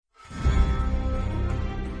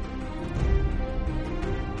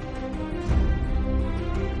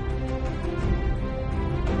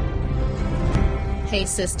Hey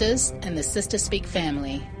sisters and the Sister Speak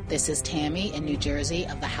family, this is Tammy in New Jersey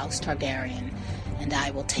of the House Targaryen, and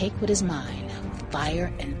I will take what is mine, fire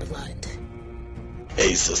and blood.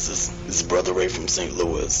 Hey sisters, this is Brother Ray from St.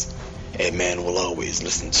 Louis. A man will always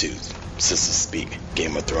listen to Sistah Speak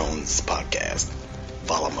Game of Thrones podcast.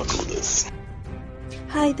 Follow my coolers.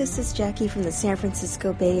 Hi, this is Jackie from the San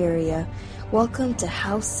Francisco Bay Area. Welcome to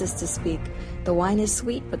House Sistah Speak. The wine is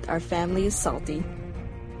sweet, but our family is salty.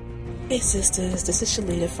 Hey sisters, this is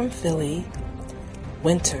Shalita from Philly.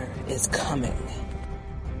 Winter is coming.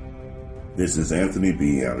 This is Anthony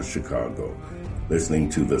B. out of Chicago, listening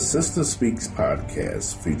to the Sistah Speaks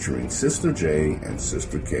podcast featuring Sister J and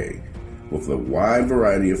Sister K, with a wide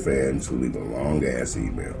variety of fans who leave a long-ass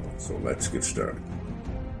email. So let's get started.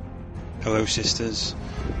 Hello sisters,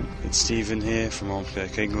 it's Stephen here from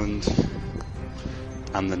Ormskirk, England,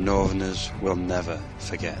 and the Northerners will never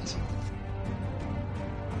forget.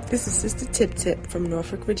 This is Sister Tip Tip from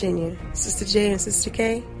Norfolk, Virginia. Sister J and Sister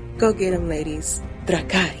K, go get 'em, ladies.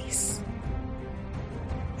 Dracarys.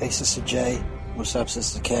 Hey, Sister J. What's up,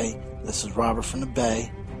 Sister K? This is Robert from the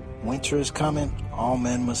Bay. Winter is coming. All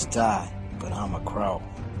men must die, but I'm a crow.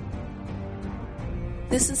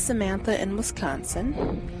 This is Samantha in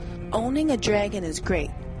Wisconsin. Owning a dragon is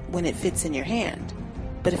great when it fits in your hand,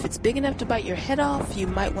 but if it's big enough to bite your head off, you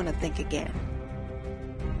might want to think again.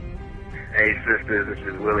 Hey sisters, this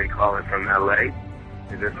is Willie calling from LA.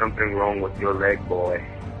 Is there something wrong with your leg, boy?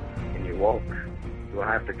 Can you walk? Do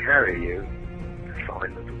I have to carry you?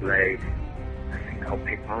 Find the blade. I think I'll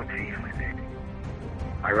pick my teeth with it.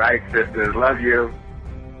 Alright sisters, love you.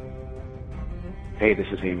 Hey, this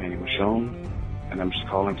is Emmanuel Michonne, and I'm just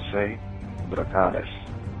calling to say, Dracarys,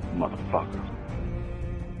 motherfucker.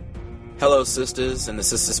 Hello sisters and the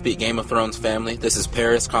Sistah Speak Game of Thrones family. This is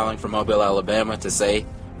Paris calling from Mobile, Alabama to say,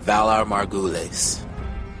 Valar Morghulis.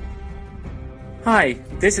 Hi,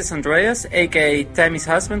 this is Andreas, aka Tammy's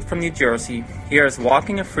husband from New Jersey. Here is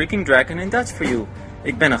Walking a Freaking Dragon in Dutch for you.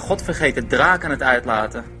 Ik ben een godvergeten draak aan het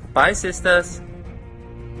uitlaten. Bye sisters.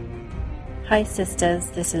 Hi sisters,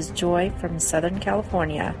 this is Joy from Southern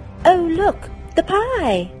California. Oh look, the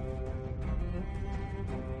pie!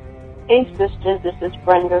 Hey sisters, this is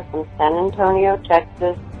Brenda from San Antonio,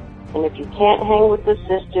 Texas. And if you can't hang with the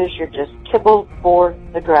sisters, you're just kibble for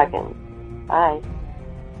the dragon. Bye.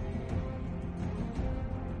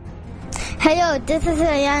 Hello, this is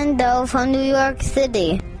Orlando from New York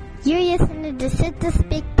City. You're listening to Sistah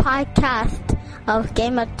Speak podcast of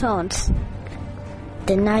Game of Thrones.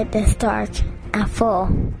 The night is dark and full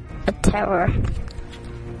of terror.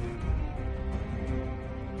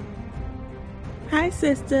 Hi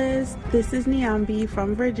sisters, this is Niambi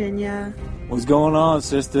from Virginia. What's going on,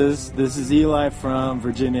 sisters? This is Eli from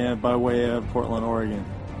Virginia by way of Portland, Oregon.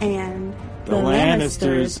 And the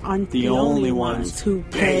Lannisters aren't the only ones who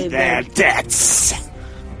pay their debts.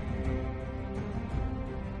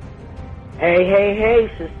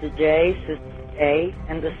 Hey, Sister J, Sister K,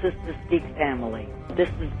 and the Sistah Speak family. This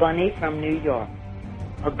is Bunny from New York.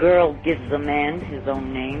 A girl gives a man his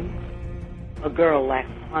own name. A girl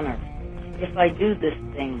lacks honor. If I do this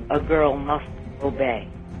thing, a girl must obey.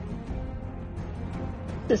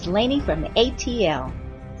 This is Lainey from the ATL.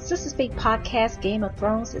 Sistah Speak podcast Game of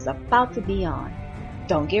Thrones is about to be on.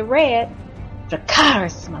 Don't get red.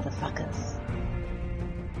 Dracarys, motherfuckers.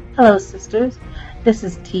 Hello, sisters. This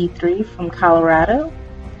is T3 from Colorado.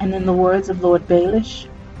 And in the words of Lord Baelish,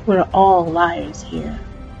 we're all liars here.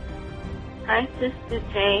 Hi, Sister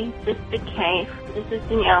J, Sister K. This is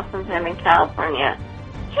Danielle from Southern California.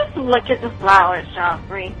 Just look at the flowers,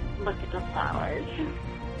 Joffrey. Look at the flowers.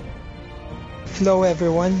 Hello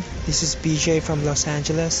everyone, this is BJ from Los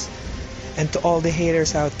Angeles, and to all the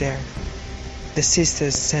haters out there, the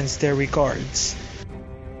sisters sends their regards.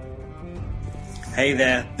 Hey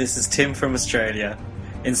there, this is Tim from Australia.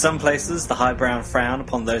 In some places, the highbrow frown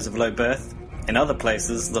upon those of low birth. In other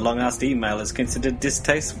places, the long-asked email is considered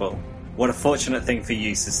distasteful. What a fortunate thing for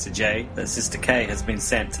you, Sister J, that Sister K has been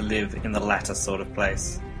sent to live in the latter sort of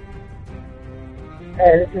place.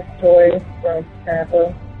 Hey, this is Joy from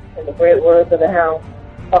Tampa. In the great words of the house,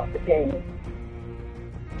 fuck the king.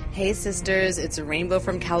 Hey sisters, it's Rainbow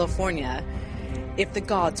from California. If the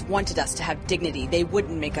gods wanted us to have dignity, they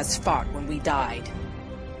wouldn't make us fart when we died.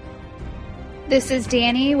 This is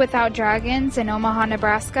Danny without dragons in Omaha,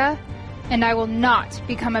 Nebraska, and I will not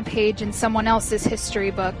become a page in someone else's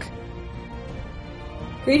history book.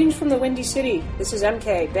 Greetings from the Windy City. This is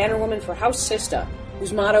MK, bannerwoman for House Sistah,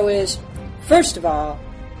 whose motto is, first of all,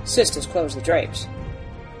 sisters close the drapes.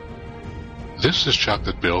 This is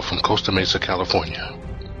Chocolate Bill from Costa Mesa, California.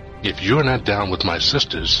 If you're not down with my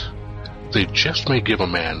sisters, they just may give a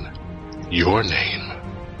man your name.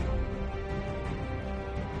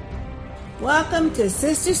 Welcome to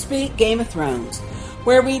Sister Speak Game of Thrones,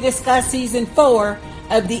 where we discuss Season 4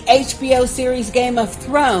 of the HBO series Game of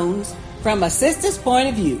Thrones from a sister's point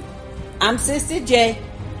of view. I'm Sister J.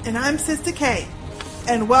 And I'm Sister K.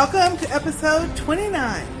 And welcome to episode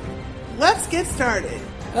 29. Let's get started.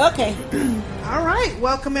 Okay. All right.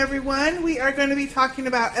 Welcome, everyone. We are going to be talking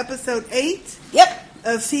about episode 8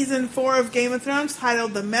 of Season 4 of Game of Thrones,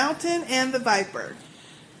 titled The Mountain and the Viper.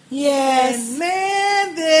 Yes. And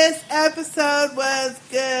man, this episode was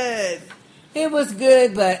good. It was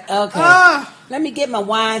good, but okay. Let me get my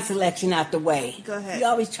wine selection out the way. Go ahead. You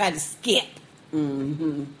always try to skip.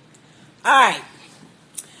 All right.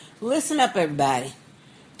 Listen up, everybody.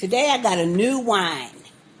 Today I got a new wine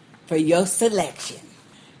for your selection.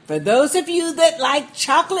 For those of you that like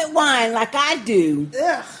chocolate wine like I do,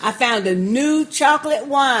 I found a new chocolate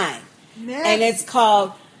wine. Nice. And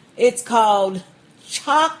it's called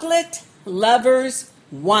Chocolate Lovers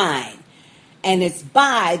Wine. And it's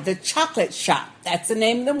by The Chocolate Shop. That's the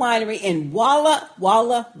name of the winery in Walla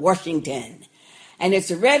Walla, Washington. And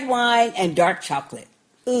it's a red wine and dark chocolate.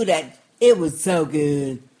 Ooh, it was so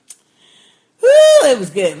good. Ooh, it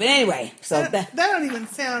was good. But anyway, so that don't even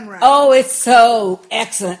sound right. Oh, it's so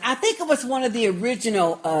excellent. I think it was one of the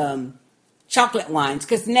original chocolate wines,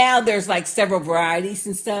 because now there's like several varieties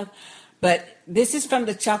and stuff. But this is from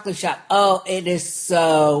The Chocolate Shop. Oh, it is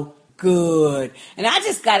so good. And I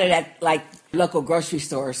just got it at like local grocery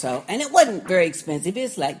store or so. And it wasn't very expensive.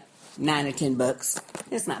 It's like $9 or $10.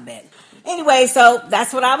 It's not bad. Anyway, so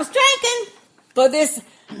that's what I was drinking for this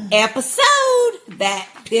episode that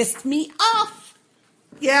pissed me off.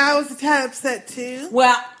 Yeah, I was a tad upset too.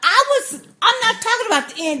 Well, I'm not talking about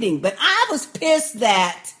the ending, but I was pissed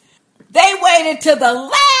that they waited till the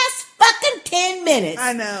last fucking 10 minutes.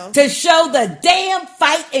 I know. To show the damn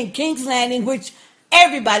fight in King's Landing, which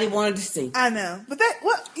everybody wanted to see. I know. But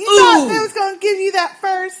you thought they was going to give you that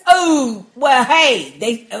first? Ooh. Well, hey,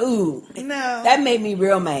 No. That made me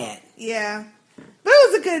real mad. Yeah. But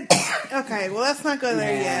it was a good... Okay, well, let's not go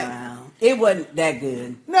there yet. It wasn't that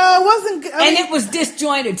good. No, it wasn't good. And it was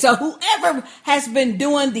disjointed. So whoever has been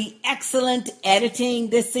doing the excellent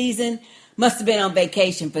editing this season must have been on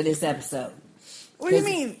vacation for this episode. What do you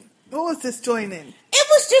mean? What was disjointed? It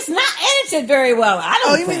was just not edited very well. I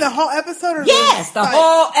don't you mean the whole episode? Or yes, the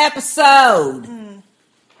whole episode.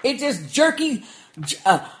 It just jerky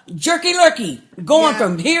lurky, going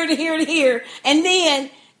from here to here to here. And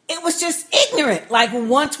then it was just ignorant. Like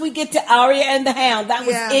once we get to Arya and the Hound, that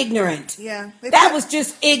was ignorant. Yeah. That was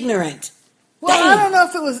just ignorant. Well, Damn. I don't know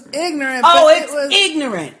if it was ignorant. Oh, but it's it was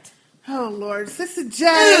ignorant. Oh, Lord. Sister J.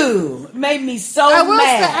 Ooh, made me so I will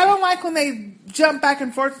mad. say, I don't like when they jump back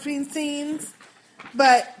and forth between scenes.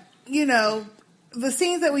 But, the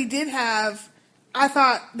scenes that we did have, I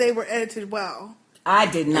thought they were edited well. I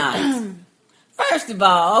did not. First of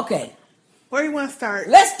all, okay. Where do you want to start?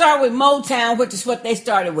 Let's start with Motown, which is what they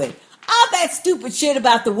started with. All that stupid shit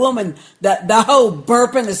about the woman, the whole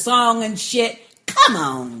burping the song and shit. Come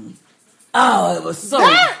on. Oh, it was so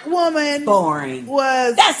that woman boring.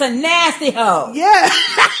 Was that's a nasty hoe. Yeah.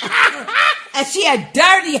 And she a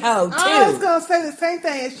dirty hoe too. I was gonna say the same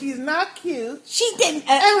thing. And she's not cute. She didn't.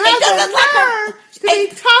 And has the nerve to be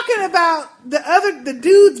talking about the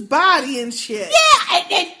dude's body and shit. Yeah,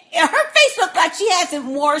 and her face looked like she hasn't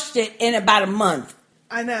washed it in about a month.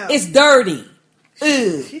 I know. It's dirty.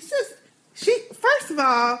 Ooh. First of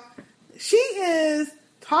all, she is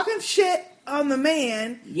talking shit on the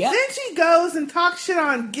man. Yep. Then she goes and talks shit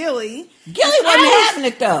on Gilly. Gilly wasn't having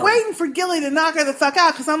it though. Waiting for Gilly to knock her the fuck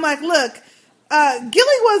out because I'm like, look, Gilly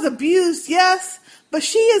was abused, yes, but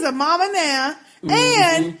she is a mama now.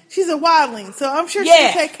 And she's a wildling, so I'm sure she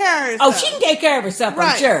can take care of herself. Oh, she can take care of herself,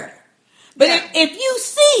 right. I'm sure. But if you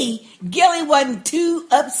see, Gilly wasn't too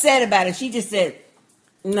upset about it. She just said,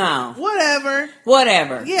 no.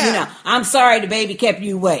 Whatever. Yeah. I'm sorry the baby kept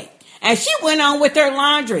you away. And she went on with her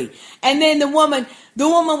laundry. And then the woman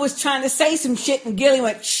was trying to say some shit, and Gilly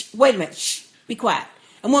went, shh, wait a minute, shh, be quiet.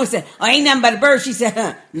 And woman said, oh, ain't nothing but a bird. She said,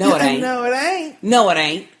 huh, no it ain't. No, it ain't. No, it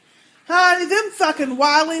ain't. Honey, them fucking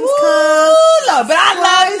wildlings come. Lord, but I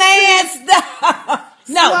love man stuff.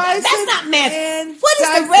 No, that's not man. What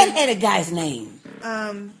is the redheaded guy's name?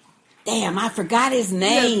 Damn, I forgot his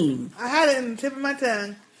name. I had it in the tip of my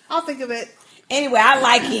tongue. I'll think of it. Anyway, I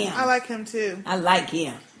like him. I like him too. I like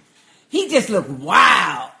him. He just looked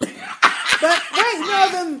wild. But wait,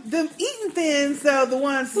 no, them eating thins though, the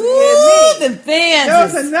ones Ooh, that had me. them thins. There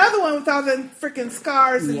was another one with all the freaking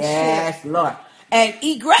scars and shit. Yes, Lord. And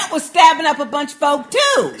Egret was stabbing up a bunch of folk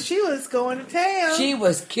too. She was going to town. She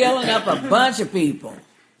was killing up a bunch of people.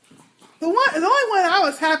 The only one I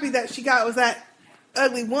was happy that she got was that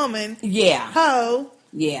ugly woman. Yeah. Ho.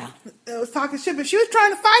 Yeah. That was talking shit, but she was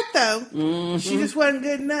trying to fight though. Mm-hmm. She just wasn't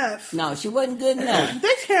good enough. No, she wasn't good enough.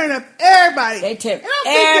 They tearing up everybody. They tear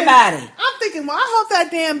everybody. I'm thinking, well, I hope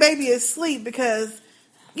that damn baby is asleep because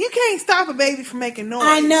you can't stop a baby from making noise.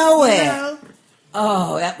 I know it. Know?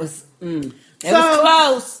 Oh, that was was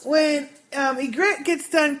close. When Egret gets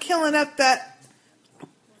done killing up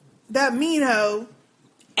that mean hoe.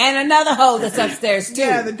 And another hoe that's upstairs too.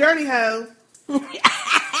 Yeah, the dirty hoe.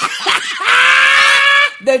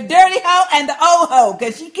 The dirty hoe and the old hoe,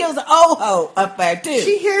 because she kills the old hoe up there too.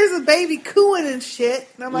 She hears a baby cooing and shit,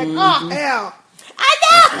 and I'm like, oh hell. I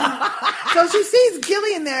know. So she sees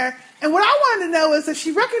Gilly in there, and what I wanted to know is if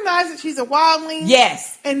she recognized that she's a wildling.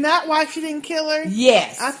 Yes. And not why she didn't kill her.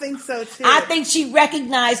 Yes. I think so too. I think she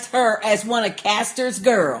recognized her as one of Castor's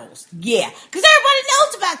girls. Yeah, because everybody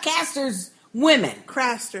knows about Castor's women.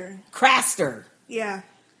 Craster. Yeah.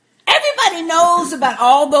 Everybody knows about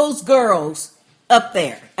all those girls up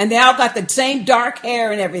there. And they all got the same dark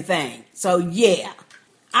hair and everything. So, yeah.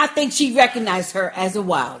 I think she recognized her as a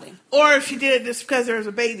wilding. Or if she did it just because there was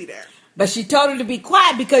a baby there. But she told her to be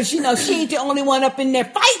quiet because, she ain't the only one up in there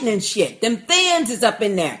fighting and shit. Them Thins is up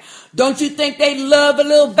in there. Don't you think they love a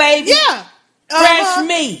little baby? Yeah. Fresh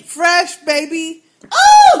meat. Fresh baby.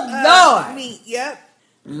 Oh, Lord. Meat, yep.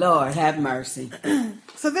 Lord, have mercy.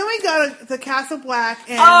 So then we go to the Castle Black.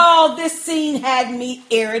 And this scene had me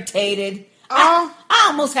irritated. I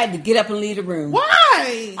almost had to get up and leave the room.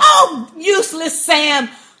 Why? Oh, useless Sam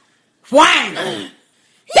whining.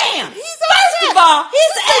 Damn. First of all,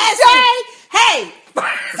 his ass. Hey.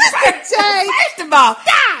 First of all,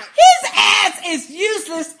 his ass is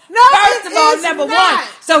useless. No, first of all, number not. one.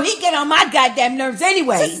 So he get on my goddamn nerves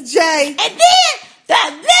anyway. This Jay. And then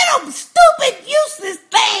that little stupid useless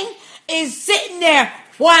thing is sitting there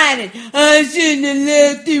whining. I shouldn't have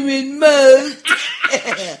left him in mud.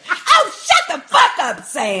 Oh, shut the fuck up,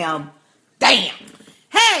 Sam. Damn.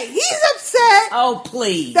 Hey, he's upset. Oh,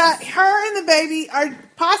 please. That her and the baby are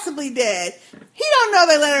possibly dead. He don't know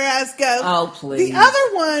they let her ass go. Oh, please. The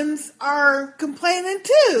other ones are complaining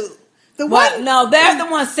too. No, they're the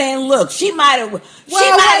ones saying, look, she might have got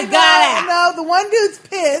out. No, the one dude's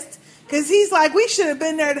pissed because he's like, we should have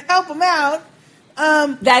been there to help him out.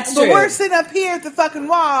 That's but true. We're sitting up here at the fucking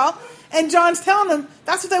wall, and John's telling them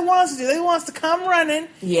that's what they want us to do. They want us to come running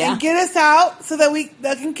and get us out so that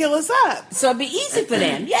they can kill us up. So it'd be easy for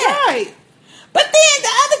them. Yeah. Right. But then the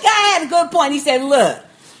other guy had a good point. He said, look,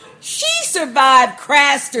 she survived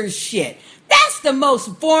Craster's shit. That's the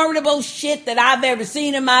most formidable shit that I've ever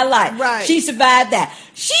seen in my life. Right. She survived that.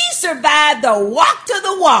 She survived the walk to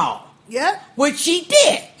the wall. Yep. Which she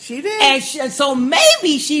did. She did. And so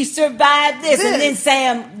maybe she survived this. And then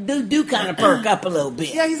Sam do kind of perk up a little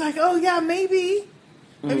bit. Yeah, he's like, oh, yeah, maybe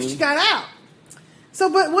she got out. So,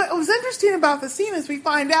 but what was interesting about the scene is we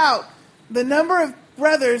find out the number of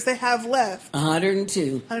brothers they have left.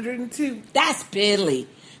 102. 102. That's piddly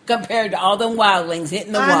compared to all them wildlings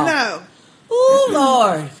hitting the wall. I know. Ooh,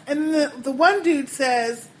 Lord. And the one dude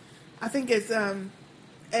says, I think it's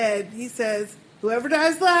Ed, he says, whoever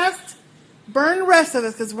dies last, burn the rest of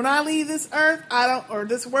us, because when I leave this earth,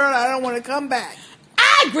 this world, I don't want to come back.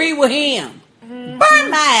 I agree with him. Mm-hmm.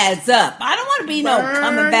 Burn my ass up. I don't want to be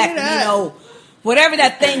coming back, whatever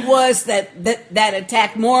that thing was that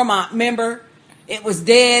attacked Mormont, remember? It was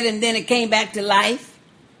dead and then it came back to life.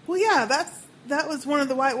 Well, yeah, that was one of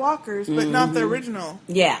the White Walkers, but not the original.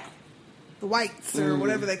 Yeah. The Whites, or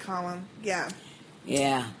whatever they call them. Yeah.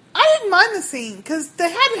 Yeah. I didn't mind the scene, because they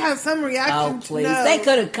had to have some reaction. Oh, please. They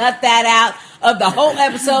could have cut that out of the whole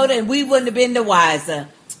episode and we wouldn't have been the wiser.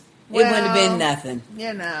 It wouldn't have been nothing.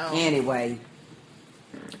 Anyway.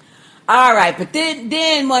 All right, but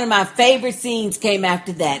then one of my favorite scenes came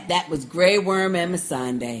after that. That was Grey Worm and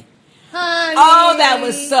Missandei. Honey. Oh, that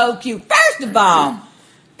was so cute. First of all,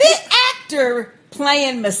 the actor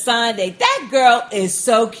playing Missandei, that girl is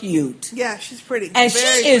so cute. Yeah, she's pretty. And she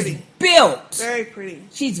is built. Very pretty.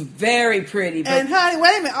 She's very pretty. And honey,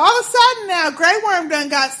 wait a minute. All of a sudden now, Grey Worm done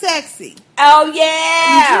got sexy. Oh,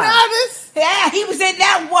 yeah. Did you notice? Yeah, he was in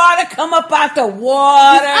that water, come up out the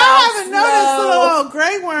water. I haven't noticed little old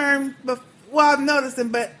Grey Worm before. Well, I've noticed him,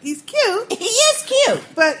 but he's cute. He is cute.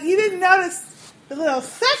 But you didn't notice the little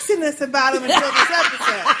sexiness about him until this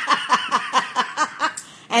episode.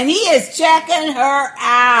 And he is checking her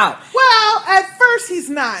out. Well, at first he's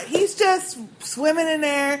not. He's just swimming in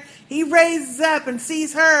there. He raises up and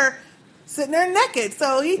sees her sitting there naked.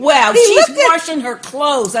 So she's washing her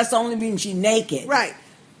clothes. That's the only reason she's naked. Right.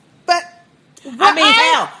 But I mean,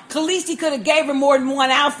 hell, Khaleesi could have gave her more than one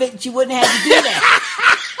outfit and she wouldn't have to do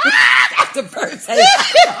that. the first day.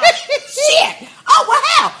 Shit. Oh, well,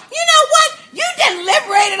 hell, you know what? You just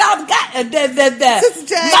liberated all the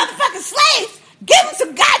motherfucking slaves. Give them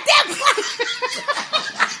some goddamn slaves.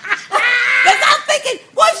 Because I'm thinking,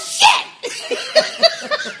 well, shit.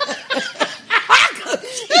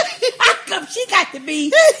 How come she got to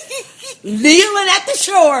be kneeling at the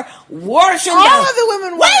shore, washing all of the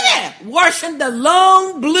women washing the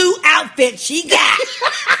long blue outfit she got,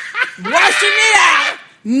 washing it out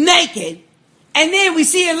naked, and then we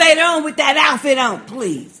see her later on with that outfit on.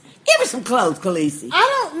 Please give her some clothes, Khaleesi.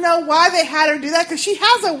 I don't know why they had her do that because she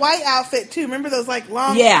has a white outfit too. Remember those like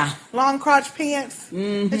long crotch pants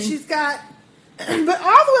that she's got. But all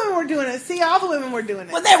the women were doing it. See, all the women were doing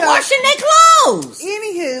it. Well, they're washing their clothes.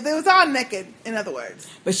 Anywho, they was all naked, in other words.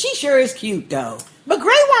 But she sure is cute, though. But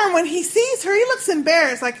Grey Worm, when he sees her, he looks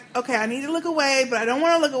embarrassed. Like, okay, I need to look away, but I don't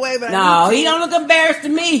want to look away. But no, he don't look embarrassed to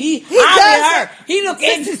me. He does. Her. He look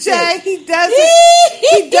interested. Jay, he does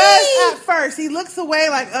it. He does at first. He looks away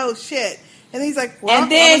like, oh shit. And he's like, well,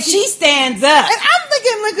 and then she stands up. And I'm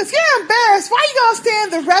thinking, look, if you're embarrassed, why you gonna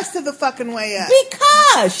stand the rest of the fucking way up?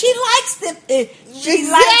 Because she likes the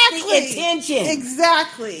likes the attention.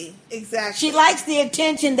 Exactly. She likes the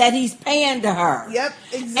attention that he's paying to her. Yep,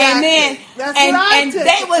 exactly. And then and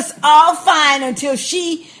they was all fine until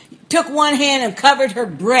she took one hand and covered her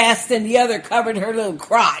breast and the other covered her little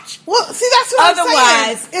crotch. Well, see, that's what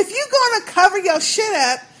I'm saying. If you're gonna cover your shit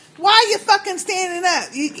up, why are you fucking standing up?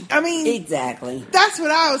 Exactly. That's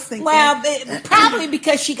what I was thinking. Well, probably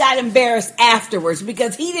because she got embarrassed afterwards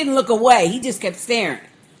because he didn't look away. He just kept staring.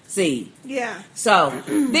 See? Yeah. So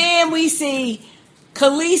then we see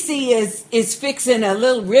Khaleesi is fixing a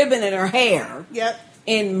little ribbon in her hair. Yep.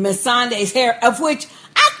 In Missandei's hair, of which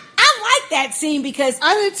I like that scene because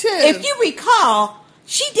I did too. If you recall,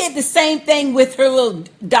 she did the same thing with her little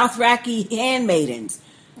Dothraki handmaidens.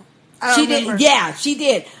 She did. Yeah, she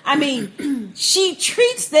did. I mean, she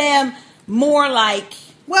treats them more like.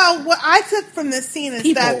 Well, what I took from this scene is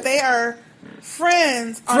that they are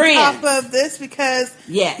friends on top of this because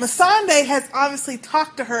Missandei has obviously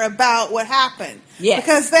talked to her about what happened. Yes.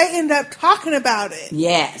 Because they end up talking about it.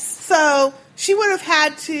 Yes. So she would have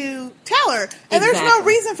had to tell her, and there's no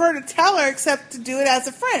reason for her to tell her except to do it as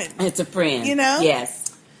a friend. It's a friend, you know. Yes.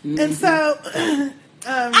 Mm-hmm. And so,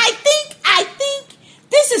 I think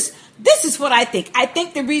this is what I think. I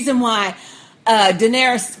think the reason why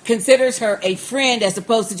Daenerys considers her a friend as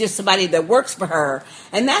opposed to just somebody that works for her,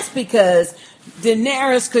 and that's because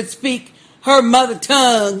Daenerys could speak her mother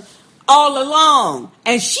tongue all along,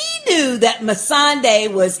 and she knew that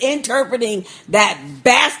Missandei was interpreting that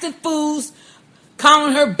bastard fool's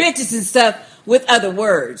calling her bitches and stuff with other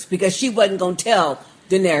words because she wasn't going to tell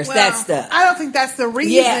Daenerys that stuff. I don't think that's the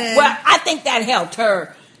reason. Yeah, well, I think that helped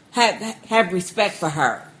her have respect for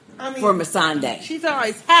her. For Missandei. She's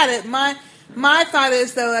always had it. My thought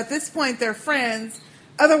is, though, at this point, they're friends.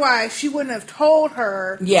 Otherwise, she wouldn't have told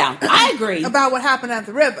her. Yeah, I agree. About what happened at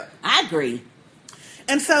the river. I agree.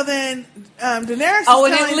 And so then Daenerys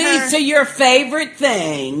and it leads to your favorite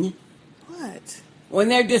thing. What? When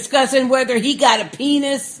they're discussing whether he got a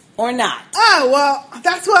penis or not. Oh, well,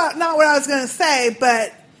 that's not what I was going to say,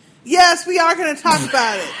 but yes, we are going to talk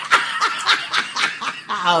about it.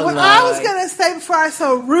 Oh, what Lord. I was going to say before I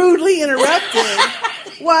so rudely interrupted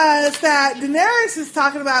was that Daenerys is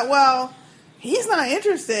talking about, well, he's not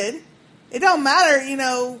interested. It don't matter,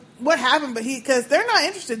 what happened, but because they're not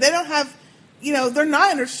interested. They don't have, they're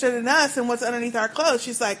not interested in us and what's underneath our clothes.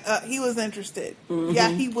 She's like, he was interested. Mm-hmm. Yeah,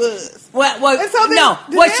 he was. Well, so no.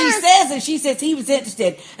 Daenerys, what she says is she says he was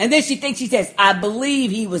interested, and then she says, I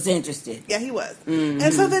believe he was interested. Yeah, he was. Mm-hmm.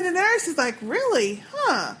 And so then Daenerys is like, really?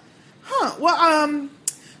 Huh. Well,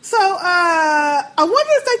 so, I wonder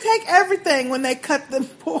if they take everything when they cut the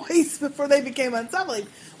boys before they became unsullied,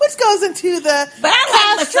 which goes into the But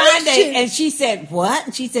I like Missandei, and she said, what?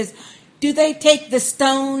 And she says, do they take the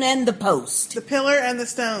stone and the post? The pillar and the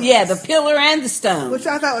stone. Yeah, the pillar and the stone. Which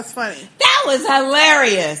I thought was funny. That was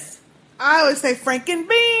hilarious. I always say Franken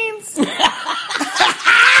beans.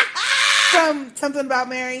 From Something About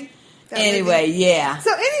Mary. Anyway, yeah.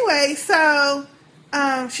 So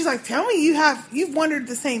she's like, tell me you've wondered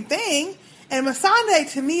the same thing. And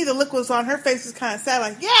Missandei, to me, the look was on her face was kind of sad.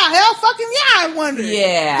 Like, yeah, hell fucking yeah, I wondered.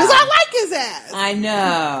 Yeah. Because I like his ass. I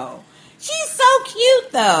know. She's so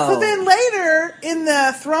cute, though. So then later, in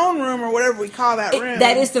the throne room, or whatever we call that room.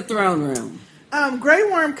 That is the throne room. Grey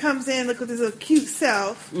Worm comes in, look with his little cute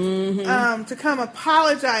self, to come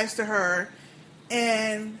apologize to her.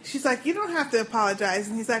 And she's like, you don't have to apologize.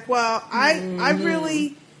 And he's like, well, I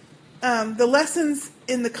really... the lessons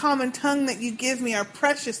in the common tongue that you give me are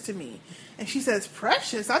precious to me. And she says,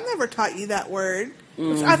 precious? I've never taught you that word.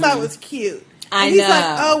 Which I thought was cute. I And he's know.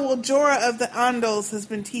 like, oh, well, Jorah of the Andals has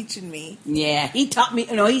been teaching me. Yeah, he taught me.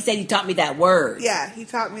 No, he said he taught me that word. Yeah, he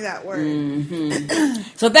taught me that word.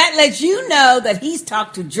 So that lets you know that he's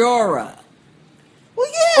talked to Jorah. Well,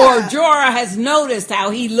 yeah. Or Jorah has noticed how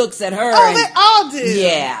he looks at her. Oh, they all do.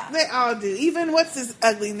 Yeah. They all do. Even, what's his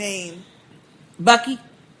ugly name? Bucky?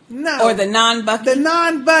 No. Or the non-Bucky? The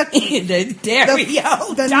non-Bucky. The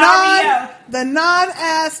Dario. The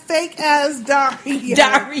non-ass, fake-ass Dario.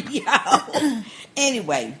 Dario.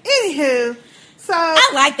 Anyway. Anywho, so...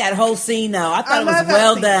 I like that whole scene, though. I thought it was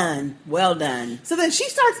well done. Well done. So then she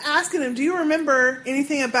starts asking him, do you remember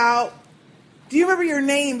anything about... Do you remember your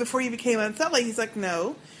name before you became Unsullied? He's like,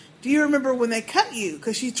 no. Do you remember when they cut you?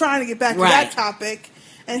 Because she's trying to get back to that topic.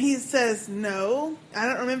 And he says, no, I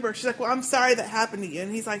don't remember. She's like, well, I'm sorry that happened to you.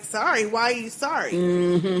 And he's like, sorry? Why are you sorry?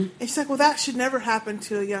 Mm-hmm. And she's like, well, that should never happen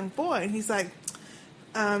to a young boy. And he's like,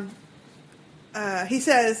 he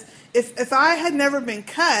says, if I had never been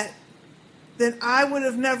cut, then I would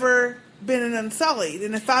have never been an Unsullied.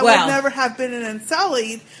 And if I would never have been an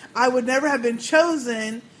Unsullied, I would never have been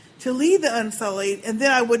chosen to lead the Unsullied, and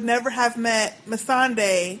then I would never have met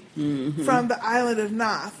Missandei from the island of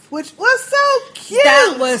Noth, which was so cute.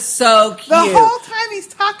 That was so cute. The whole time he's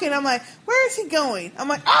talking, I'm like, where is he going? I'm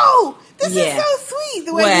like, oh, this is so sweet,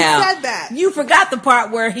 the way he said that. You forgot the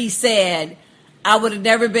part where he said, I would have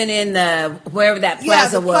never been in the, wherever that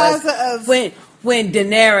plaza was. Plaza of... When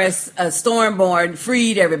Daenerys, Stormborn,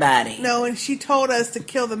 freed everybody. No, and she told us to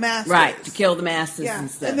kill the masters. Right, to kill the masters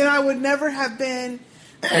and stuff. And then I would never have been...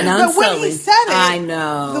 But when he said it, I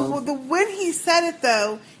know. When he said it,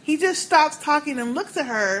 though, he just stops talking and looks at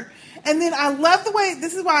her. And then I love the way,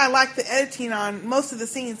 this is why I like the editing on most of the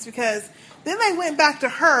scenes, because then they went back to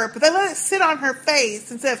her, but they let it sit on her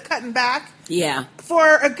face instead of cutting back. Yeah.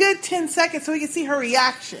 For a good 10 seconds so we can see her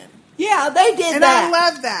reaction. Yeah, they did and that. And I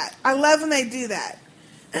love that. I love when they do that.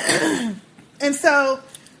 And so,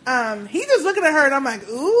 he's just looking at her, and I'm like,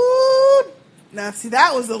 ooh, now see,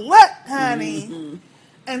 that was a look, honey. Mm-hmm.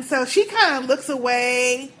 And so she kind of looks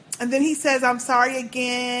away, and then he says, I'm sorry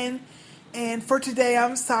again, and for today,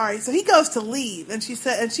 I'm sorry. So he goes to leave, and so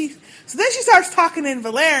then she starts talking in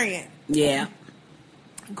Valerian. Yeah.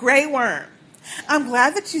 Grey Worm, I'm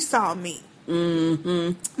glad that you saw me. Mm-hmm.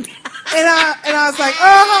 And I was like,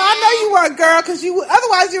 I know you were a girl, because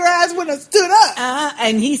otherwise your ass wouldn't have stood up.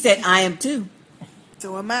 And he said, I am too.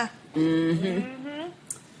 So am I. Mm-hmm.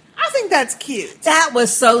 I think that's cute. That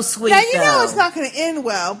was so sweet. Now you know it's not going to end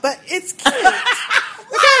well, but it's cute.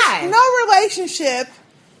 Because no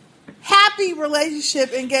happy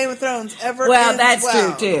relationship in Game of Thrones ever ends that's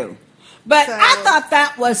well. true too. But I thought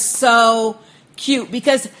that was so cute,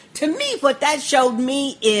 because to me, what that showed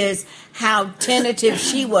me is how tentative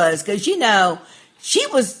she was, because she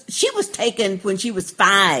was taken when she was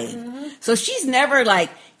 5, so she's never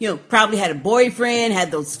probably had a boyfriend, had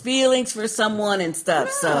those feelings for someone and stuff.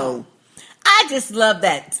 No. So I just love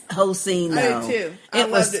that whole scene, though. I did too. I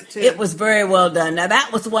loved it too. It was very well done. Now, that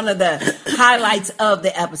was one of the highlights of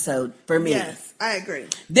the episode for me. Yes, I agree.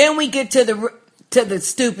 Then we get to the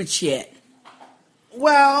stupid shit.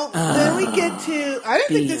 Well, then we get to... I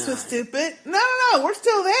didn't think this was stupid. No. We're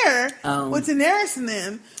still there with Daenerys and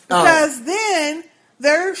them. Because then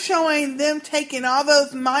they're showing them taking all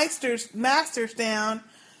those masters down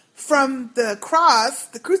from the cross,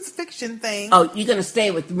 the crucifixion thing. Oh, you're going to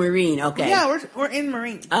stay with Marine, okay. Yeah, we're in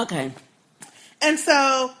Marine. Okay. And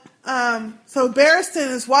so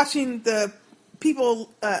Barristan is watching the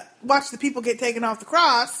people get taken off the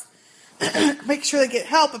cross, make sure they get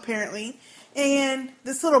help, apparently. And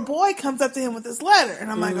this little boy comes up to him with this letter,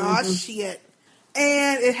 and I'm like, oh, shit.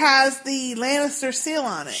 And it has the Lannister seal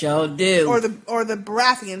on it. Sure do. Or the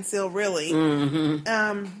Baratheon seal, really.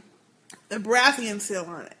 Mm-hmm. The Baratheon seal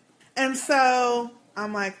on it. And so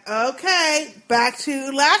I'm like, okay, back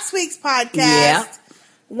to last week's podcast. Yeah.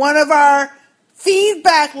 One of our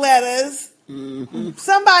feedback letters. Mm-hmm.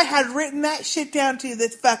 Somebody had written that shit down to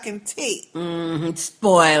this fucking T. Mm-hmm.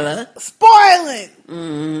 Spoiling.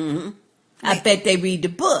 Mm-hmm. I bet they read the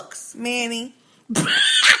books. Manny. Oh,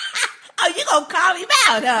 you gonna call him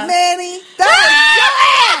out, huh? Manny. That was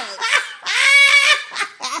good.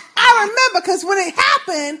 I remember, because when it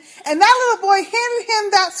happened, and that little boy handed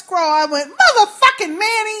him that scroll, I went, motherfucking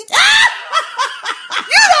Manny.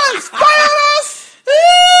 You done spoiled us.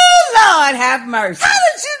 Ooh, Lord have mercy. How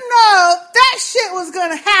did you know that shit was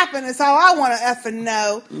going to happen? Is all I want to effing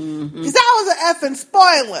know. Because that was an effing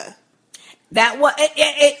spoiler. That was,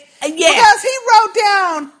 yeah. Because he wrote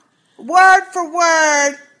down word for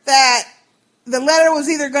word that the letter was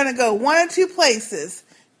either going to go one of two places,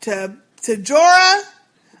 to to Jorah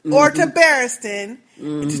or to Barristan,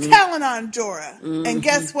 to telling on Jorah. And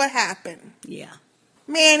guess what happened? Yeah.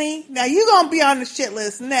 Manny, now you gonna be on the shit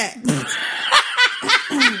list next.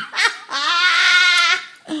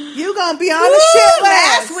 You gonna be on the shit list.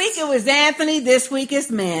 Last week it was Anthony. This week it's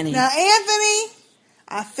Manny. Now, Anthony,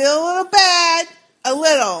 I feel a little bad. A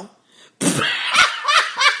little.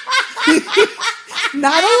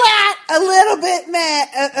 Not a lot. A little bit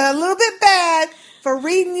mad. A little bit bad for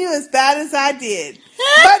reading you as bad as I did.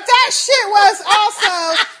 But that shit was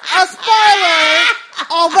also a spoiler,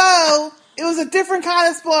 although it was a different kind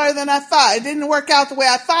of spoiler than I thought. It didn't work out the way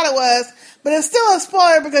I thought it was, but it's still a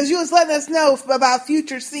spoiler because you was letting us know about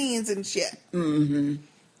future scenes and shit. Mm-hmm.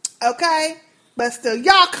 Okay? But still,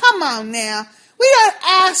 y'all, come on now. We done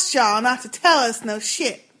asked y'all not to tell us no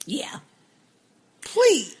shit. Yeah.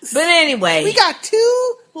 Please. But anyway. We got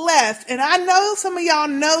 2 left, and I know some of y'all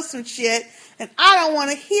know some shit, and I don't want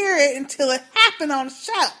to hear it until it happened on the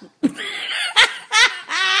show.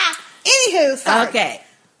 Anywho, sorry. Okay.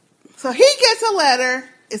 So he gets a letter.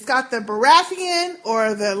 It's got the Baratheon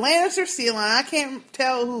or the Lannister seal on it. I can't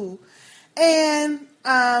tell who. And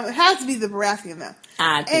it has to be the Baratheon, though.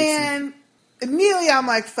 And immediately I'm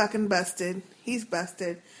like, fucking busted. He's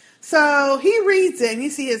busted. So he reads it, and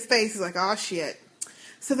you see his face. He's like, oh, shit.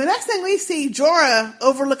 So the next thing we see, Jorah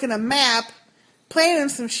overlooking a map, playing him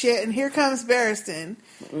some shit, and here comes Barristan.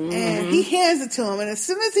 And he hands it to him, and as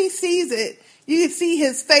soon as he sees it, you can see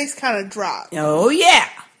his face kind of drop. Oh, yeah.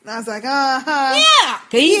 And I was like, uh-huh. Yeah.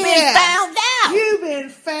 He's been found out. You've been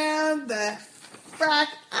found the frack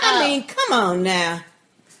out. I mean, come on now.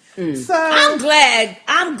 So I'm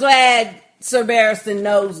glad Sir Barristan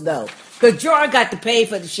knows, though. Because Jorah got to pay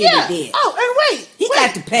for the shit he did. Oh, and wait. He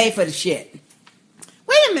got to pay for the shit.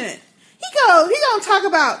 Wait a minute. He gonna talk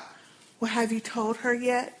about, well, have you told her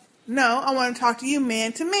yet? No, I want to talk to you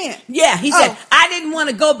man to man. Yeah, he said, I didn't want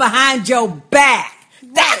to go behind your back.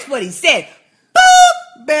 That's what he said.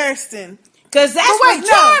 Boop! Barristan. Because that's what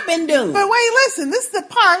Jorah been doing. But wait, listen, this is the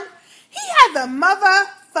part. He had the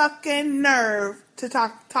motherfucking nerve to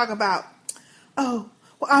talk about, oh,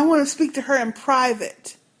 well, I want to speak to her in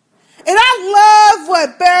private. And I love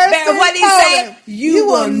what Barristan what he told said. him. You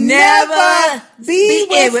will never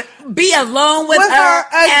be alone with her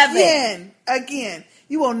again. Again.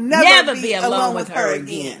 You will never be alone with her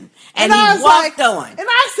again. And he walked on. And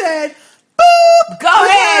I said, boop. Go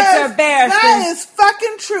ahead, Sir Barristan. That is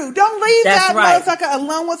fucking true. Don't leave that motherfucker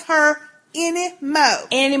alone with her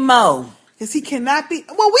anymore. Because he cannot be.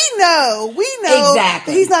 Well, we know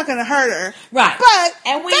exactly that he's not going to hurt her. Right. But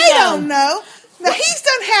and they don't know. Now, he's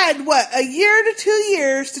done had, a year to 2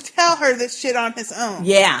 years to tell her this shit on his own.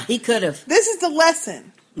 Yeah, he could have. This is the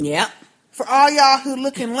lesson. Yep. For all y'all who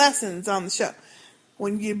looking lessons on the show.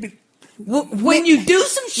 When you do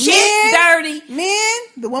some shit dirty.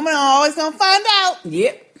 The woman always going to find out.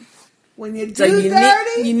 Yep. When you do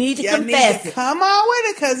dirty, you need to confess it. Come on with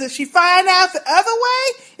it, because if she find out the other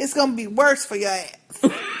way, it's going to be worse for your ass.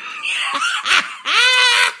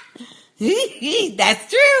 That's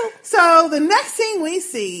true. So the next scene we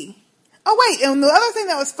see. Oh wait, and the other thing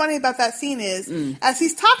that was funny about that scene is as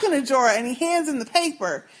he's talking to Jorah and he hands him the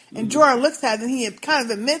paper, and Jorah looks at it and he kind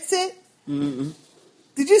of admits it. Mm-hmm.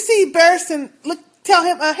 Did you see Barristan tell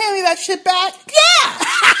him, hand me that shit back? Yeah.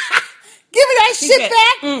 Give me that shit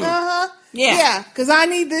back. Uh-huh. Yeah, because I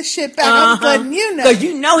need this shit back. I'm letting you know. Because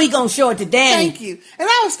you know he gonna show it to Danny. Thank you. And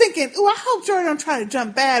I was thinking, I hope Jorah don't try to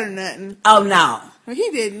jump bad or nothing. Oh no. Well,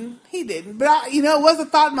 he didn't. But it was a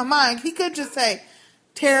thought in my mind. He could just say,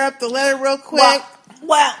 tear up the letter real quick.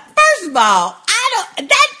 Well, first of all,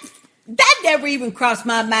 that never even crossed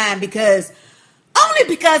my mind only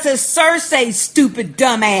because of Cersei's stupid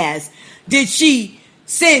dumb ass did she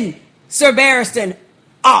send Sir Barristan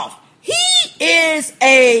off. He is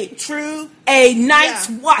a knight's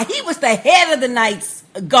watch. He was the head of the knight's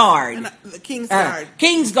guard. The King's Guard.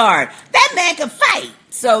 King's Guard. That man can fight.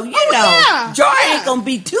 So, Jorah ain't going to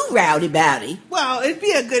be too rowdy about it. Well, it'd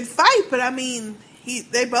be a good fight, but I mean,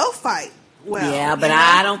 they both fight well. Yeah, but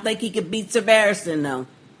I don't think he could beat Sir Barristan, though.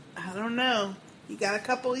 I don't know. He got a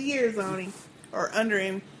couple of years on him, or under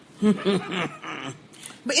him.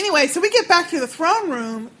 But anyway, so we get back to the throne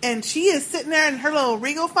room, and she is sitting there in her little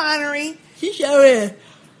regal finery. She sure is.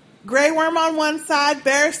 Grey Worm on one side,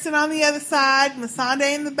 Barristan on the other side,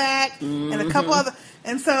 Missandei in the back, and a couple other.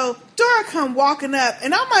 And so Jorah come walking up,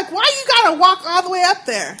 and I'm like, why you gotta walk all the way up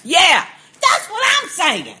there? Yeah, that's what I'm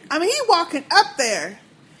saying. I mean, he walking up there,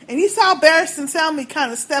 And you saw Barris and Selmy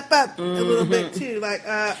kind of step up a little bit too, like.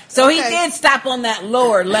 So okay. he did stop on that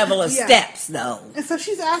lower level of Yeah. steps, though. And so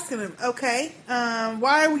she's asking him, okay,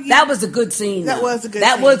 why were you? That was a good scene. That though. was a good.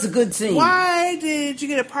 That scene. was a good scene. Why did you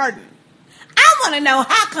get a pardon? I want to know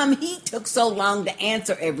how come he took so long to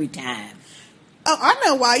answer every time. Oh, I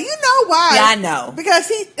know why. You know why. Yeah, I know. Because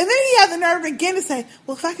and then he had the nerve again to say,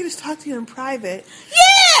 well, if I could just talk to you in private.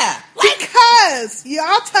 Yeah! Because,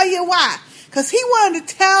 I'll tell you why. Because he wanted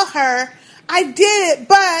to tell her, I did it,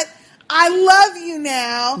 but I love you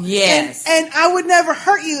now. Yes. And I would never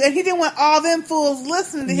hurt you. And he didn't want all them fools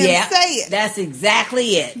listening to him say it. That's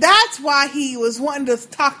exactly it. That's why he was wanting to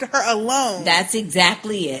talk to her alone. That's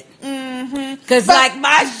exactly it. Mm-hmm. Because, like,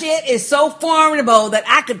 my shit is so formidable that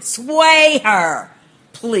I could sway her.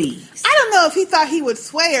 Please. I don't know if he thought he would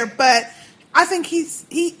sway her, but I think he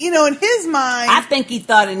in his mind. I think he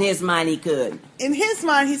thought in his mind he could. In his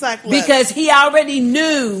mind, he's like, look. Because he already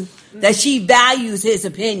knew that she values his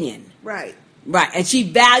opinion. Right. Right. And she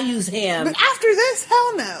values him. But after this,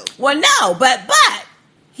 hell no. Well, no, but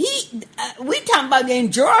we talking about in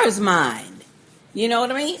Jorah's mind. You know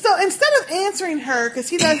what I mean? So instead of answering her, because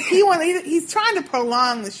he's trying to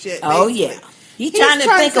prolong the shit. Oh, basically. yeah. He's trying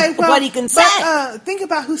to think of what he can say. Think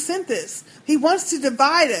about who sent this. He wants to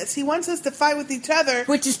divide us. He wants us to fight with each other.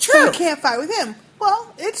 Which is true. So we can't fight with him.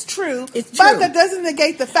 Well, it's true. It's true. But that doesn't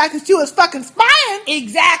negate the fact that she was fucking spying.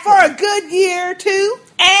 Exactly. For a good year or two.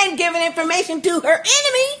 And giving information to her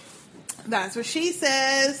enemy. That's what she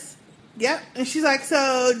says. Yep. And she's like,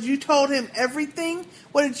 so you told him everything?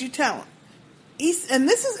 What did you tell him? And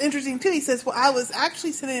this is interesting, too. He says, well, I was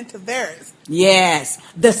actually sent into Varys. Yes.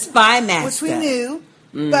 The spy master. Which we knew.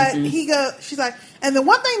 Mm-hmm. But she's like, and the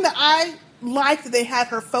one thing that I liked that they had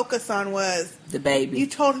her focus on was the baby. You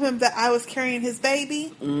told him that I was carrying his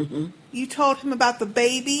baby. Mm-hmm. You told him about the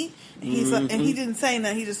baby. And he's like, and he didn't say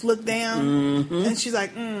nothing. He just looked down. Mm-hmm. And she's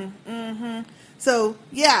like, So,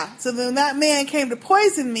 yeah. So then that man came to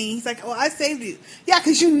poison me. He's like, oh, I saved you. Yeah,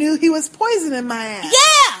 because you knew he was poisoning my ass.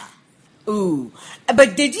 Yeah. Ooh.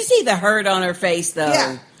 But did you see the hurt on her face, though?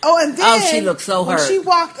 Yeah. Oh, and then she looked so hurt. When she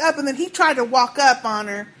walked up, and then he tried to walk up on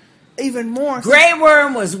her even more. Grey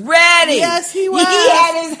Worm was ready. Yes, he was. He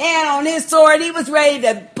had his hand on his sword. He was ready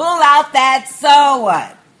to pull out that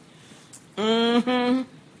sword. Mm-hmm.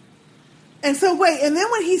 And so, wait, and then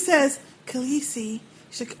when he says, Khaleesi,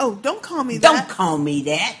 she's like, oh, don't call me that. Don't call me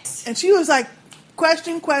that. And she was like,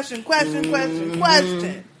 question.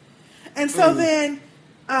 And so then,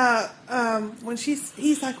 when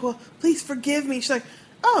he's like, well, please forgive me. She's like,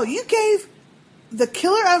 oh, you gave the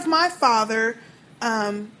killer of my father,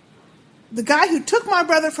 the guy who took my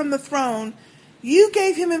brother from the throne, you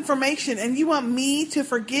gave him information and you want me to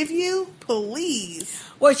forgive you? Please.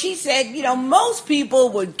 Well, she said, most people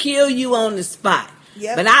would kill you on the spot.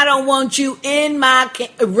 Yep. But I don't want you in my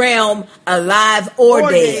realm alive or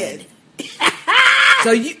dead.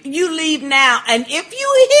 So you leave now. And if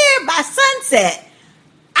you here by sunset,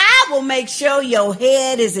 I will make sure your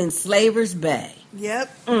head is in Slaver's Bay. Yep.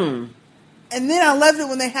 And then I loved it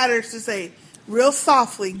when they had her to say, real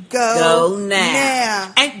softly, go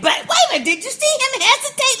now. But wait a minute, did you see him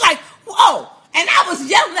hesitate? Like, whoa. And I was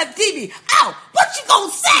yelling at the TV, oh, what you gonna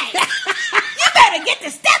say? You better get to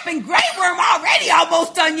stepping. Grey Worm already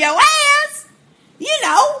almost on your ass.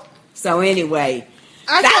 So anyway,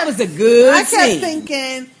 that was a good scene. I kept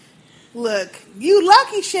thinking, look, you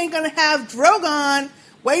lucky she ain't gonna have Drogon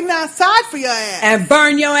waiting outside for your ass. And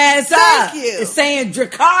burn your ass up. Thank you. It's saying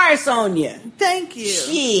Dracarys on you. Thank you.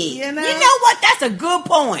 Shit. You know what? That's a good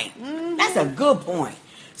point. Mm-hmm. That's a good point.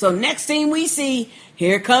 So next thing we see,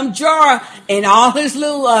 here comes Jorah in all his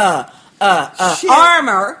little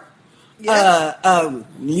armor,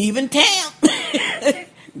 leaving town,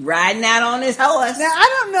 riding out on his horse. Now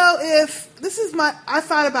I don't know if this is I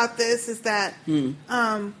thought about this. Is that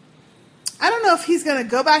I don't know if he's going to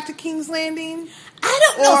go back to King's Landing. I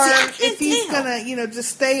don't know. Or if he's going to, just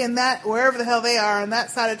stay in that, wherever the hell they are, on that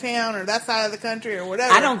side of town or that side of the country or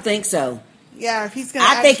whatever. I don't think so. Yeah, if he's going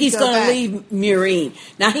to I think he's going to leave Meereen.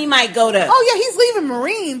 Now, he might go to... Oh, yeah, he's leaving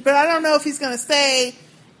Meereen, but I don't know if he's going to stay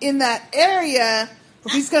in that area or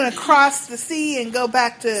if he's going to cross the sea and go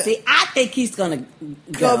back to... See, I think he's going to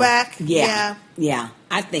go back. Yeah,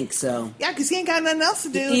 I think so. Yeah, because he ain't got nothing else to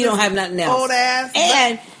do. He don't have nothing else. Old ass.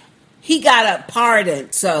 And he got a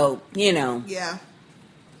pardon, so, Yeah.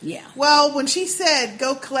 Yeah. Well, when she said,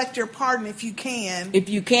 go collect your pardon if you can. If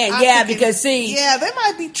you can, yeah, because see. Yeah, they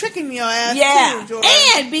might be tricking your ass too, Jordan.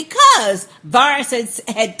 And because Varys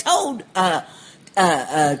had told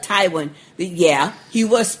Tywin that, he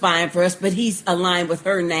was spying for us, but he's aligned with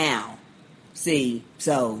her now. See,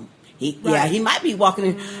 so Yeah, he might be walking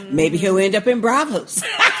in. Maybe he'll end up in Bravos.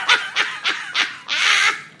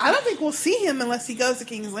 I don't think we'll see him unless he goes to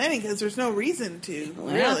King's Landing because there's no reason to,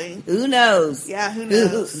 really. Who knows? Yeah, who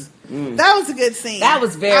knows? That was a good scene. That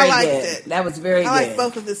was very I liked good. it. That was very good. I liked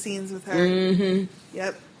both of the scenes with her. Mm-hmm.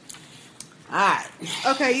 Yep. All right.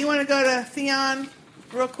 Okay, you want to go to Theon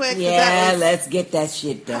real quick? Yeah, let's get that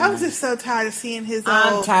shit done. I was just so tired of seeing his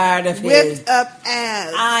I'm tired of whipped up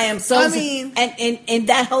ass. I am so. I mean, and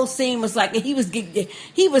that whole scene was like he was going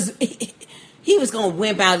to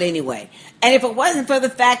wimp out anyway. And if it wasn't for the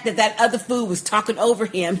fact that other fool was talking over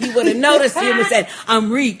him, he would have noticed him and said,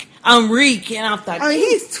 "I'm Reek, I'm Reek." And I thought,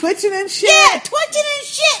 he's twitching and shit. Yeah, twitching and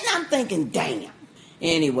shit. And I'm thinking, damn.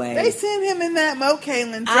 Anyway, they sent him in that Mo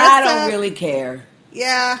Kalen dressed I don't up. really care.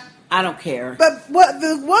 Yeah, I don't care. But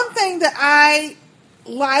the one thing that I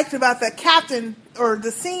liked about the captain or the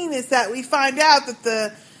scene is that we find out that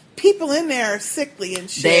the people in there are sickly and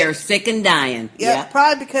shit. They are sick and dying. Yeah,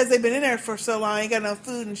 probably because they've been in there for so long, ain't got no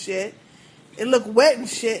food and shit. It looked wet and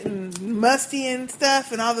shit and musty and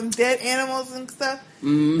stuff, and all them dead animals and stuff.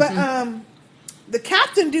 Mm-hmm. But the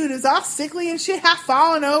captain dude is all sickly and shit, half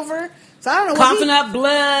falling over. So I don't know. Coughing up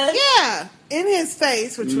blood. Yeah, in his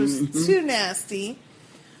face, which was too nasty.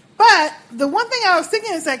 But the one thing I was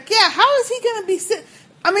thinking is like, yeah, how is he going to be sick?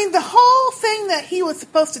 I mean, the whole thing that he was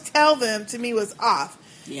supposed to tell them to me was off.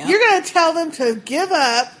 Yep. You're going to tell them to give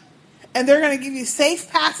up, and they're going to give you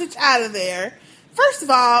safe passage out of there. First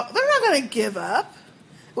of all, they're not going to give up,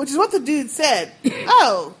 which is what the dude said.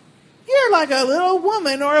 Oh, you're like a little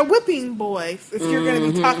woman or a whipping boy if you're going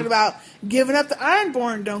to be talking about giving up. The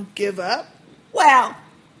Ironborn don't give up. Well,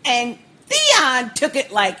 and Theon took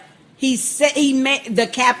it like he said the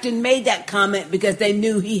captain made that comment because they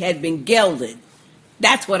knew he had been gelded.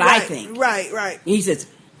 That's what I think. Right. He says,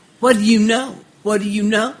 "What do you know? What do you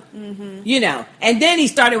know?" Mm-hmm. You know. And then he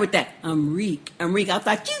started with that, I'm Reek. I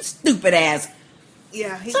thought, you stupid ass.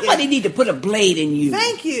 Yeah. Somebody need to put a blade in you.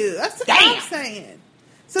 Thank you. That's what I'm saying.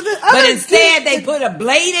 So but instead, they put a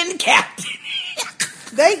blade in the captain.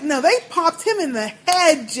 They popped him in the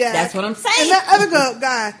head, Jack. That's what I'm saying. And that other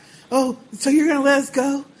guy, oh, so you're going to let us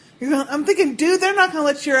go? I'm thinking, dude, they're not going to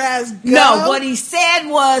let your ass go. No, what he said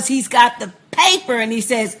was he's got the paper, and he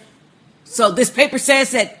says, so this paper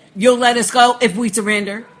says that you'll let us go if we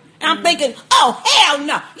surrender. And I'm thinking, oh, hell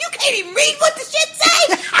no. You can't even read what the shit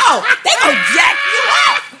say. Oh, they going to jack you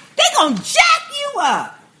up. They going to jack you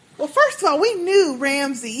up. Well, first of all, we knew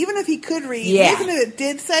Ramsay, even if he could read, even if it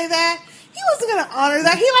did say that, he wasn't going to honor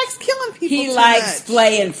that. He likes killing people He likes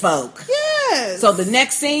flaying folk. Yes. So the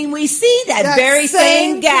next scene we see, that very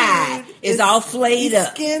same guy is all flayed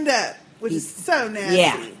up. Skinned up, which is so nasty.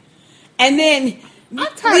 Yeah. And then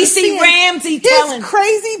we see Ramsay telling his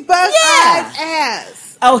crazy bug-eyed ass.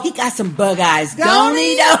 Oh, he got some bug eyes, don't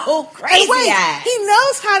he? Though crazy eyes. He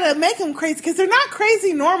knows how to make them crazy because they're not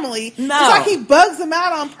crazy normally. No, it's like he bugs them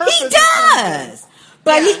out on purpose. He does,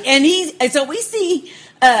 but and so we see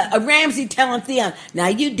Ramsay telling Theon, "Now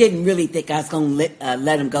you didn't really think I was going to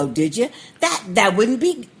let him go, did you? That wouldn't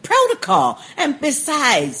be protocol. And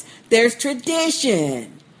besides, there's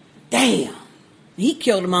tradition. Damn, he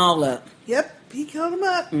killed them all up. Yep, he killed them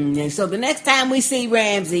up. And so the next time we see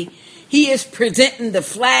Ramsay, he is presenting the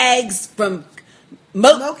flags from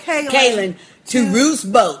Mo Kalen to Ruth's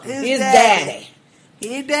boat. His daddy.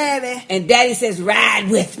 His daddy. And daddy says, ride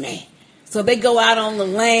with me. So they go out on the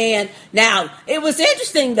land. Now, it was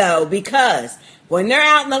interesting, though, because when they're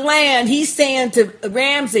out in the land, he's saying to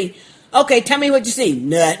Ramsay, okay, tell me what you see.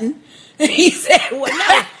 Nothing. He said, well,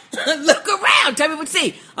 no. Look around. Tell me what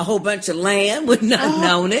you see. A whole bunch of land with nothing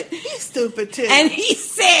on it. He's stupid, too. And he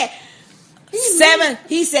said...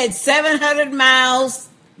 He said 700 miles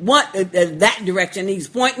that direction. He's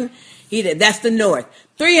pointing. That's the north.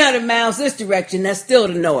 300 miles this direction. That's still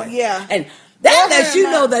the north. Yeah, and that lets you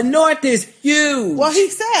know the north is huge. Well, he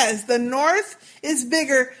says the north is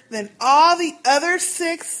bigger than all the other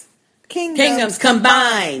 6 kingdoms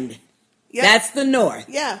combined. Yep. That's the north.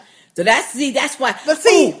 Yeah. So that's why. But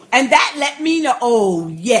see, and that let me know. Oh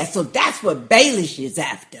yeah. So that's what Baelish is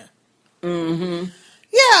after. Mm-hmm.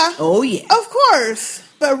 Yeah. Oh, yeah. Of course.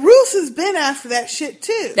 But Roose has been after that shit,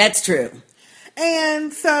 too. That's true.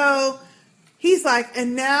 And so he's like,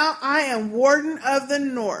 and now I am Warden of the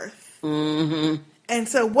North. Mm-hmm. And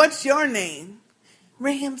so what's your name?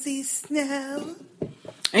 Ramsay Snow.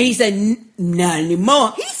 And he said, not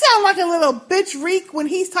anymore. He sounds like a little bitch reek when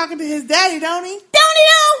he's talking to his daddy, don't he? Don't he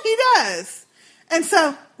know? He does. And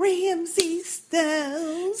so, Ramsay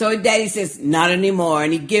Snow. So his daddy says, not anymore.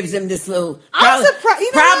 And he gives him this little,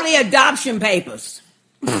 probably adoption papers.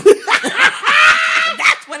 That's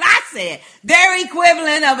what I said their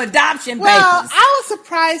equivalent of adoption Well, papers. I was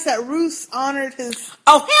surprised that Ruth honored his.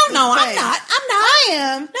 Oh hell no, his I'm thing. not. I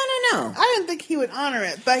am. No. I didn't think he would honor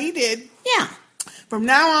it, but he did. Yeah. From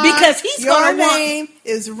now on, Because he's your gonna want- name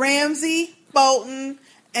is Ramsey Bolton,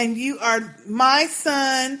 and you are my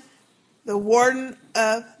son, the warden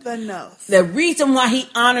of the North. The reason why he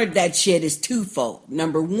honored that shit is twofold.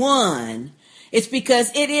 Number one, it's because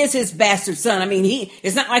it is his bastard son. I mean,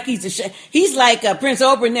 it's not like he's ashamed. He's like Prince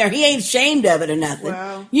Oberyn there. He ain't ashamed of it or nothing.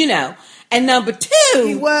 Well, you know. And number two,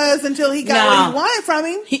 he was until he got what he wanted from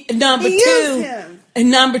him. He used him. And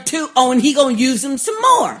number two, and he gonna use him some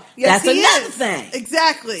more. Yes, That's he another is. thing.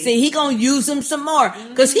 Exactly. See, he gonna use him some more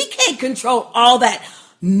because he can't control all that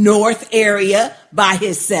north area by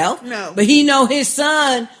himself. No. But he know his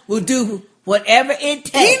son will do whatever it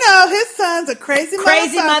takes. He know his son's a crazy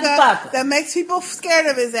motherfucker that makes people scared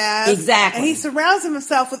of his ass. Exactly. And he surrounds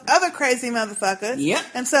himself with other crazy motherfuckers. Yep.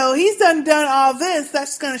 And so he's done all this.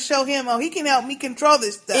 That's going to show him, he can help me control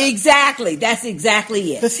this stuff. Exactly. That's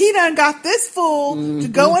exactly it. Because he done got this fool to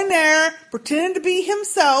go in there, pretending to be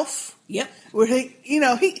himself. Yep. Where he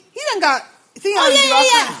done got, do all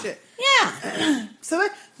kind of shit. Yeah. So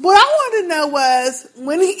what I wanted to know was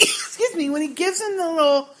when he gives him the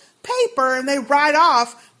little paper and they ride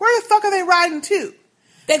off, where the fuck are they riding to?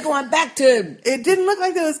 They're going back to... It didn't look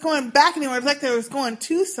like they was going back anywhere. It looked like they was going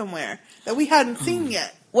to somewhere that we hadn't seen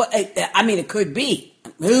yet. Well, I mean, it could be.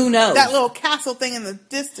 Who knows? That little castle thing in the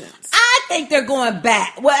distance. I think they're going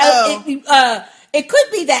back. Well, it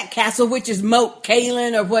could be that castle, which is Moat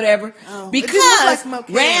Kalin or whatever. Oh, because like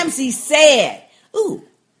Ramsey said, ooh,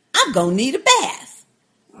 I'm going to need a bath.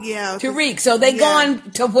 Yeah. Tariq. So they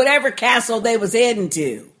going to whatever castle they was heading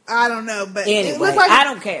to. I don't know, but anyway, it looked like I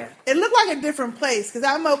don't care. It looked like a different place because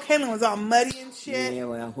that Moat Kalin was all muddy and shit. Yeah,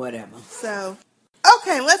 well, whatever. So,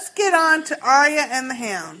 okay, let's get on to Arya and the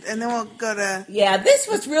Hound, and then we'll go to... Yeah, this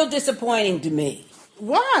was real disappointing to me.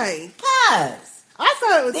 Why? Because I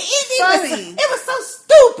thought it was the funny. It was so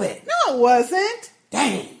stupid. No, it wasn't.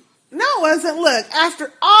 Dang. No, it wasn't. Look,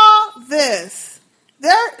 after all this,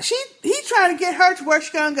 he's trying to get her to where she's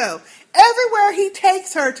gonna go. Everywhere he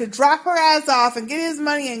takes her to drop her ass off and get his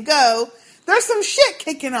money and go, there's some shit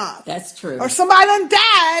kicking off. That's true. Or somebody done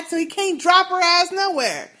died, so he can't drop her ass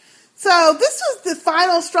nowhere. So this was the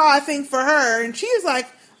final straw, I think, for her, and she was like,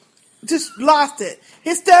 just lost it,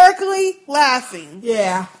 hysterically laughing.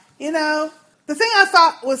 Yeah. You know, the thing I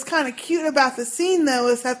thought was kind of cute about the scene, though,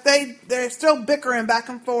 is that they're still bickering back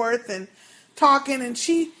and forth and talking, and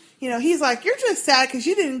she, he's like, you're just sad because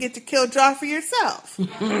you didn't get to kill Joffrey yourself.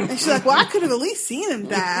 And she's like, well, I could have at least seen him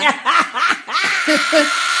die.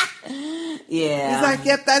 Yeah. He's like,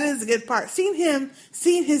 yep, that is a good part. Seeing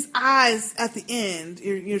his eyes at the end.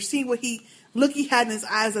 You're seeing what look he had in his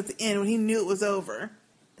eyes at the end when he knew it was over.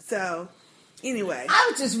 So, anyway. I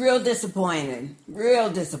was just real disappointed.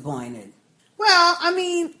 Real disappointed. Well, I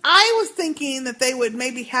mean, I was thinking that they would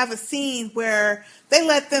maybe have a scene where they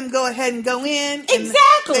let them go ahead and go in. Exactly.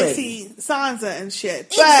 And they see Sansa and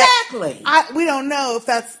shit. But Exactly. we don't know if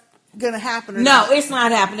that's going to happen or not. No, it's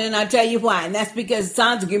not happening. I'll tell you why. And that's because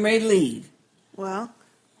Sansa getting ready to leave. Well,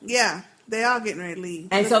 yeah, they all getting ready to leave.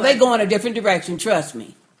 And so they go in a different direction, trust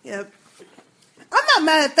me. Yep. I'm not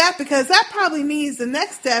mad at that because that probably means the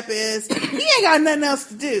next step is he ain't got nothing else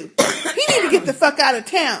to do. He need to get the fuck out of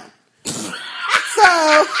town.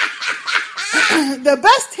 So, the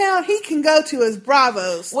best town he can go to is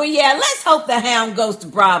Bravos. Well, yeah, let's hope the Hound goes to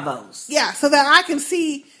Bravos. Yeah, so that I can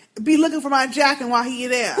be looking for my jacket while he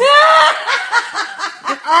there.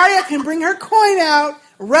 And Arya can bring her coin out,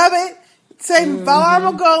 rub it, say Valar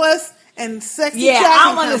Morghulis, and sexy Jack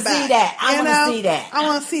I want to come back. see that. I want to see that. I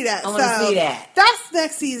want to see that. I want to see that. That's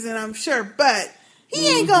next season, I'm sure. But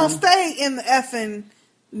he ain't going to stay in the effing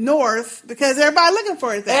north because everybody looking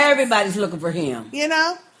for it there. Everybody's looking for him. You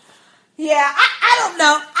know? Yeah, I don't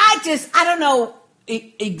know. I don't know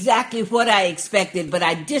exactly what I expected, but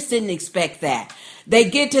I just didn't expect that. They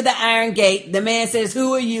get to the Iron Gate. The man says,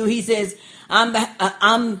 "Who are you?" He says, "I'm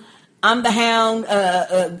the Hound,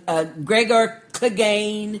 Gregor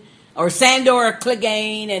Clegane or Sandor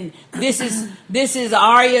Clegane, and this is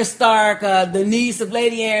Arya Stark, the niece of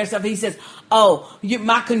Lady Arya and stuff." He says, "Oh,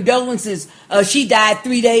 my condolences. She died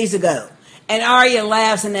 3 days ago." And Arya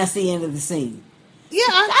laughs, and that's the end of the scene. Yeah,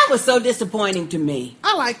 that was so disappointing to me.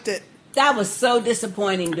 I liked it. That was so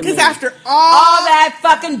disappointing to me. Because after all that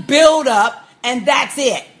fucking build up, and that's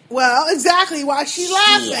it. Well, exactly why she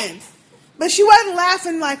laughing. But she wasn't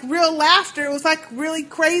laughing like real laughter. It was like really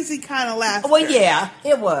crazy kind of laughter. Well, yeah,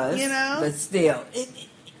 it was. You know? But still,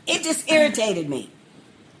 it just irritated me.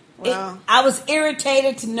 Well, I was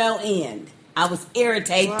irritated to no end. I was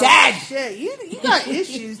irritated. Well, shit, you got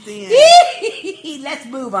issues then. Let's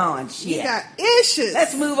move on. Shit. You got issues.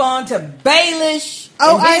 Let's move on to Baelish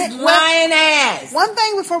and his lying ass. One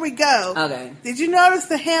thing before we go. Okay. Did you notice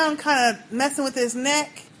the hound kind of messing with his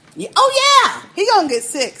neck? Yeah. Oh, yeah. He gonna get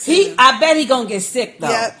sick. I bet he gonna get sick, though.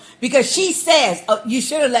 Yep. Because she says, oh, you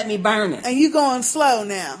should have let me burn it. And you going slow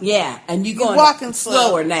now. Yeah, and you going walking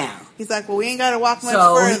slower now. He's like, well, we ain't got to walk much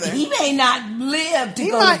further. He may not live to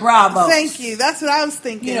go to Bravo. Thank you. That's what I was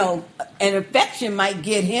thinking. You know, an infection might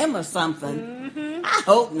get him or something. Mm-hmm. I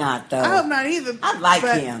hope not, though. I hope not either. I like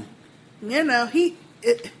him. You know,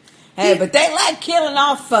 but they like killing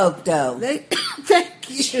off folk, though. Thank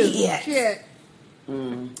you. Shit.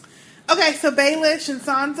 Mm. Okay, so Baelish and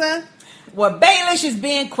Sansa. Well, Baelish is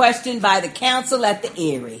being questioned by the council at the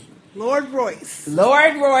Eyrie. Lord Royce is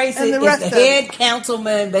the head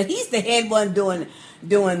councilman, but he's the head one doing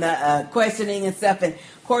the questioning and stuff. And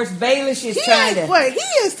of course, Baelish is trying to. Wait, he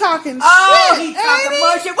is talking shit. Oh, he's talking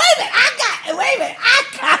bullshit. Wait a minute, I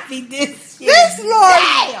copied this shit. This Lord,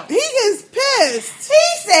 damn. He is pissed.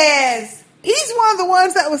 He says he's one of the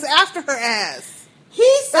ones that was after her ass.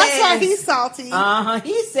 That's why he's salty.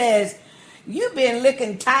 He says, you've been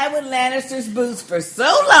licking Tywin Lannister's boots for so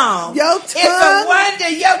long. Your tongue. It's a wonder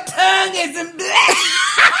your tongue isn't black.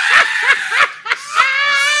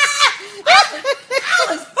 I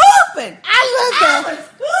was hooping. I love that.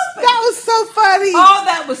 That was so funny. Oh,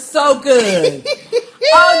 that was so good.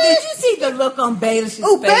 Oh, did you see the look on Baelish's face?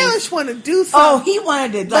 Oh, Baelish wanted to do something. Oh, he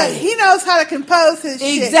wanted to. But he knows how to compose his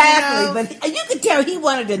shit. Exactly. But you could tell he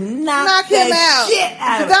wanted to knock him out. Shit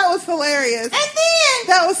out of That was hilarious. And then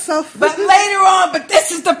that was so funny. But later on, but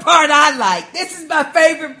this is the part I like. This is my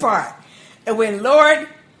favorite part. And when Lord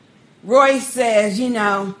Royce says, you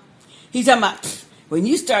know, he's talking about when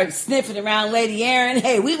you started sniffing around Lady Arryn,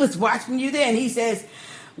 hey, we was watching you then. He says,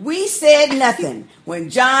 we said nothing when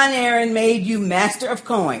John Arryn made you master of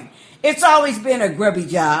coin. It's always been a grubby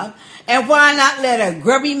job, and why not let a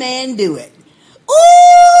grubby man do it?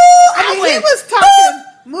 Ooh! He was talking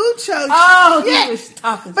mucho shit. He was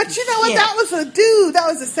talking. But you know what? That was a dude. That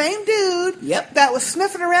was the same dude. Yep. That was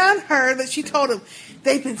sniffing around her. That she told him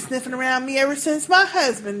they've been sniffing around me ever since my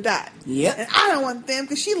husband died. Yep. And I don't want them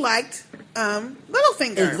because she liked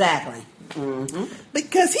Littlefinger. Exactly. Mm-hmm.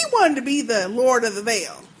 Because he wanted to be the Lord of the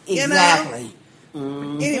Vale. Exactly. You know?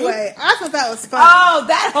 Mm-hmm. Anyway, I thought that was funny. Oh,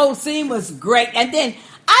 that whole scene was great. And then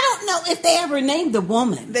I don't know if they ever named the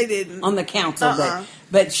woman. They didn't on the council,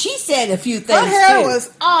 but she said a few things. Her hair too.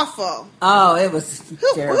 was awful. Oh, it was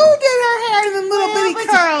terrible. Who did her hair in the little bitty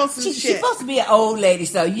curls and shit? She's supposed to be an old lady,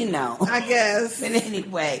 so you know. I guess. But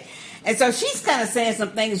anyway, and so she's kind of saying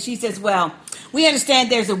some things, and she says, "Well, we understand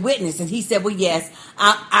there's a witness," and he said, "Well, yes,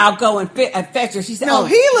 I'll go and fetch her." She said, "No,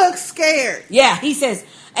 he looks scared." Yeah, he says,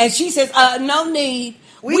 and she says, "No need.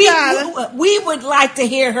 We would like to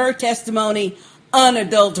hear her testimony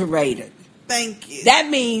unadulterated." Thank you. That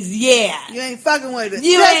means, yeah. You ain't fucking with it.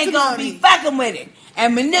 You ain't going to be fucking with it.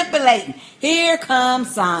 And manipulating. Here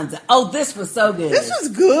comes Sansa. Oh, this was so good. This was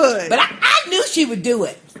good. But I knew she would do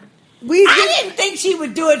it. I didn't think she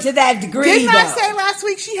would do it to that degree, Didn't I though. say last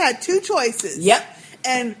week she had two choices? Yep.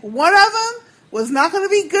 And one of them was not going to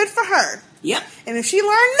be good for her. Yep. And if she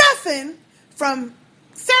learned nothing from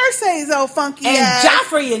Cersei's old funky ass. And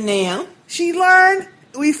Joffrey and them.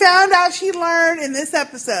 We found out she learned in this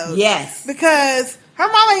episode. Yes. Because her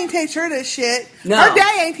mama ain't teach her this shit. No. Her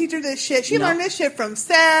dad ain't teach her this shit. She learned this shit from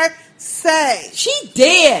Cersei. She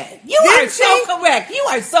did. You are so correct. You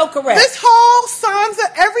are so correct. This whole Sansa,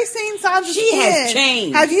 every scene Sansa's she has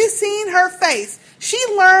changed. Have you seen her face? She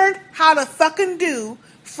learned how to fucking do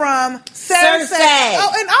from Cersei.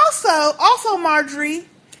 Oh, and also Marjorie.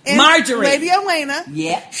 And Lady Olenna.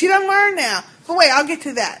 Yeah. She done learn now. But wait, I'll get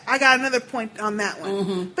to that. I got another point on that one.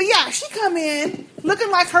 Mm-hmm. But yeah, she come in looking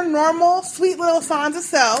like her normal, sweet little Sansa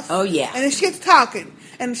self. Oh, yeah. And then she gets talking.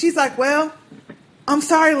 And she's like, well, I'm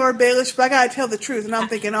sorry, Lord Baelish, but I got to tell the truth. And I'm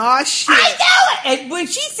thinking, oh, shit. I know it. And when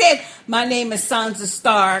she said, my name is Sansa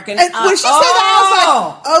Stark. And when she said that, I was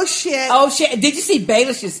like, oh, shit. Oh, shit. Did you see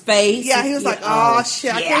Baelish's face? Yeah, he was like, oh,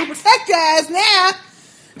 shit. I can't protect you guys now.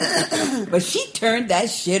 But she turned that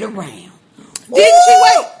shit around. Didn't she?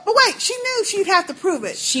 Wait, she knew she'd have to prove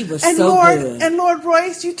it. She was good. And Lord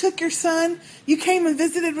Royce, you took your son. You came and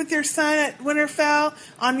visited with your son at Winterfell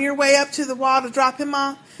on your way up to the wall to drop him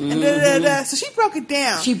off. And So she broke it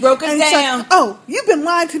down. She broke it down. Like, oh, you've been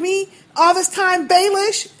lying to me all this time,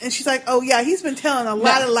 Baelish? And she's like, oh, yeah, he's been telling a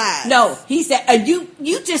lot of lies. No, he said, you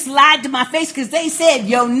just lied to my face because they said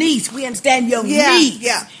your niece. We understand your niece.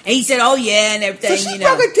 Yeah. And he said, oh, yeah, and everything. So she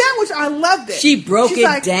broke it down, which I loved it. She broke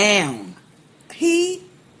it down.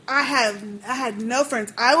 I had no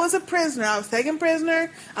friends. I was a prisoner. I was taken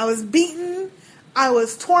prisoner. I was beaten. I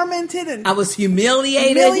was tormented and I was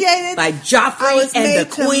humiliated by Joffrey I was and made the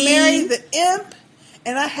queen. to marry the imp,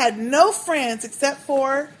 and I had no friends except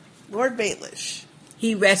for Lord Baelish.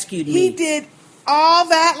 He rescued me. He did all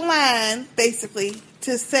that line basically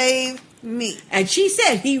to save me. And she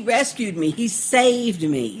said he rescued me. He saved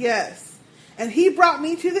me. Yes, and he brought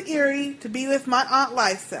me to the Eyrie to be with my Aunt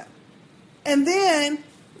Lysa. And then,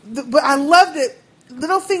 but I loved it.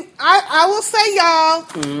 Little thing, I will say, y'all,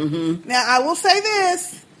 now I will say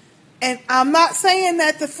this, and I'm not saying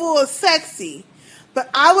that the fool is sexy, but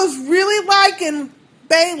I was really liking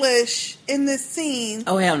Baelish in this scene.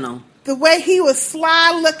 Oh, hell no. The way he was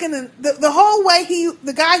sly looking, and the whole way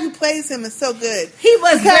the guy who plays him is so good. He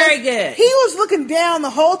was very good. He was looking down the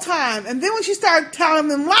whole time, and then when she started telling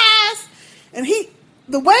him lies, and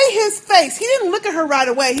the way his face, he didn't look at her right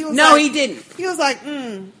away. He was he didn't. He was like,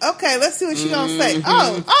 okay, let's see what she's going to say.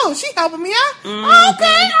 Oh, she helping me out? Okay,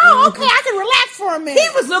 I can relax for a minute. He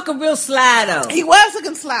was looking real sly, though. He was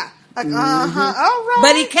looking sly. Like, all right.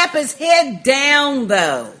 But he kept his head down,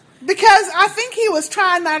 though. Because I think he was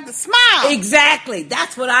trying not to smile. Exactly.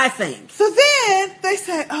 That's what I think. So then they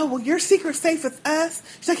said, oh, well, your secret's safe with us.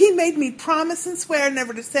 She's like, he made me promise and swear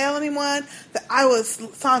never to tell anyone that I was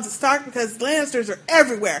Sansa Stark because Lannisters are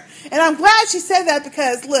everywhere. And I'm glad she said that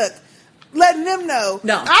because, look, letting them know.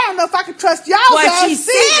 No. I don't know if I could trust y'all. What she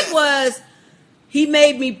said was, he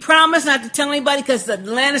made me promise not to tell anybody because the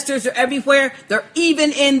Lannisters are everywhere. They're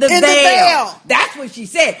even in the Vale. That's what she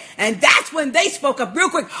said. And that's when they spoke up real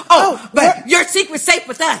quick. Oh, but your secret's safe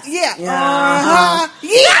with us. Yeah. Yeah.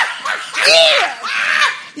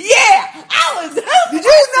 Yeah. I was. Did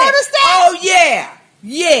you notice that? Oh, yeah.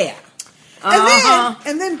 Yeah.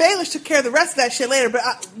 And then Baelish took care of the rest of that shit later,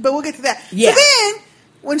 but we'll get to that. Yeah. So then,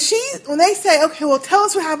 when they say, okay, well, tell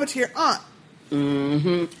us what happened to your aunt.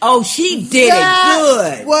 Oh, she did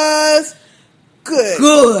it good. Was good.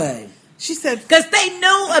 Good. She said, because they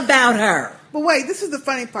knew about her. But wait, this is the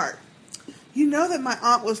funny part. You know that my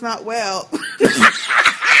aunt was not well.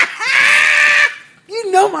 You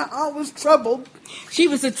know my aunt was troubled. She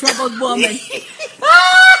was a troubled woman.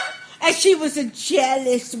 And she was a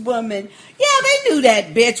jealous woman. Yeah, they knew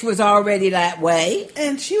that bitch was already that way.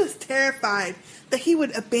 And she was terrified that he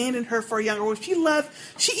would abandon her for a younger woman.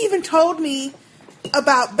 She even told me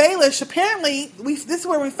about Baelish. Apparently, this is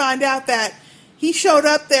where we find out that he showed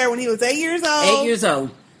up there when he was 8 years old. 8 years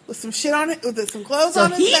old. With some shit on it, with some clothes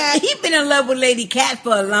on his back. He'd been in love with Lady Cat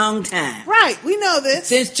for a long time. Right, we know this.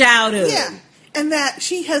 Since childhood. Yeah. And that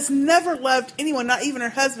she has never loved anyone, not even her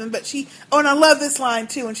husband, but and I love this line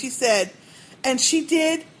too, and she said,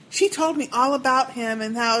 she told me all about him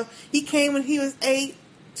and how he came when he was 8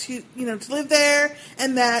 to live there,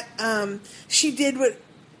 and that she did what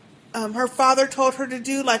her father told her to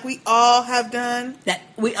do, like we all have done. That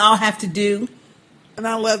we all have to do. And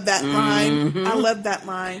I love that line. I love that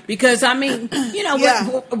line. Because, I mean,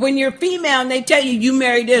 when you're female and they tell you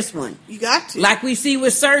marry this one. You got to. Like we see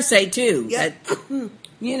with Cersei, too. Yep.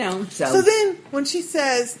 So then when she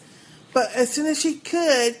says, but as soon as she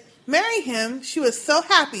could marry him, she was so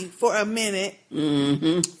happy for a minute.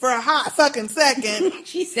 For a hot fucking second.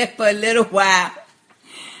 She said for a little while.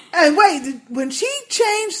 And wait, when she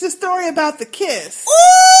changed the story about the kiss. Ooh,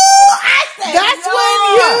 I said, that's when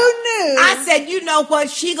you knew. I said, you know what?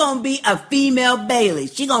 She gonna be a female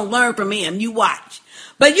Baelish. She gonna learn from him. You watch.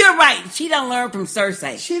 But you're right. She don't learn from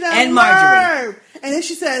Cersei. She don't and Marjorie. Learn. And then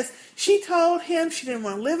she says she told him she didn't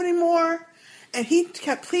want to live anymore, and he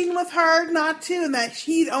kept pleading with her not to, and that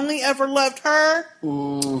he'd only ever loved her.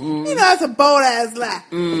 That's a bold ass lie.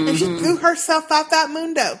 And she threw herself out that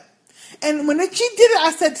mundo. And when she did it,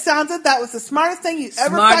 I said, Sansa, that was the smartest thing you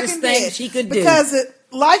ever fucking did. She could do. Because,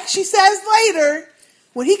 like she says later,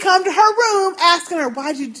 when he come to her room asking her,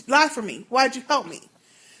 why'd you lie for me? Why'd you help me?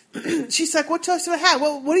 She's like, what choice did I have?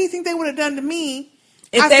 What do you think they would have done to me?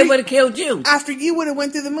 If they would have killed you. After you would have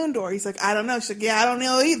went through the moon door. He's like, I don't know. She's like, yeah, I don't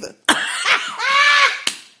know either.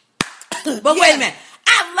 But wait a minute.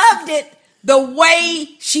 I loved it the way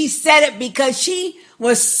she said it because she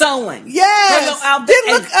was sewing. Yes.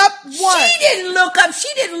 Didn't look up once. She didn't look up. She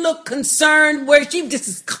didn't look concerned. Where she just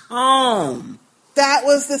is calm. That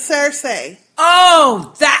was the Cersei.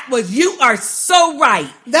 Oh, you are so right.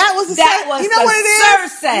 That was the Cersei. You know what it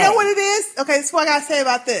is? Cersei. You know what it is? Okay, this is what I gotta say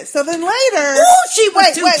about this. So then later. Ooh, she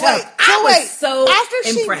was too tough. Wait. I was so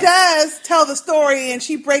after impressed. She does tell the story and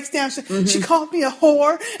she breaks down, she called me a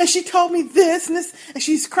whore and she told me this and this and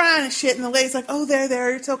she's crying and shit and the lady's like, oh,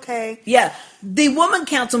 there, it's okay. Yeah. The woman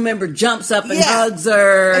council member jumps up and hugs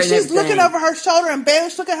her. And she's looking over her shoulder and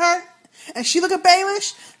Baelish look at her. and she looked at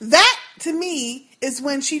Baelish, that to me is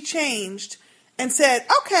when she changed and said,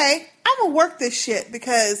 okay, I'm going to work this shit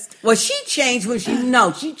because... Well, she changed when she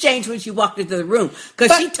walked into the room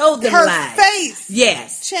because she told them her lies. Face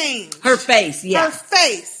yes. changed. Her face, yeah. Her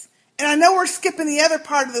face. And I know we're skipping the other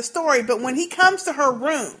part of the story, but when he comes to her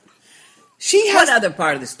room, she has... What other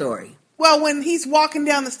part of the story? Well, when he's walking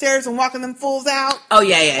down the stairs and walking them fools out. Oh,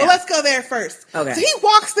 yeah. Well, let's go there first. Okay. So he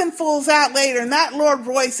walks them fools out later, and that Lord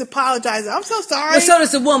Royce apologizes. I'm so sorry. Well, so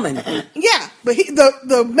does the woman. Yeah, but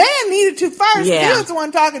the man needed to first. Yeah. He was the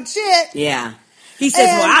one talking shit. Yeah. He says,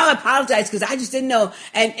 well, I'll apologize because I just didn't know.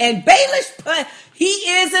 And Baelish, he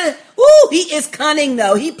is cunning,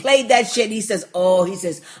 though. He played that shit. He says,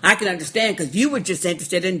 I can understand because you were just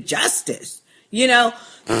interested in justice. You know?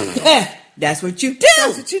 That's what you do.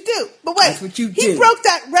 That's what you do. But wait, that's what you do. He broke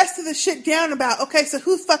that rest of the shit down about, okay, so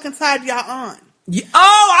whose fucking side y'all on?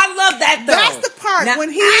 I love that, though. That's the part now, when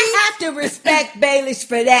he... I have to respect Baelish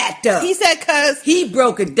for that, though. He said, because... He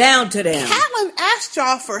broke it down to them. Catelyn asked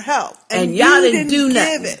y'all for help. And y'all didn't do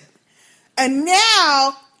nothing. Give it. And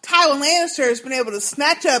now, Tywin Lannister has been able to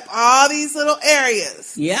snatch up all these little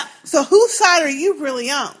areas. Yeah. So whose side are you really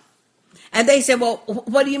on? And they said, well,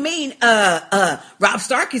 what do you mean? Robb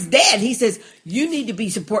Stark is dead. He says, you need to be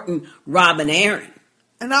supporting Robb and Aaron.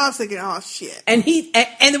 And I was thinking, oh, shit. And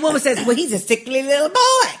the woman says, well, he's a sickly little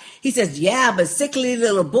boy. He says, yeah, but sickly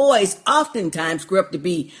little boys oftentimes grow up to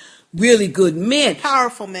be really good men.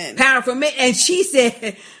 Powerful men. And she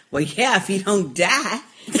said, well, yeah, if he don't die.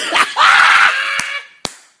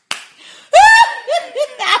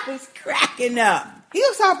 I was cracking up. He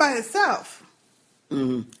was all by himself.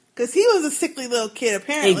 Mm-hmm. Because he was a sickly little kid,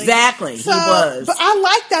 apparently. Exactly, he was. But I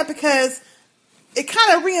like that because it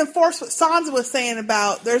kind of reinforced what Sansa was saying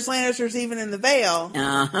about there's Lannisters even in the Vale.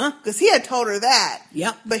 Uh-huh. Because he had told her that.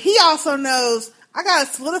 Yep. But he also knows, I got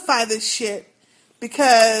to solidify this shit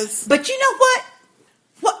because... But you know what?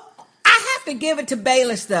 I have to give it to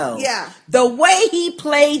Baelish, though. Yeah. The way he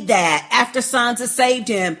played that after Sansa saved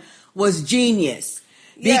him was genius.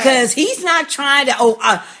 Because he's not trying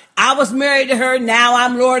to... I was married to her. Now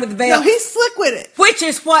I'm Lord of the Vale. No, he's slick with it. Which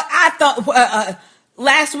is what I thought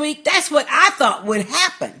last week. That's what I thought would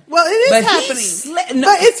happen. Well, it is happening.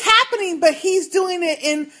 But it's happening, but he's doing it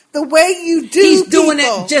in the way you do He's doing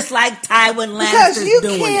it just like Tywin Lannister's doing it.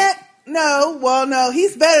 Because you can't... No,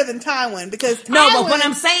 he's better than Tywin. Because Tywin... No, but what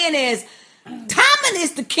I'm saying is, Tommen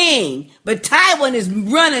is the king, but Tywin is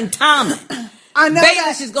running Tommen. I know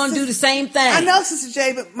Baelish is going to do the same thing. I know, Sister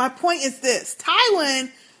J, but my point is this.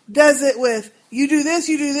 Tywin does it with, you do this,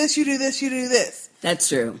 you do this, you do this, you do this. That's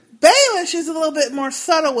true. Baelish is a little bit more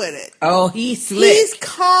subtle with it. Oh, he's slick. He's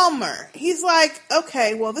calmer. He's like,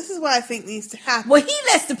 okay, well, this is what I think needs to happen. Well, he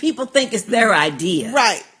lets the people think it's their idea.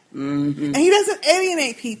 Right. Mm-hmm. And he doesn't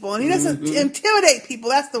alienate people, and he doesn't intimidate people.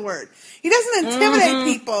 That's the word. He doesn't intimidate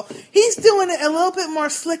people. He's doing it a little bit more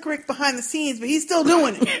Slick Rick behind the scenes, but he's still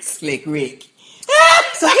doing it. Slick Rick.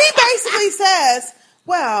 So he basically says,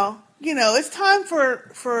 well... it's time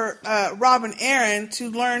for Robb and Aaron to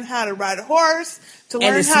learn how to ride a horse, to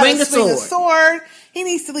learn how to swing a sword. He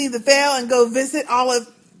needs to leave the Vale and go visit all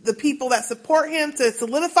of the people that support him to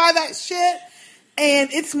solidify that shit.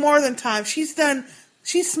 And it's more than time. She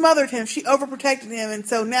smothered him. She overprotected him. And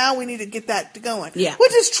so now we need to get that going. Yeah.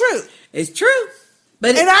 Which is true. It's true.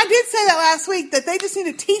 And I did say that last week, that they just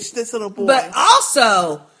need to teach this little boy. But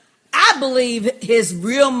also... I believe his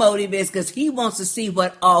real motive is because he wants to see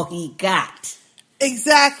what all he got.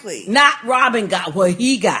 Exactly. Not Robin got what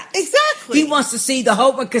he got. Exactly. He wants to see the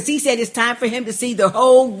whole, because he said it's time for him to see the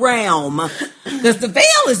whole realm. Because the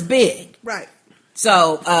Vale is big. Right.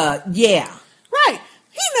 So, yeah. Right.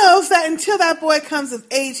 He knows that until that boy comes of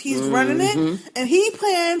age, he's running it. And he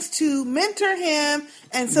plans to mentor him.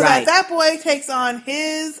 And so that boy takes on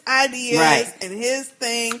his ideas and his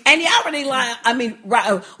thing. And he already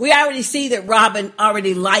we already see that Robin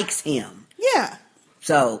already likes him. Yeah.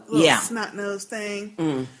 So, little snot-nosed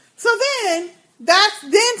thing. So then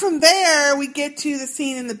from there, we get to the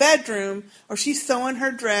scene in the bedroom where she's sewing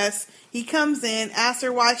her dress. He comes in, asks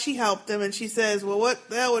her why she helped him. And she says, well, what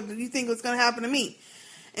the hell do you think was going to happen to me?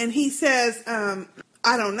 And he says, I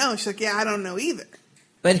don't know. She's like, yeah, I don't know either.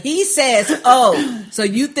 But he says, so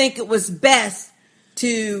you think it was best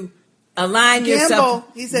to align yourself.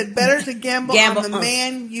 He said, better to gamble on the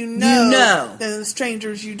man you know than the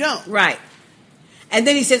strangers you don't. Right. And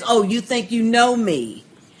then he says, you think you know me.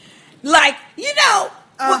 Like,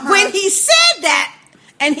 when he said that,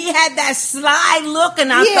 and he had that sly look,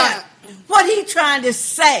 and I thought, what he trying to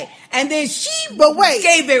say? And then she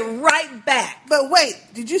gave it right back. But wait,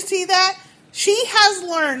 did you see that? She has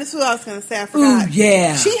learned, this is what I was going to say, I forgot. Ooh,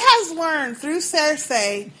 yeah. She has learned through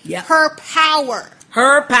Cersei Yep. her power.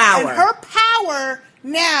 Her power. And her power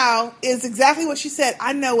now is exactly what she said.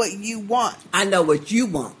 I know what you want. I know what you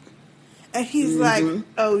want. And he's like,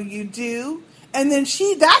 oh, you do? And then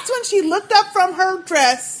that's when she looked up from her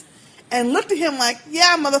dress and looked at him like,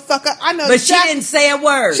 yeah, motherfucker, I know. But she didn't say a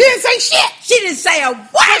word. She didn't say shit. She didn't say a word.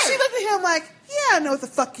 But she looked at him like, yeah, I know what the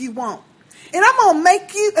fuck you want. And I'm going to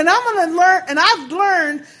make you, and I'm going to learn, and I've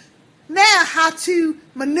learned now how to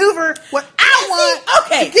maneuver what I want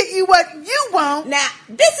to get you what you want. Now,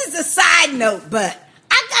 this is a side note, but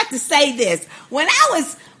I got to say this. When I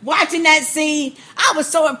was watching that scene, I was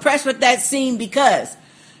so impressed with that scene because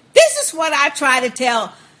this is what I try to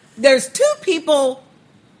tell. There's two people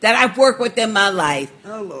that I've worked with in my life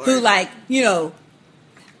who, like, you know,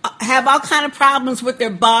 have all kind of problems with their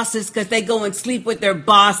bosses because they go and sleep with their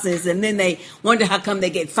bosses and then they wonder how come they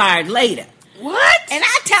get fired later. What? And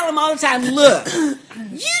I tell them all the time, look,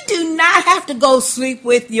 you do not have to go sleep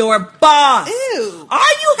with your boss. Ew. All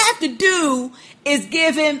you have to do is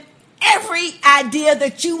give him every idea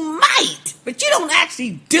that you might, but you don't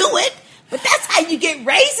actually do it. But that's how you get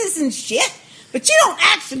raises and shit. But you don't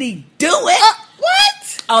actually do it.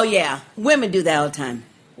 What? Oh, yeah. Women do that all the time.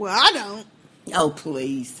 Well, I don't. Oh,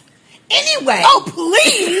 please. Anyway. Oh,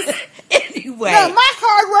 please? Anyway. No, my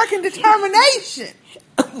hard work and determination.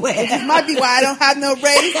 Well. Which might be why I don't have no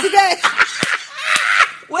raise today.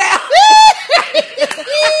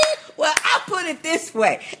 Well, I'll put it this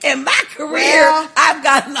way. In my career, I've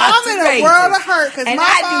got lots of raises. I'm in a world of hurt because and my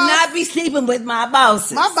I boss, do not be sleeping with my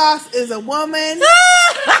bosses. My boss is a woman.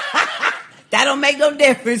 That don't make no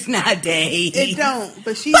difference nowadays. It don't.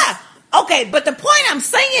 But she's... Okay, but the point I'm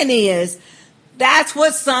saying is that's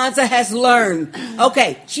what Sansa has learned.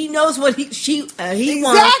 Okay, she knows what he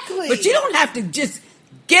wants. But you don't have to just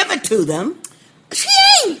give it to them. She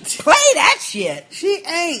ain't. Play that shit. She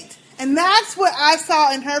ain't. And that's what I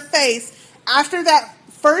saw in her face after that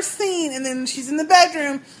first scene, and then she's in the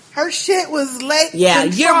bedroom. Her shit was late. Yeah,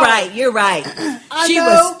 control. you're right. She know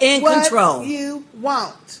was in what control. You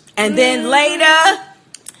want. And then later.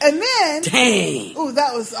 And then. Dang. Oh,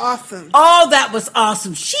 that was awesome. Oh, that was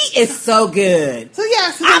awesome. She is so good. So,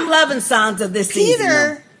 yeah. So I'm loving Sansa this season.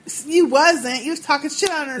 Peter, you wasn't. You was talking shit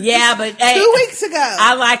on her. Yeah, but hey, 2 weeks ago.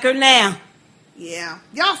 I like her now. Yeah.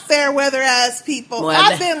 Y'all fair weather ass people.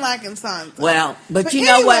 Well, I've been liking Sansa. Well, but you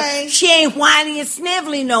know what? She ain't whiny and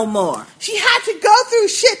snivelly no more. She had to go through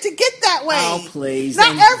shit to get that way. Oh, please.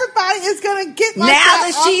 Not everybody is going to get like now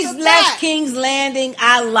that. Now that she's left King's Landing,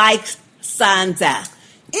 I like Sansa.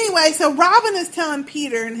 Anyway, so Robin is telling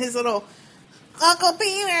Peter and his little, Uncle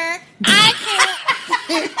Peter, I can't.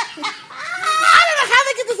 I don't know how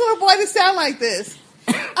they get this little boy to sound like this.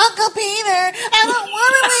 Uncle Peter, I don't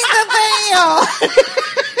want to leave the veil.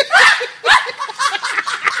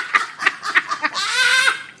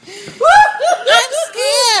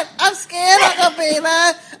 I'm scared, Uncle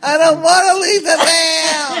Peter. I don't want to leave the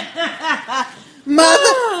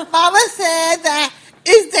veil. Mama said that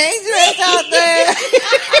it's dangerous out there.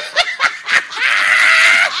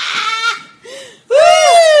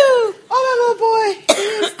 Oh, that little boy. He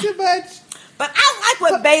is too much. But I like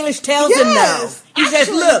what Baelish tells him, though. He says,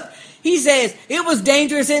 look, he says, it was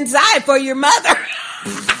dangerous inside for your mother.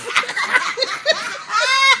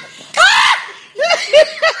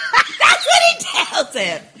 That's what he tells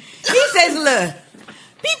him. He says, look,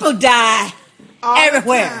 people die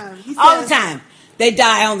everywhere. All the time. They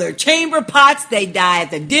die on their chamber pots. They die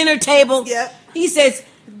at the dinner table. Yep. He says,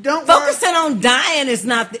 focusing on dying is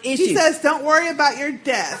not the issue. He says, don't worry about your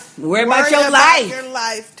death. Worry about your life. Your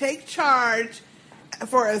life. Take charge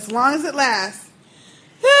for as long as it lasts.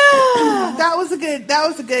 That was a good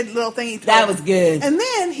little thing he told That was good. And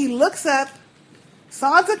then he looks up.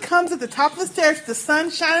 Sansa comes at the top of the stairs, the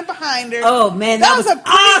sun shining behind her. Oh, man, that was awesome.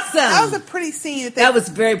 That was a pretty scene. That was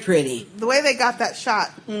very pretty. The way they got that shot.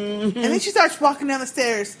 Mm-hmm. And then she starts walking down the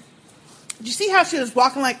stairs. Did you see how she was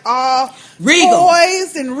walking like all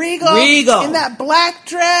poised and regal in that black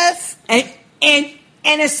dress? And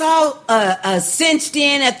it's all cinched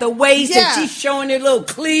in at the waist, and she's showing her little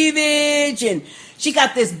cleavage, and she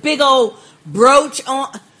got this big old brooch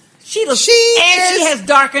on. She has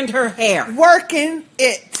darkened her hair. Working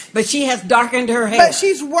it. But she has darkened her hair. But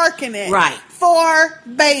she's working it. Right. For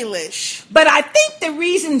Baelish. But I think the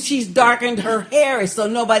reason she's darkened her hair is so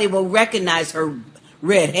nobody will recognize her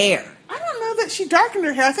red hair. I don't know that she darkened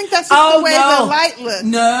her hair. I think that's just the way the light looks.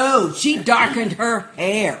 No, she darkened her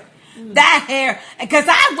hair. That hair. Because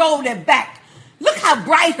I rolled it back. Look how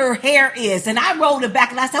bright her hair is. And I rolled it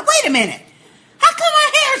back and I said, wait a minute. How come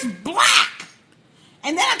her hair's black?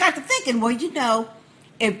 And then I got to thinking, well,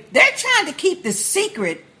 if they're trying to keep the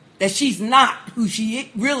secret that she's not who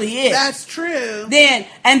she really is. That's true.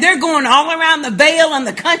 And they're going all around the Vale and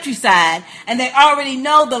the countryside, and they already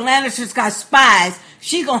know the Lannisters got spies.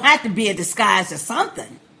 She's going to have to be a disguise or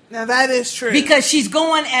something. Now, that is true. Because she's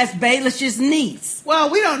going as Baelish's niece.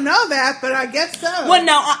 Well, we don't know that, but I guess so. Well,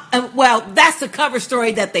 no, that's the cover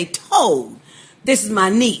story that they told. This is my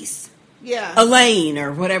niece. Yeah. Elaine,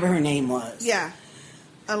 or whatever her name was. Yeah.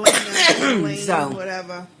 Elaine, so,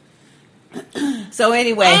 whatever. So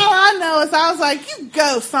anyway. All I know is I was like, you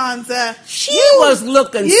go, Sansa. She was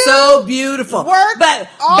looking so beautiful. But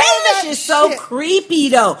Baelish is so creepy,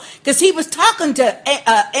 though. Because he was talking to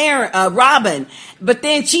Robin, but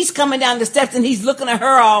then she's coming down the steps and he's looking at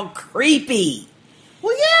her all creepy.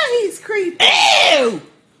 Well, yeah, he's creepy. Ew!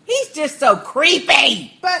 He's just so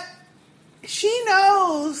creepy. But she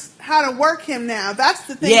knows how to work him now. That's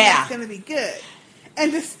the thing that's going to be good.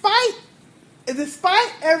 And despite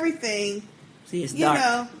everything, see, it's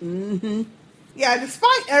dark. Yeah,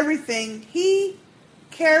 despite everything, he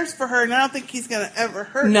cares for her, and I don't think he's going to ever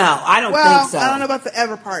hurt her. No, I don't think so. I don't know about the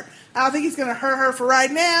ever part. I don't think he's going to hurt her for right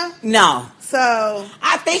now. No. So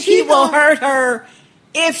I think he will hurt her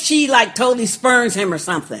if she totally spurns him or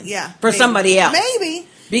something. Yeah. For maybe. Somebody else. Maybe.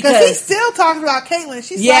 Because he's still talking about Caitlyn.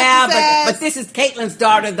 She's but this is Caitlyn's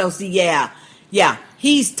daughter, though. See, yeah.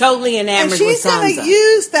 He's totally enamored with Sansa. And she's going to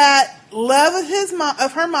use that love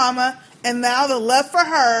of her mama, and now the love for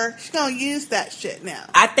her. She's going to use that shit now.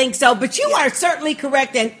 I think so. But you are certainly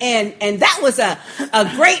correct, and that was a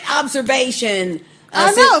great observation.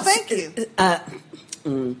 I know. Thank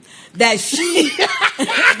you.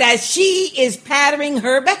 That she is patterning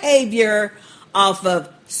her behavior off of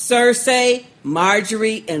Cersei,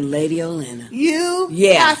 Marjorie, and Lady Olenna. You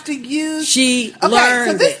have to use... She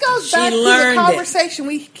learned so this goes back to the learned conversation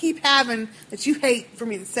we keep having that you hate for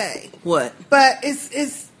me to say. What? But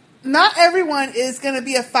it's not everyone is going to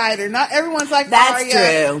be a fighter. Not everyone's like That's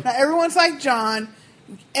Arya. true. Not everyone's like Jon.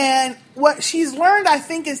 And what she's learned, I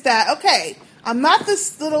think, is that, okay, I'm not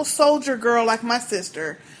this little soldier girl like my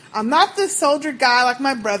sister. I'm not this soldier guy like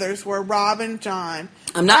my brothers were, Rob and Jon.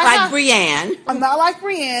 I'm not like Brienne. I'm not like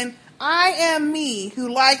Brienne. I am me,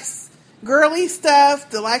 who likes girly stuff,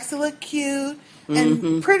 that likes to look cute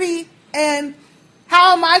and pretty. And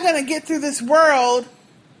how am I going to get through this world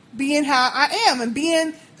being how I am and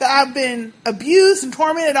being that I've been abused and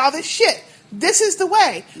tormented, all this shit? This is the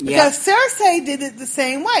way. Because Cersei did it the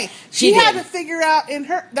same way. She had to figure out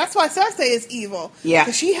that's why Cersei is evil. Yeah.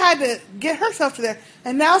 Because she had to get herself to there.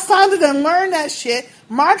 And now Sansa done learned that shit.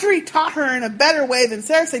 Marjorie taught her in a better way than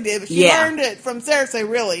Cersei did, but she learned it from Cersei,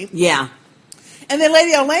 really. Yeah. And then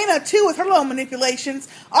Lady Olenna, too, with her little manipulations.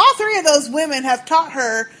 All three of those women have taught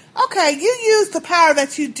her, okay, you use the power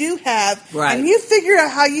that you do have, and you figure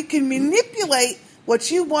out how you can manipulate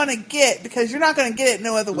what you want to get, because you're not going to get it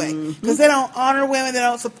no other way. Because they don't honor women, they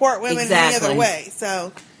don't support women in any other way.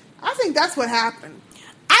 So I think that's what happened.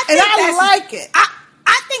 I like it.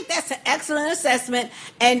 I think that's an excellent assessment,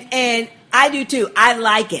 and I do too. I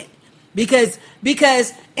like it because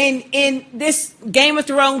in this Game of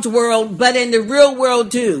Thrones world, but in the real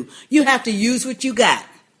world too, you have to use what you got.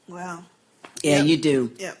 Wow. Yeah, you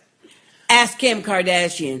do. Yep. Ask Kim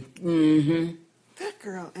Kardashian. Mm-hmm. That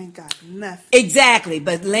girl ain't got nothing. Exactly,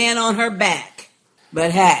 but laying on her back.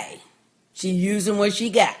 But hey, she using what she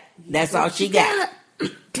got. That's all she got.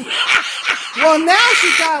 Well, now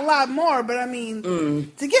she's got a lot more, but I mean,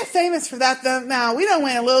 to get famous for that, now we done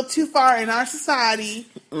went a little too far in our society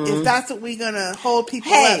if that's what we're going to hold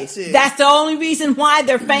people up to. That's the only reason why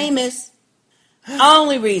they're famous.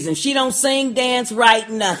 Only reason. She don't sing, dance,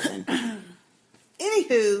 write, nothing.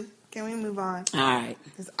 Anywho, can we move on? All right.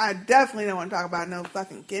 Because I definitely don't want to talk about no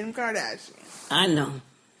fucking Kim Kardashian. I know.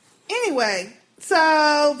 Anyway,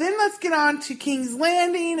 so then let's get on to King's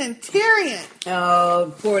Landing and Tyrion.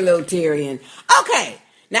 Oh, poor little Tyrion. Okay.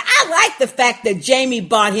 Now, I like the fact that Jamie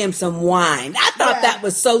bought him some wine. I thought that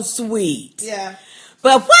was so sweet. Yeah.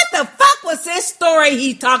 But what the fuck was this story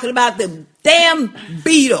he talking about? The damn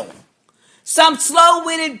beetle. Some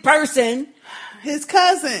slow-witted person. His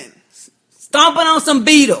cousin. Stomping on some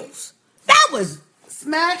beetles. That was...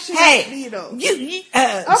 Smashing beetles.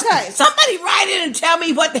 Okay. Somebody write in and tell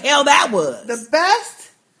me what the hell that was.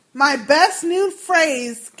 My best new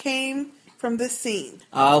phrase came from this scene.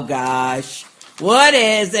 Oh, gosh. What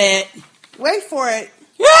is it? Wait for it.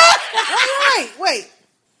 Wait.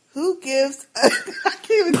 Who gives I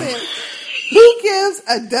can't even say it. Who gives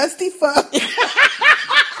a dusty fuck? I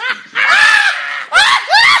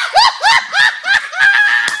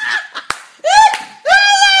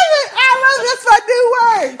love it. That's my new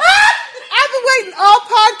word. I've been waiting all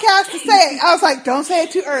I was like, don't say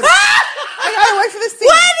it too early. I gotta wait for this scene.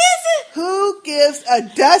 What is it? Who gives a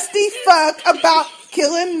dusty fuck about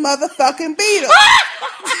killing motherfucking beetles?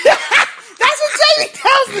 That's what Jamie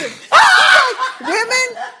tells him.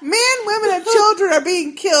 Men, women, and children are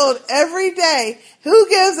being killed every day. Who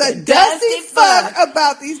gives a dusty fuck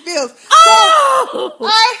about these beetles? So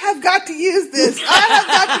I have got to use this. I have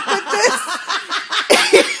got to put this.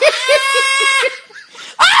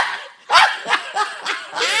 I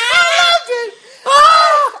loved it.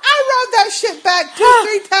 I wrote that shit back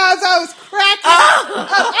 2-3 times. I was cracking up.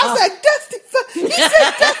 I said, dusty fuck. He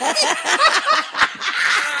said, dusty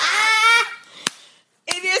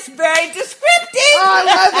It is very descriptive. Oh, I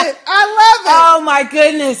love it. Oh, my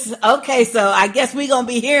goodness. Okay, so I guess we're going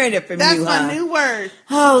to be hearing it from That's you, my new word.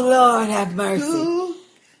 Oh, Lord, have mercy. Who?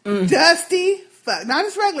 Dusty fuck. Not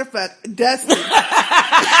just regular fuck. Dusty.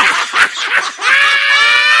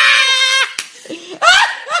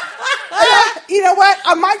 You know what?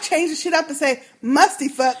 I might change the shit up and say musty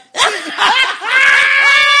fuck.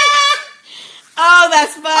 Oh,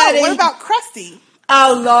 that's funny. Oh, what about crusty?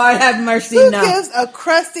 Oh, Lord, have mercy. Who gives a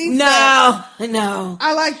crusty fuck? No.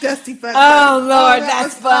 I like dusty fuck. Oh, Lord,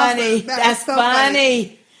 that's funny. Awesome. That's so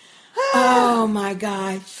funny. Oh, my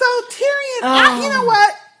gosh. So Tyrion, you know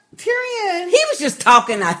what? Tyrion. He was just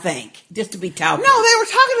talking, I think. Just to be talking. No, they were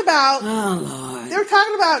talking about. Oh, Lord. They were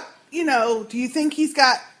talking about, do you think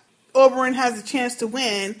Oberyn has a chance to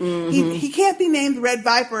win? Mm-hmm. He can't be named the Red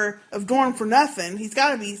Viper of Dorne for nothing. He's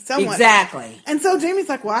got to be somewhat. Exactly. And so Jamie's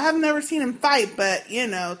like, well, I have never seen him fight, but,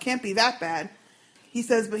 can't be that bad. He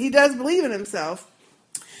says, but he does believe in himself.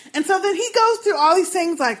 And so then he goes through all these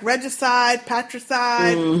things like regicide,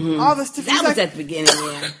 patricide, all this stuff. That was at the beginning,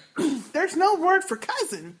 yeah. There's no word for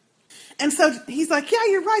cousin. And so he's like, yeah,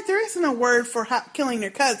 you're right. There isn't a word for killing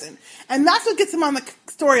your cousin. And that's what gets him on the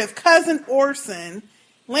story of Cousin Orson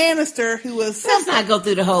Lannister, who was... Let's not go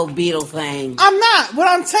through the whole Beetle thing. I'm not. What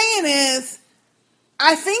I'm saying is,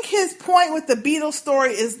 I think his point with the Beetle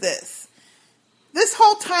story is this. This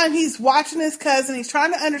whole time he's watching his cousin, he's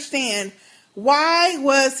trying to understand why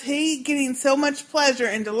was he getting so much pleasure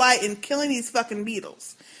and delight in killing these fucking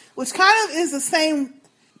beetles? Which kind of is the same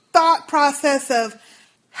thought process of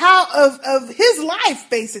his life,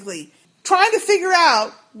 basically. Trying to figure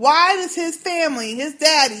out why does his family, his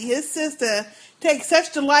daddy, his sister, take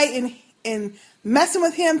such delight in messing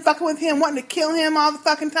with him, fucking with him, wanting to kill him all the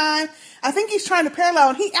fucking time. I think he's trying to parallel.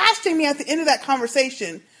 And he asked Jamie at the end of that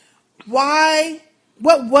conversation, what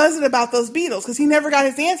was it about those beetles? Because he never got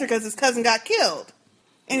his answer because his cousin got killed.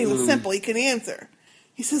 And he was simple. He could answer.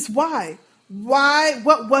 He says, why? Why?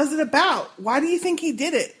 What was it about? Why do you think he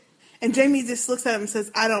did it? And Jamie just looks at him and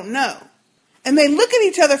says, I don't know. And they look at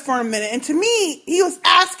each other for a minute. And to me, he was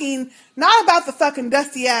asking not about the fucking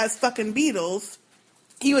dusty-ass fucking beetles.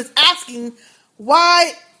 He was asking,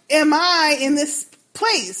 why am I in this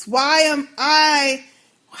place? Why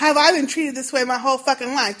have I been treated this way my whole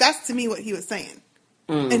fucking life? That's to me what he was saying.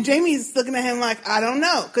 And Jamie's looking at him like, I don't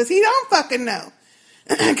know. Because he don't fucking know.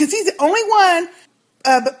 Because he's the only one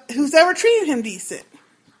who's ever treated him decent.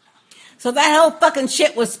 So that whole fucking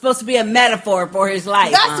shit was supposed to be a metaphor for his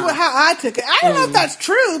life. That's how I took it. I don't know if that's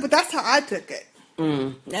true, but that's how I took it.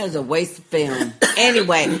 That was a waste of film.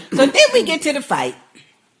 Anyway, so then we get to the fight.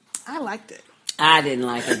 I liked it. I didn't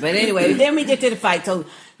like it. But anyway, then we get to the fight. So,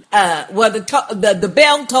 the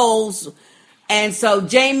bell tolls, and so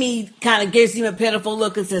Jamie kind of gives him a pitiful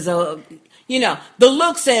look and says, the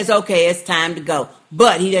look says, okay, it's time to go.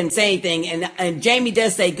 But he doesn't say anything. And Jamie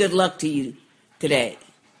does say, good luck to you today.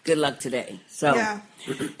 Good luck today. So,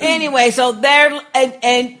 anyway, so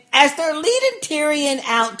and as they're leading Tyrion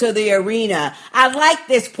out to the arena, I like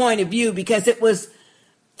this point of view because it was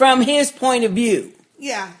from his point of view.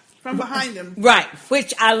 Yeah, from behind him. Right,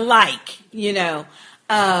 which I like,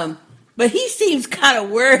 but he seems kind of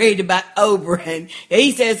worried about Oberyn.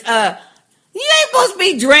 He says, you ain't supposed to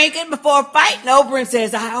be drinking before a fight. And Oberyn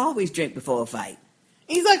says, I always drink before a fight.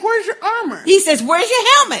 He's like, where's your armor? He says, where's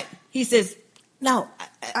your helmet? He says, no.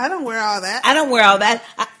 I don't wear all that. I don't wear all that.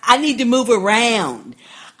 I need to move around.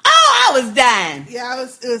 Oh, I was dying. Yeah,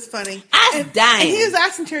 it was funny. I was dying. And he was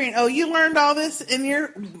asking Tyrion, oh, you learned all this in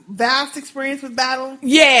your vast experience with battle?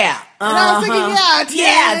 Yeah. And I was thinking,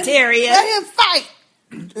 yeah, Tyrion. Let him fight.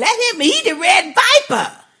 Let him eat the Red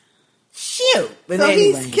Viper. Shoot. But so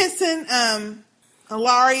anyway. He's kissing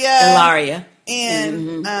Ilaria.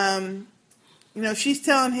 And, she's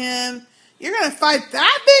telling him, you're going to fight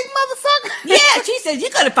that big motherfucker? Yeah, she says, you're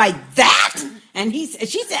going to fight that? And she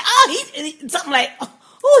said, he's something like,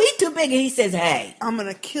 oh, he's too big. And he says, hey. I'm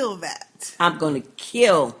going to kill that. I'm going to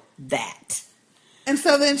kill that. And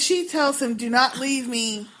so then she tells him, do not leave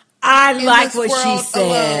me I in like this what she world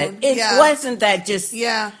said. alone. It Yeah. wasn't that just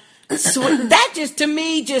that just to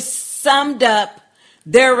me just summed up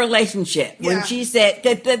their relationship when Yeah. she said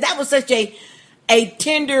that was such a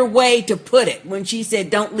tender way to put it when she said,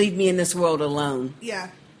 "Don't leave me in this world alone." Yeah.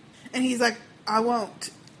 And he's like, I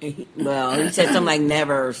won't. Well, he said something like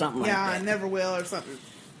never or something like Yeah, that. I never will or something.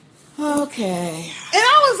 Okay. And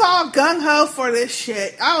I was all gung-ho for this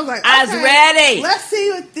shit. I was like, I was okay, ready. Let's see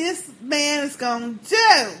what this man is going to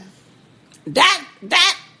do. That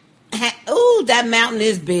mountain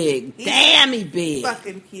is big. Damn, he big.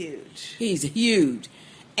 Fucking huge. He's huge.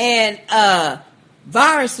 And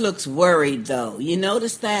Varys looks worried, though. You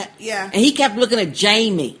notice that? Yeah. And he kept looking at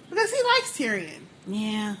Jamie. Because he likes Tyrion.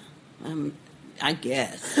 Yeah. I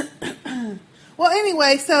guess. Well,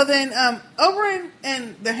 anyway, so then Oberyn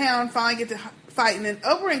and the Hound finally get to fighting, and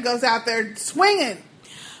Oberyn goes out there swinging.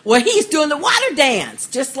 Well, he's doing the water dance,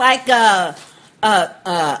 just like her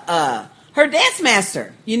dance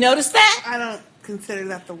master. You notice that? I don't consider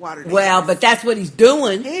that the water dance. Well, but that's what he's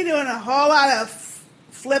doing. He's doing a whole lot of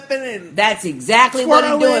flipping and that's exactly what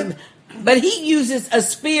he's doing. But he uses a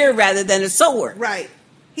spear rather than a sword. Right.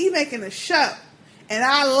 He's making a show. And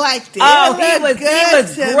I liked it. Oh, he was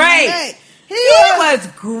great. He was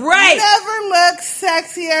great. Never looked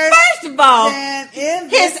sexier. First of all, than in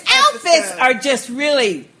his this outfits episode. are just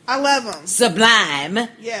really, I love them. Sublime.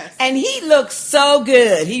 Yes. And he looks so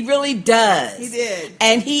good. He really does. He did.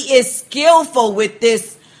 And he is skillful with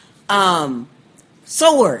this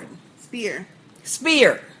sword.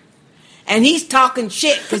 Spear. And he's talking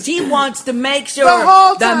shit because he wants to make sure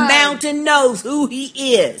the mountain knows who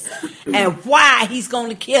he is and why he's going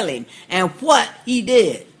to kill him and what he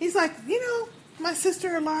did. He's like, my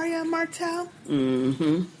sister Ilaria Martell,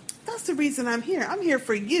 that's the reason I'm here. I'm here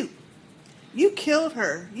for you. You killed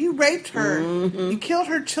her. You raped her. You killed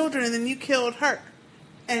her children, and then you killed her.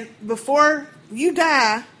 And before you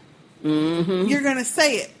die, you're going to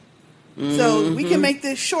say it. So we can make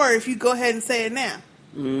this short if you go ahead and say it now.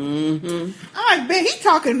 I'm like, man, he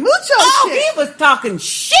talking mucho shit. He was talking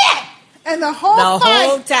shit. And the whole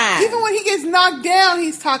time. Even when he gets knocked down,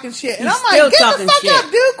 he's talking shit. And He's I'm like, still get the fuck talking up,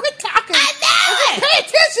 shit. dude. Quit talking. I know it. Pay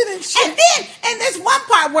attention and shit. And there's one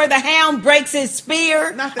part where the Hound breaks his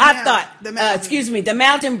spear. Not the I Hound, thought, the mountain. the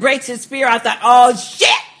mountain breaks his spear. I thought, oh shit.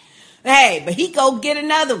 Hey, but he go get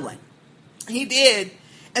another one. He did.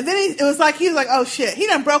 And then it was like, he was like, oh shit. He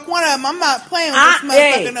done broke one of them. I'm not playing with this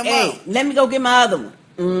motherfucker no more. Let me go get my other one.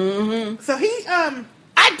 So he, I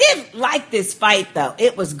did like this fight though.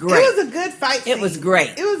 It was great. It was a good fight scene. It was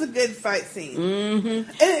great. It was a good fight scene.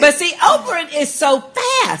 But see, Oberyn is so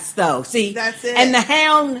fast though. See, that's it. And the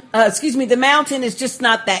Hound, the mountain is just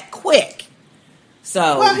not that quick.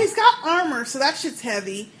 So, well, he's got armor, so that shit's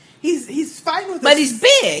heavy. He's fighting with, but he's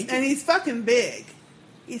big, and he's fucking big.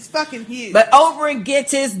 He's fucking huge. But Oberyn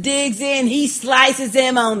gets his digs in. He slices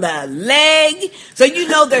him on the leg. So you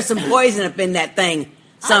know there's some poison up in that thing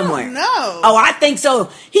somewhere. I don't know. Oh, I think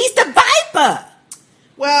so. He's the Viper.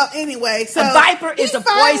 Well, anyway, so a viper is a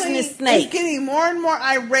poisonous snake. He's getting more and more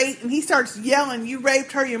irate, and he starts yelling, "You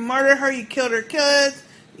raped her, you murdered her, you killed her kids.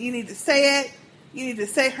 You need to say it. You need to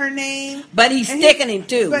say her name." But he's sticking him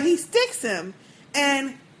too. But he sticks him,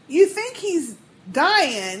 and you think he's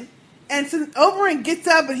dying, and so Oberyn gets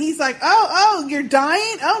up, and he's like, "Oh, you're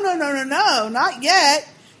dying? Oh, no, not yet.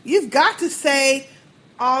 You've got to say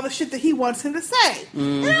all the shit that he wants him to say."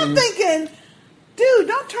 And I'm thinking, dude,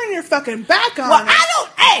 don't turn your fucking back on him.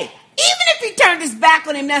 Hey, even if he turned his back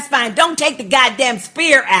on him, that's fine. Don't take the goddamn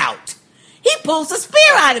spear out. He pulls the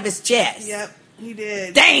spear out of his chest. Yep, he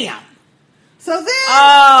did. Damn. So then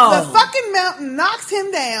the fucking mountain knocks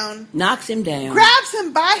him down. Grabs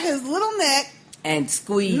him by his little neck. And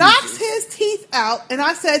squeezes. Knocks his teeth out. And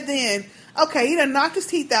I said then, okay, he done knocked his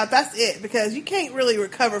teeth out. That's it. Because you can't really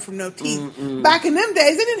recover from no teeth. Back in them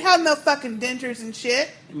days, they didn't have no fucking dentures and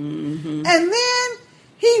shit. And then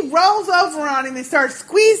he rolls over on him and starts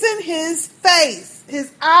squeezing his face.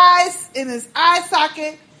 His eyes, in his eye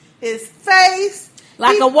socket, his face.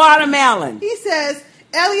 Like a watermelon. He says,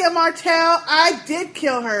 "Elia Martell, I did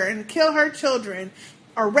kill her and kill her children.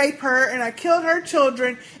 Or rape her, and I killed her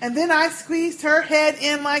children. And then I squeezed her head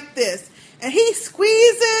in like this." And he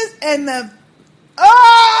squeezes, and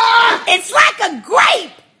it's like a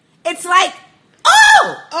grape. It's like,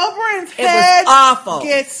 Oberyn's head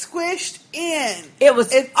gets squished in. It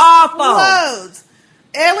was awful. Explodes.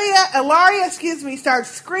 Ilaria, starts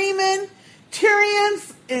screaming.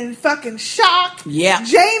 Tyrion's in fucking shock. Yeah.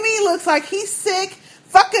 Jamie looks like he's sick.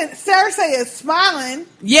 Fucking Cersei is smiling.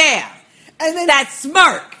 Yeah. And then that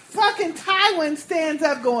smirk. Fucking Tywin stands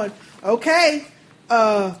up going, "Okay,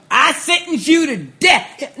 I sentence you to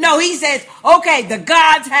death. No, he says, okay, the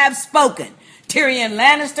gods have spoken. Tyrion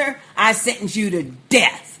Lannister, I sentence you to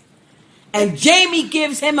death. And Jaime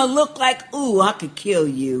gives him a look like, ooh, I could kill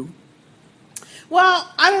you. Well,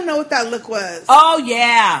 I don't know what that look was. Oh,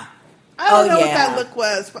 yeah. I don't know what that look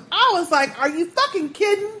was, but I was like, are you fucking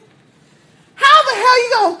kidding? How the hell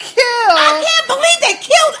you gonna kill? I can't believe they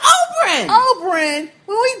killed Oberyn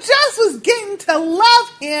when we just was getting to love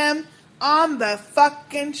him on the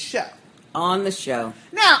fucking show. On the show.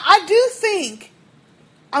 Now, I do think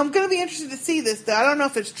I'm gonna be interested to see this though. I don't know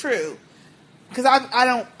if it's true because I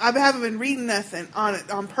haven't been reading nothing on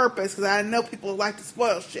it on purpose because I know people like to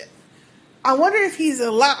spoil shit. I wonder if he's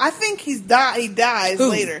alive. I think he dies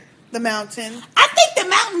later. The Mountain. I think the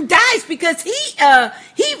Mountain dies because he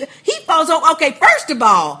falls over. Okay, first of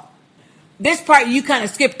all, this part you kind of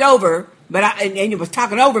skipped over, but and you was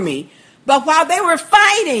talking over me. But while they were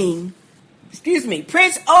fighting,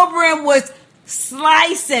 Prince Oberyn was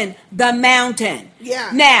slicing the Mountain.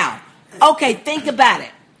 Yeah. Now, okay, think about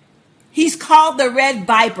it. He's called the Red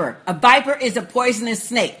Viper. A viper is a poisonous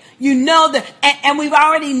snake. You know that, and we've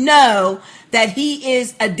already know that he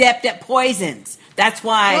is adept at poisons. That's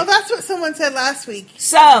why. Well, that's what someone said last week.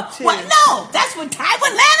 So, no, that's what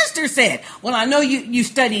Tywin Lannister said. Well, I know you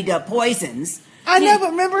studied poisons. I know, but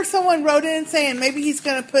remember someone wrote in saying maybe he's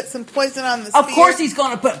going to put some poison on the spear? Of course he's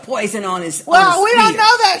going to put poison on his Well, on we don't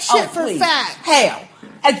know that shit for please. fact. Hell.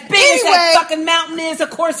 As big as that fucking mountain is,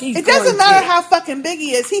 of course he's going to. It doesn't matter how fucking big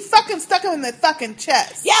he is. He fucking stuck him in the fucking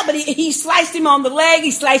chest. Yeah, but he sliced him on the leg.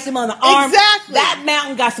 He sliced him on the arm. Exactly. That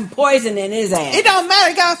mountain got some poison in his ass. It don't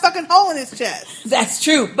matter. He got a fucking hole in his chest. That's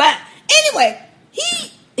true. But anyway,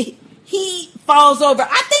 he falls over.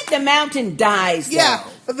 I think the mountain dies. Yeah,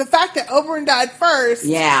 though. but the fact that Oberyn died first.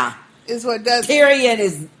 Yeah. Is what does it. Tyrion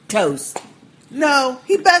is toast. No,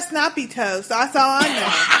 he best not be toast. That's all I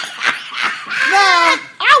know. Now,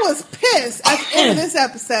 I was pissed at the end of this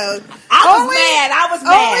episode. I was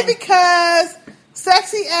mad. Only because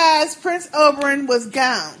sexy ass Prince Oberyn was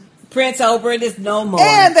gone. Prince Oberyn is no more.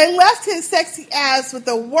 And they left his sexy ass with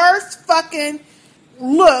the worst fucking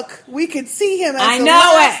look. We could see him as the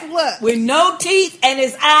last look. With no teeth and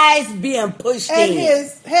his eyes being pushed and in. And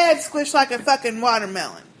his head squished like a fucking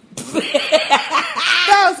watermelon.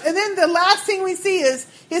 And then the last thing we see is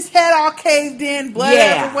his head all caved in, blood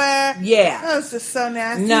everywhere. Yeah. That was just so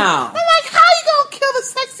nasty. No. I'm like, how you gonna kill the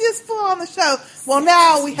sexiest fool on the show? Well,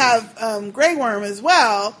 now we have Grey Worm as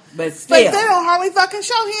well. But still. But they don't hardly fucking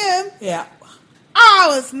show him. Yeah. I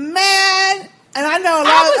was mad. And I know a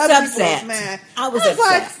lot of other people was mad. I was upset.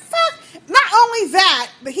 Like, fuck. Not only that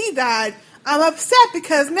he died, I'm upset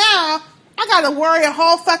because now I gotta worry a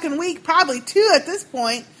whole fucking week, probably 2 at this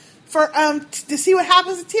point, for to see what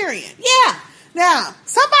happens to Tyrion. Yeah. Now,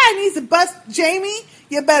 somebody needs to bust Jaime.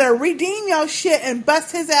 You better redeem your shit and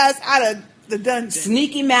bust his ass out of the dungeon.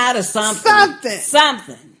 Sneak him out of something.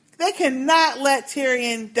 Something. They cannot let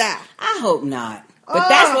Tyrion die. I hope not. But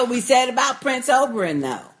that's what we said about Prince Oberyn,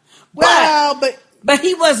 though. Well, but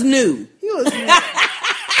he was new. He was new.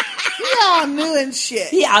 He all new and shit.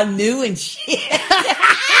 He all new and shit.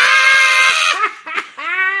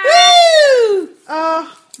 Woo!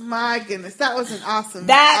 Oh my goodness, that was an awesome.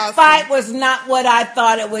 That fight was not what I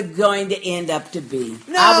thought it was going to end up to be.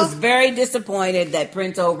 No. I was very disappointed that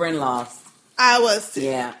Prince Oberyn lost. I was too.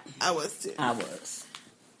 Yeah, I was too. I was.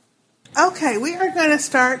 Okay, we are going to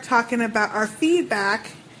start talking about our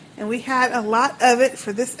feedback. And we had a lot of it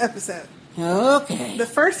for this episode. Okay. The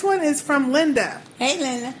first one is from Linda. Hey,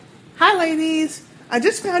 Linda. Hi, ladies. I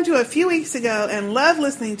just found you a few weeks ago and love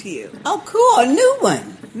listening to you. Oh, cool. A new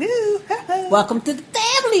one. New. Welcome to the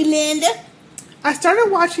family, Linda. I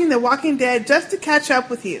started watching The Walking Dead just to catch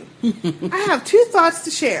up with you. I have 2 thoughts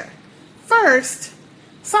to share. First,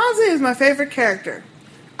 Sansa is my favorite character.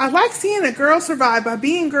 I like seeing a girl survive by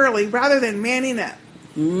being girly rather than manning up.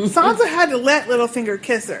 Sansa had to let Littlefinger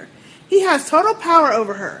kiss her. He has total power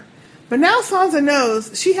over her. But now Sansa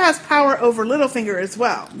knows she has power over Littlefinger as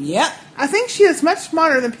well. Yep. I think she is much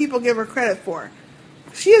smarter than people give her credit for.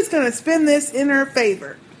 She is going to spin this in her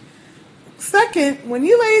favor. Second, when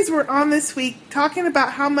you ladies were on this week talking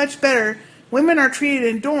about how much better women are treated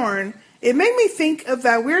in Dorne, it made me think of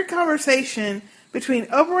that weird conversation between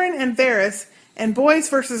Oberyn and Varys and boys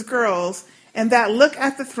versus girls and that look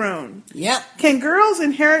at the throne. Yep. Can girls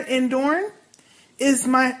inherit in Dorne? Is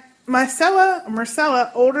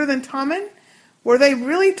Marcella older than Tommen? Were they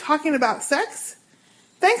really talking about sex?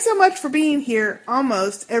 Thanks so much for being here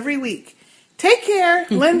almost every week. Take care,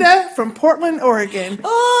 Linda from Portland, Oregon.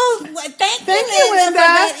 Oh, thank you, Linda, for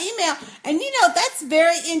that email. And that's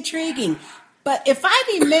very intriguing. But if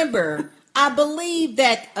I remember, I believe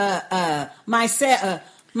that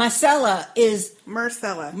Marcella is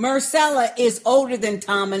older than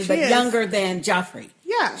Tommen, but younger than Joffrey.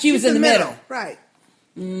 Yeah, she was in the middle. Right.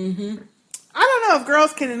 Mm-hmm. I don't know if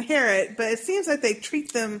girls can inherit, but it seems like they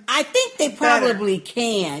treat them. I think they probably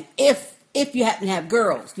can if you happen to have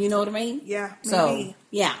girls. You know what I mean? Yeah. Maybe. So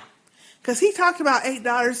yeah. Because he talked about 8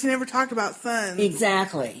 daughters, he never talked about sons.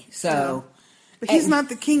 Exactly. So, but he's not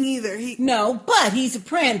the king either. But he's a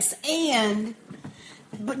prince,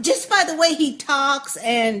 but just by the way he talks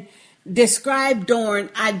and described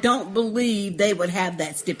Dorne, I don't believe they would have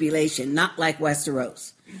that stipulation. Not like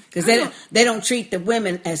Westeros, because they don't treat the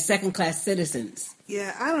women as second-class citizens.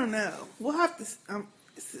 Yeah, I don't know. We'll have to see.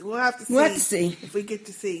 We'll have to see if we get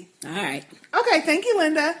to see. All right. Okay. Thank you,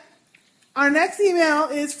 Linda. Our next email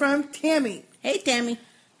is from Tammy. Hey, Tammy.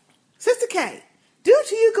 Sister K, due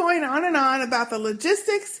to you going on and on about the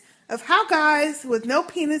logistics of how guys with no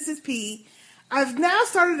penises pee, I've now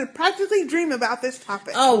started to practically dream about this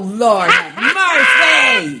topic. Oh, Lord have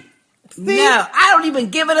mercy. No, I don't even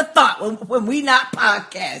give it a thought when we not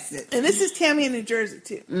podcasting. And this is Tammy in New Jersey,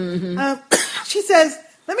 too. Mm-hmm. She says,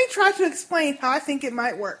 let me try to explain how I think it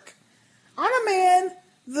might work. On a man,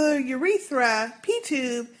 the urethra,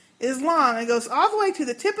 P-tube, is long and goes all the way to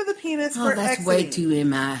the tip of the penis for that's exiting. way too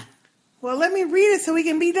MI. Well, let me read it so we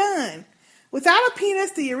can be done. Without a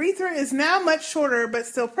penis, the urethra is now much shorter but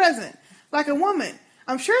still present. Like a woman,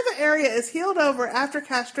 I'm sure the area is healed over after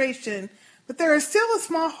castration, but there is still a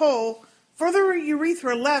small hole for the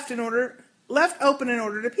urethra left open in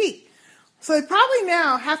order to pee. So they probably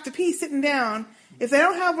now have to pee sitting down if they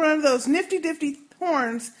don't have one of those nifty-difty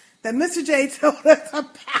horns that Mr. J told us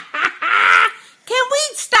about. Can we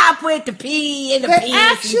stop with the pee and the penis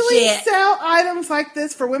and shit? They actually sell items like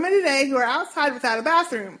this for women today who are outside without a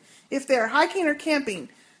bathroom, if they're hiking or camping,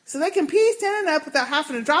 so they can pee standing up without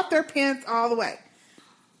having to drop their pants all the way.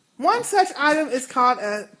 One such item is called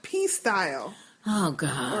a pee-style. Oh,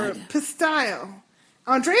 God. Or pistile.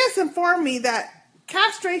 Andreas informed me that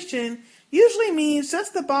castration usually means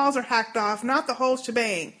just the balls are hacked off, not the whole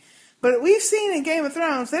shebang. But we've seen in Game of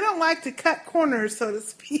Thrones, they don't like to cut corners, so to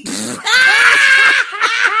speak.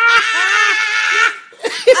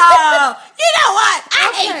 Oh, you know what?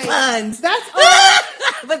 I hate puns. That's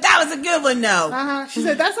all. But that was a good one, though. She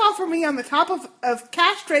said, that's all for me on the top of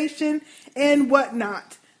castration and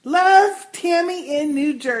whatnot. Love, Tammy in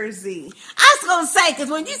New Jersey. I was going to say, because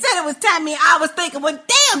when you said it was Tammy, I was thinking, well,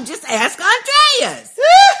 damn, just ask Andreas.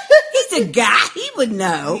 He's a guy. He would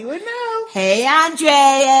know. He would know. Hey,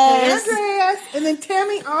 Andreas. And then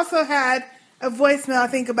Tammy also had a voicemail, I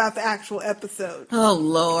think, about the actual episode. Oh,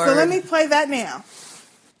 Lord. So let me play that now.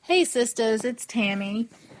 Hey, sisters, it's Tammy.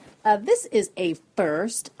 This is a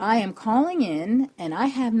first. I am calling in, and I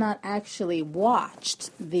have not actually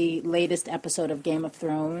watched the latest episode of Game of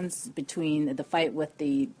Thrones between the fight with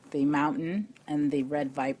the mountain and the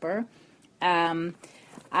Red Viper.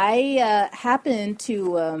 I happened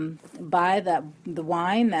to buy the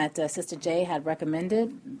wine that Sister J had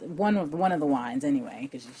recommended, one of the wines anyway,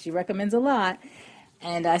 because she recommends a lot.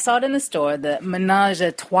 And I saw it in the store, the Ménage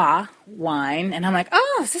à Trois wine, and I'm like,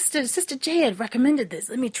 oh, Sister J had recommended this.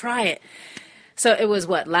 Let me try it. So it was,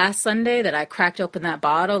 last Sunday that I cracked open that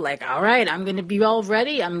bottle, like, all right, I'm going to be all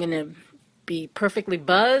ready. I'm going to be perfectly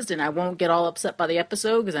buzzed, and I won't get all upset by the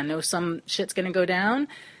episode because I know some shit's going to go down.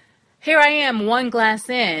 Here I am, one glass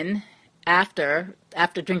in, after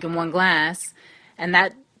drinking one glass, and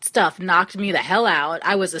that stuff knocked me the hell out.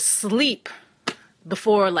 I was asleep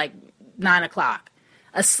before, 9 o'clock.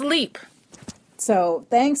 Asleep. So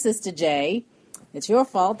thanks, Sister J. It's your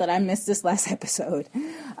fault that I missed this last episode.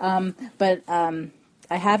 But I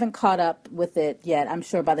haven't caught up with it yet. I'm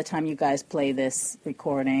sure by the time you guys play this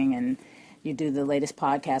recording and you do the latest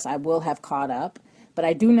podcast, I will have caught up. But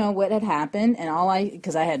I do know what had happened, and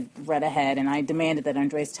because I had read ahead, and I demanded that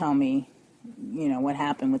Andres tell me, what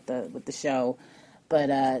happened with the show.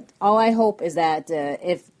 But all I hope is that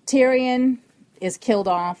if Tyrion is killed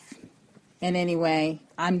off in any way,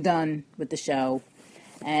 I'm done with the show.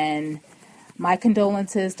 And my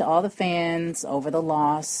condolences to all the fans over the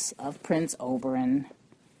loss of Prince Oberyn.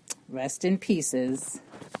 Rest in pieces.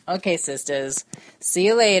 Okay, sisters. See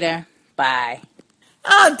you later. Bye.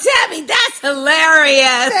 Oh, Tammy, that's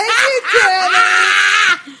hilarious. Thank you,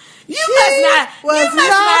 Tammy. You must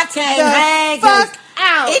not came hang. Fuck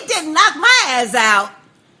out. It didn't knock my ass out.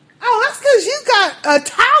 Oh, that's because you got a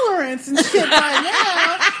tolerance and shit by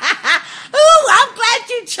now. Ooh, I'm glad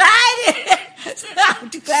you tried it.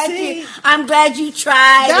 I'm glad you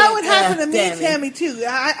tried that it. Would happen to me, Tammy, too.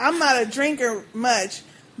 I'm not a drinker much,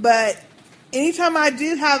 but anytime I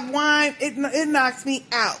do have wine, it knocks me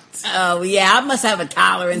out. Oh, yeah, I must have a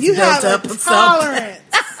tolerance You built have up a or something. tolerance.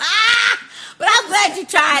 But I'm glad you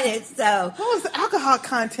tried it, so. What was the alcohol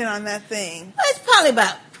content on that thing? It's probably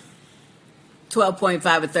about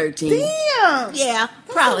 12.5 or 13. Damn! Yeah,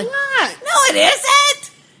 That's probably. a lot. No, it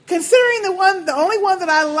isn't. Considering the only one that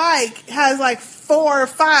I like has like 4 or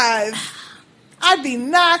 5, I'd be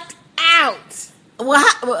knocked out.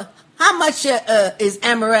 Well, how much is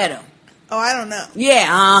amaretto? Oh, I don't know. Yeah,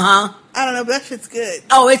 uh-huh. I don't know, but that shit's good.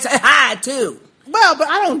 Oh, it's high, too. Well, but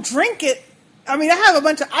I don't drink it. I mean, I have a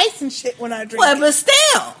bunch of ice and shit when I drink it. But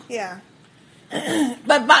still. Yeah.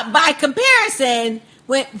 But by comparison,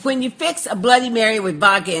 when you fix a Bloody Mary with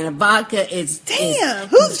vodka, and a vodka is... Damn,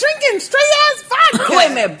 who's drinking straight-ass vodka?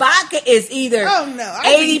 Wait a minute, vodka is either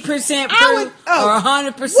 80% proof or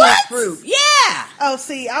 100% proof. Yeah. Oh,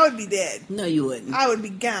 see, I would be dead. No, you wouldn't. I would be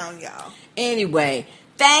gone, y'all. Anyway,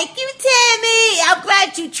 thank you, Tammy. I'm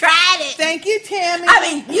glad you tried it. Thank you, Tammy. I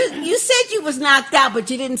mean, you said you was knocked out, but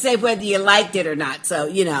you didn't say whether you liked it or not, so,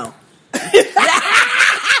 you know.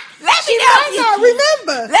 She might not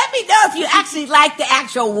remember. Let me know if you actually like the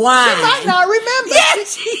actual wine. She might not remember.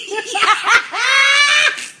 Yes.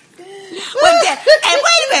 And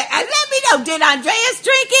wait a minute. Let me know. Did Andreas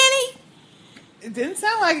drink any? It didn't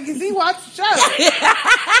sound like it because he watched the show.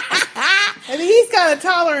 I mean, he's got a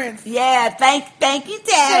tolerance. Yeah. Thank you,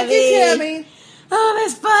 Tammy. Thank you, Tammy. Oh,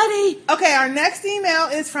 that's funny. Okay, our next email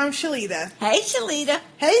is from Shalita. Hey, Shalita.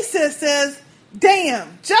 Hey, sisters.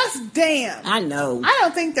 Damn, just damn. I know. I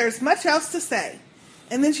don't think there's much else to say.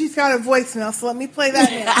 And then she's got a voicemail, so let me play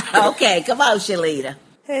that now. Okay, come on, Shalita.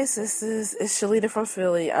 Hey, sisters. It's Shalita from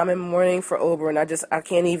Philly. I'm in mourning for Oberyn. I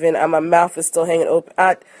can't even, my mouth is still hanging open.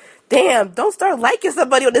 Damn, don't start liking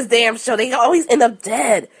somebody on this damn show. They always end up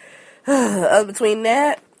dead. Between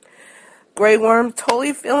that, Grey Worm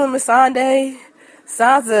totally feeling Missandei.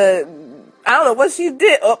 Sansa, I don't know what she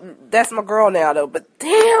did. Oh, that's my girl now, though. But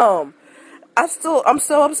damn. I'm so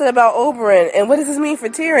upset about Oberyn, and what does this mean for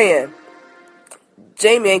Tyrion?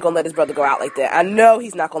 Jaime ain't gonna let his brother go out like that. I know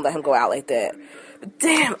he's not gonna let him go out like that. But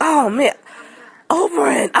damn, oh man,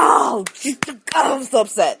 Oberyn, I'm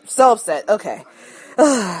so upset, okay.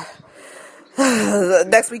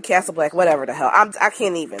 Next week, Castle Black, whatever the hell, I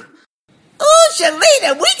can't even. Ooh,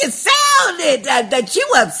 Shalita, we can sound it that you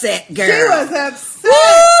upset, girl. She was upset. Woo,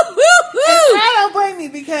 woo, woo. And I don't blame you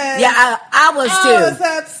because I was too. I was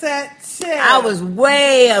upset too. I was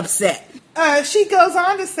way upset. She goes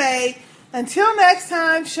on to say, until next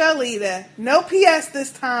time, Shalita, no PS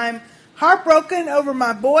this time, heartbroken over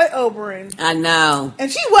my boy Oberyn. I know.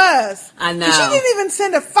 And she was. I know. And she didn't even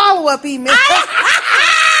send a follow-up email.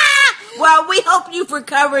 Well, we hope you've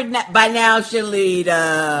recovered by now,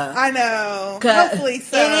 Shalita. I know. Hopefully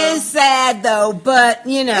so. It is sad, though, but,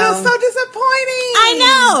 you know. It was so disappointing. I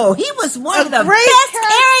know. He was one of the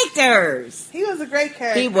best characters. He was a great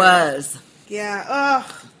character. He was. Yeah.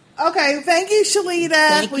 Okay, thank you,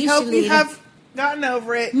 Shalita. We hope you have gotten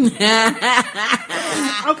over it. Okay,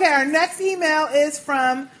 our next email is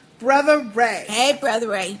from Brother Ray. Hey, Brother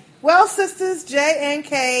Ray. Well, sisters, J and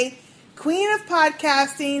K, queen of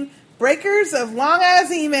podcasting, breakers of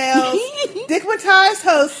long-ass emails, digmatized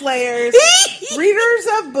host slayers, readers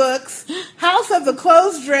of books, house of the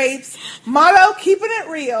closed drapes, motto, keeping it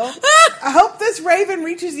real. I hope this raven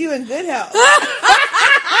reaches you in good health.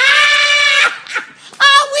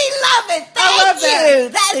 Oh, we love it. Thank you.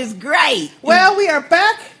 That is great. Well, we are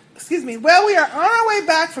back. Well, we are on our way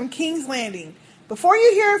back from King's Landing. Before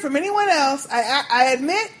you hear from anyone else, I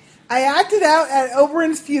admit I acted out at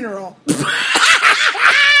Oberyn's funeral.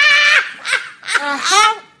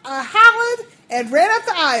 I hollered and ran up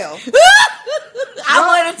the aisle. I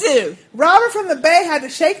wanted to. Robert from the Bay had to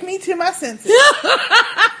shake me to my senses.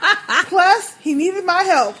 Plus, he needed my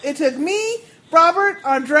help. It took me, Robert,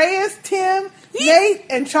 Andreas, Tim, Nate,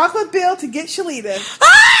 and Chocolate Bill to get Shalita.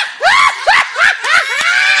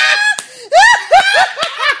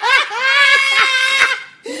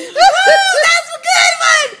 That's a good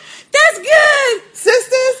one. That's good.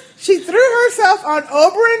 Sisters, she threw herself on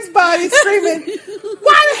Oberyn's body screaming,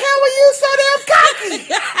 "Why the hell were you so damn cocky?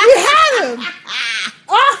 You had him."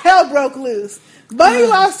 All hell broke loose. Bunny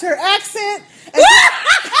lost her accent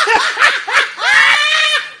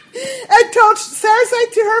and told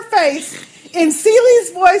Cersei to her face in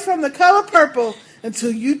Celia's voice from The Color Purple,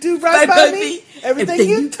 "Until you do right by me, everything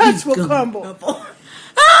you touch will crumble."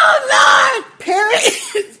 Oh, Lord!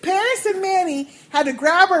 Paris and Manny had to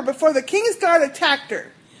grab her before the Kingsguard attacked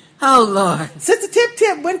her. Oh, Lord. Sister Tip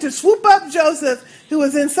Tip went to swoop up Joseph, who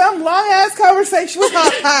was in some long-ass conversation with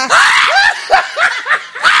Hot Pie.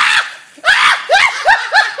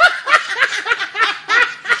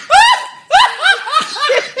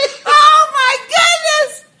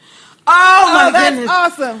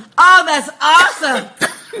 awesome. Oh, that's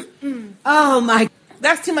awesome. Oh, my.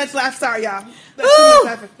 That's too much laugh. Sorry, y'all.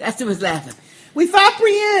 That's too much laughing. We thought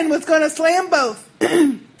Brienne was going to slam both.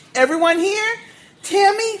 Everyone here,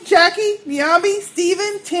 Tammy, Jackie, Nyambi,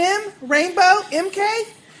 Steven, Tim, Rainbow, MK.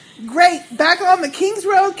 Great. Back on the King's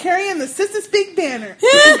Road carrying the Sister Speak banner.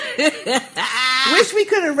 Wish we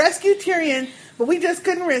could have rescued Tyrion, but we just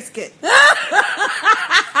couldn't risk it.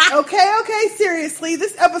 Okay, seriously.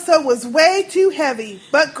 This episode was way too heavy,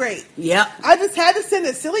 but great. Yep. I just had to send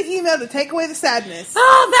a silly email to take away the sadness.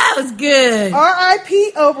 Oh, that was good.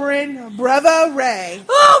 R.I.P. Oberyn, Brother Ray.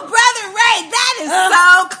 Oh, Brother Ray, that is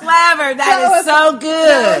so clever. That is so good.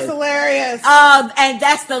 That was hilarious. And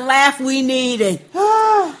that's the laugh we needed.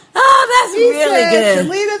 Oh, that's really good.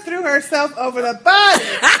 Shalita threw herself over the body.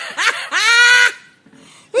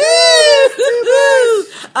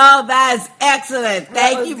 Oh, that's excellent.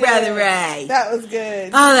 Thank you, Brother Ray. That was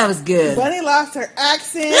good. Oh, that was good. Bunny lost her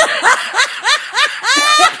accent.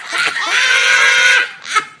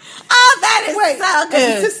 Oh, that is so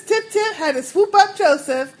good. And Tip Tip had to swoop up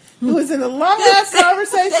Joseph, who was in a long-ass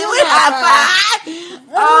conversation with High Five.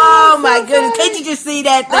 Oh, my goodness. Can't you just see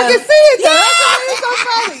that, though? I can see it, though. Yeah. That's why it's so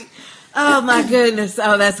funny. Oh, my goodness.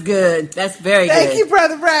 Oh, that's good. That's very good. Thank you,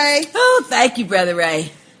 Brother Ray. Oh, thank you, Brother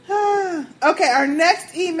Ray. Okay, our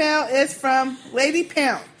next email is from Lady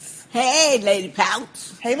Pounce. Hey, Lady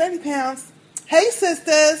Pounce. Hey, Lady Pounce. Hey,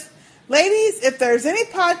 sisters. Ladies, if there's any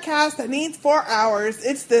podcast that needs 4 hours,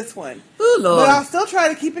 it's this one. Ooh, Lord. But I'll still try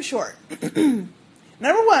to keep it short. Number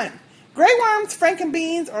 1, Grey Worm's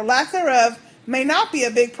frankenbeans or lack thereof may not be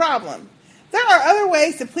a big problem. There are other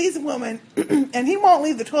ways to please a woman, and he won't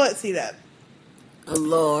leave the toilet seat up. Oh,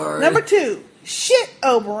 Lord. Number 2, shit,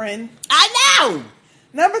 Oberyn. I know.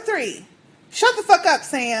 Number 3, shut the fuck up,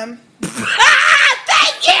 Sam.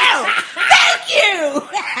 Thank you. Thank you.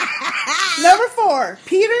 Number 4,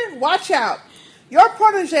 Peter, watch out. Your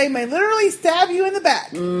protege may literally stab you in the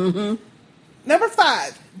back. Mm-hmm. Number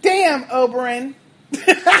 5, damn, Oberyn.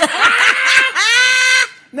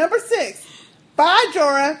 Number 6, bye,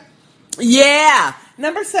 Jorah. Yeah.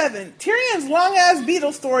 Number 7, Tyrion's long-ass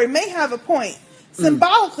beetle story may have a point.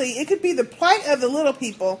 Symbolically, it could be the plight of the little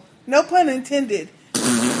people, no pun intended,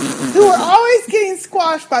 who are always getting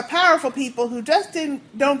squashed by powerful people who just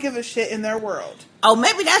don't give a shit in their world. Oh,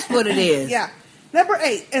 maybe that's what it is. Yeah. Number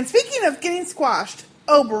 8, and speaking of getting squashed,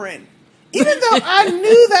 Oberyn. Even though I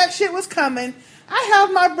knew that shit was coming, I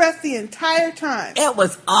held my breath the entire time. It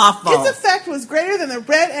was awful. Its effect was greater than the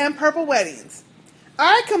red and purple weddings.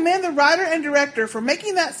 I commend the writer and director for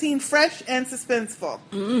making that scene fresh and suspenseful.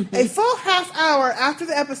 Mm-hmm. A full half hour after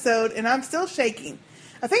the episode, and I'm still shaking.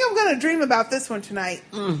 I think I'm going to dream about this one tonight.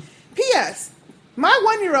 P.S.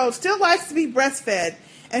 My 1-year-old still likes to be breastfed,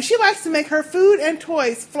 and she likes to make her food and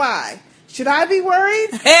toys fly. Should I be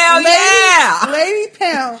worried? Hell yeah! Lady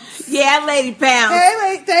Pounce. Yeah, Lady Pounce.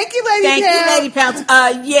 Hey, thank you, Lady Pounce. Thank you, Lady Pounce.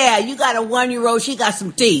 Yeah, you got a 1-year-old. She got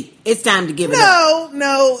some teeth. It's time to give it up.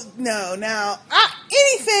 No. Now,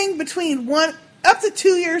 anything between 1 up to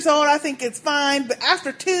 2 years old, I think it's fine. But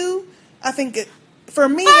after 2, I think it, for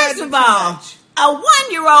me, First of all, a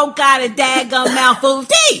 1-year-old got a daggum mouthful of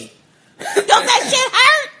teeth. Don't that shit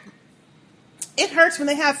hurt? It hurts when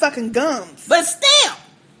they have fucking gums. But still.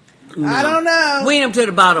 No. I don't know. Wean them to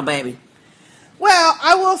the bottle, baby. Well,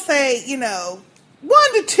 I will say, 1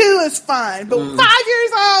 to 2 is fine, but 5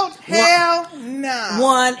 years old, hell no.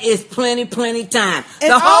 1 is plenty time. And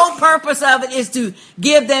the whole purpose of it is to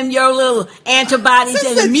give them your little antibodies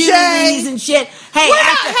and immunities and shit. Hey, we're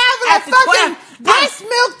not having a fucking breast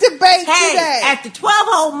milk debate today. After 12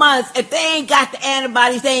 whole months, if they ain't got the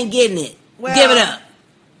antibodies, they ain't getting it. Well, give it up.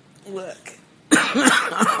 Look.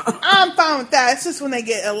 I'm fine with that. It's just when they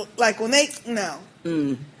get, when they can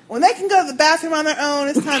go to the bathroom on their own,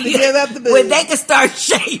 it's time to give up the booze. When they can start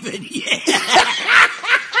shaving, yeah.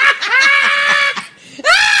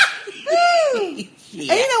 And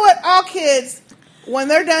you know what? All kids, when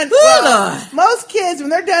they're done, most kids, when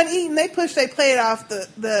they're done eating, they push their plate off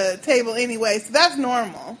the table anyway, so that's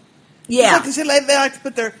normal. Yeah. Because they like to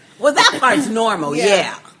put their... Well, that part's normal,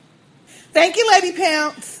 yeah. Thank you, Lady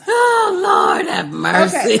Pounce. Oh, Lord have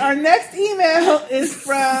mercy. Okay, our next email is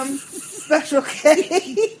from Special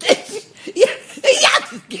K. Y'all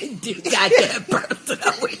just getting too goddamn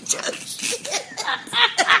personal with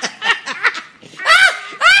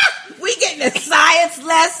we getting a science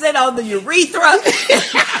lesson on the urethra.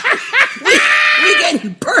 we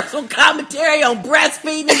getting personal commentary on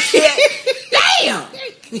breastfeeding and shit. Damn.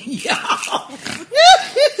 Y'all.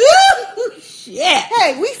 Shit.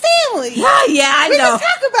 Hey, we family. Oh, yeah, I know. We can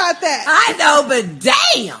talk about that. I know, but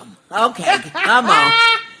damn. Okay, come on.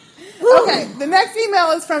 Okay, the next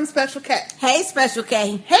email is from Special K. Hey, Special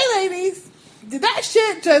K. Hey, ladies. Did that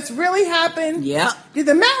shit just really happen? Yep. Did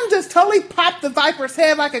the mountain just totally pop the viper's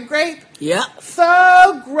head like a grape? Yep.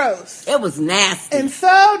 So gross. It was nasty. And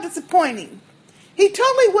so disappointing. He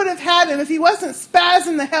totally would have had him if he wasn't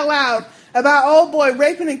spazzing the hell out about old boy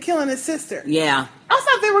raping and killing his sister. Yeah. I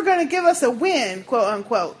thought they were going to give us a win, quote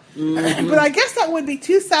unquote. Mm-hmm. But I guess that would be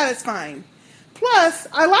too satisfying. Plus,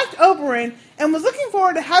 I liked Oberyn and was looking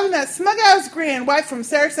forward to having that smug-ass grin wiped from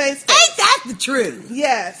Cersei's face. Ain't that the truth?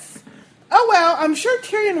 Yes. Oh well, I'm sure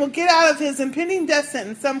Tyrion will get out of his impending death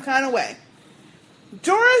sentence some kind of way.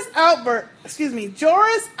 Jorah's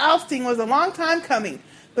ousting was a long time coming,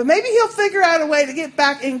 but maybe he'll figure out a way to get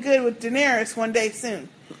back in good with Daenerys one day soon.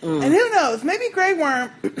 And who knows, maybe Grey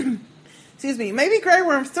Worm, maybe Grey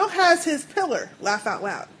Worm still has his pillar. Laugh out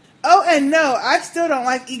loud. Oh, and no, I still don't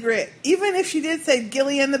like Ygritte, even if she did say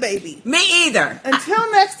Gilly and the baby. Me either.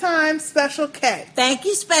 Until next time, Special K. Thank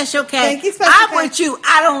you, Special K. Thank you, Special K. I'm with you.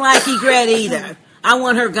 I don't like Ygritte either. I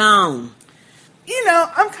want her gone. You know,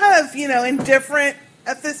 I'm kind of, indifferent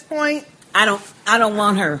at this point. I don't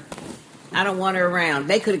want her. I don't want her around.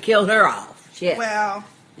 They could have killed her off. Shit. Well.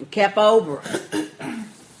 And kept over.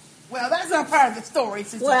 Well, that's not part of the story,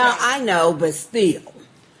 Sister Well, K. I know, but still.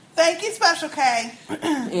 Thank you, Special K.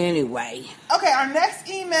 Anyway. Okay, our next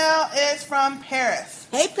email is from Paris.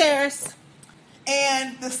 Hey, Paris.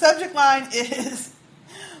 And the subject line is,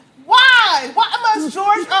 why? Why must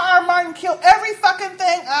George R.R. Martin kill every fucking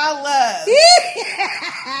thing I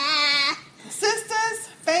love? Sisters,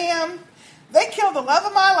 fam, they killed the love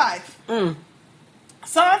of my life.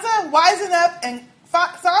 Sansa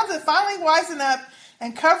finally wising up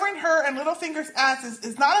and covering her and Littlefinger's asses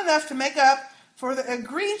is not enough to make up for the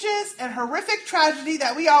egregious and horrific tragedy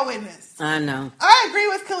that we all witnessed. I know. I agree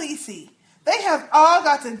with Khaleesi. They have all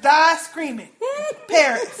got to die screaming.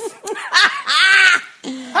 Paris.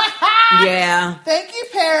 Yeah. Thank you,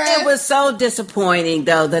 Paris. It was so disappointing,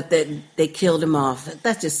 though, that they killed him off.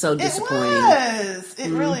 That's just so disappointing. It was. It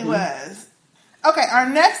really was. Okay, our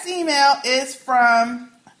next email is from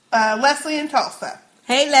Leslie in Tulsa.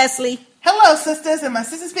 Hey, Leslie. Hello, sisters and my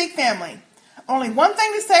Sister Speak family. Only one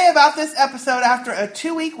thing to say about this episode after a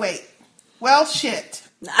 2-week wait. Well, shit.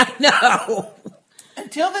 I know.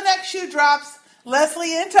 Until the next shoe drops,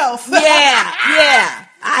 Leslie in Tulsa. Yeah.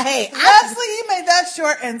 Leslie, you made that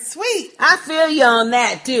short and sweet. I feel you on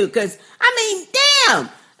that, too, because, damn,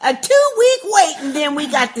 a 2-week wait, and then we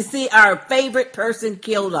got to see our favorite person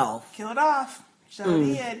killed off. Killed off. Sure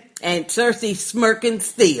did. And Cersei smirking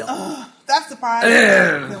still. That's the part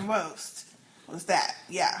the most. Was that.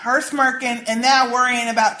 Yeah, her smirking and now worrying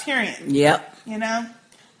about Tyrion. Yep.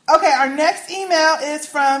 Okay, our next email is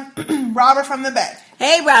from Robert from the Bay.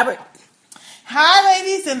 Hey, Robert. Hi,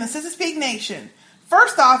 ladies in the Sister Speak Nation.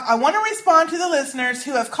 First off, I want to respond to the listeners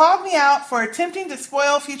who have called me out for attempting to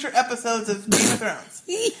spoil future episodes of Game of Thrones.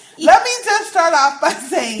 Let me just start off by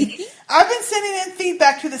saying I've been sending in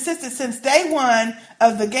feedback to the sisters since day one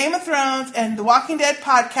of the Game of Thrones and the Walking Dead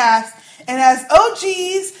podcast, and as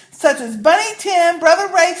OGs such as Bunny Tim, Brother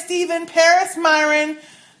Ray, Steven, Paris, Myron,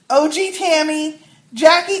 OG Tammy,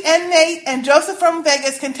 Jackie and Nate, and Joseph from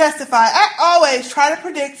Vegas can testify, I always try to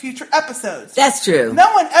predict future episodes. That's true.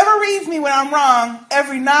 No one ever reads me when I'm wrong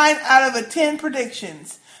every 9 out of 10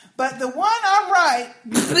 predictions. But the one I'm right,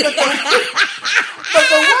 but the one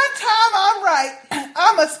time I'm right,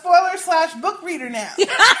 I'm a spoiler/book reader now.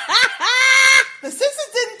 The sisters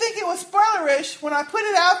didn't think it was spoilerish when I put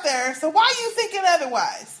it out there, so why are you thinking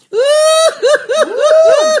otherwise?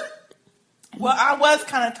 Well, I was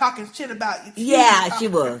kind of talking shit about you. Yeah, she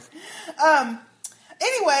was.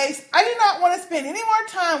 Anyways, I do not want to spend any more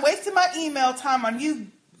time wasting my email time on you,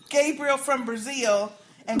 Gabriel from Brazil,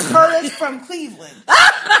 and Curtis from Cleveland.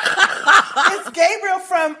 It's Gabriel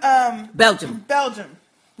from Belgium.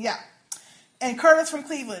 Yeah. And Curtis from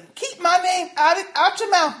Cleveland. Keep my name out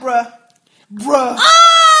your mouth, bruh. And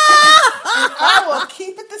I will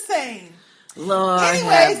keep it the same. Lord.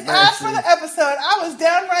 Anyways, as for the episode, I was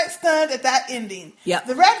downright stunned at that ending. Yep.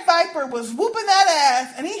 The Red Viper was whooping that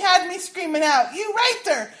ass, and he had me screaming out, "You raped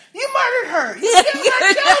her! You murdered her! You killed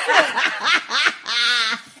her children!"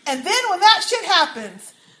 And then when that shit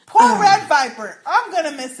happens, poor Red Viper, I'm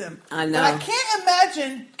gonna miss him. I know. But I can't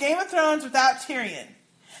imagine Game of Thrones without Tyrion.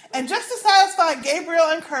 And just to satisfy Gabriel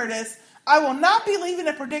and Curtis, I will not be leaving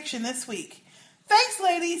a prediction this week. Thanks,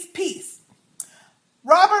 ladies. Peace.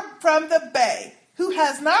 Robert from the Bay, who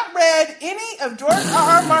has not read any of George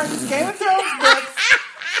R.R. Martin's Game of Thrones books,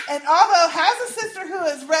 and although has a sister who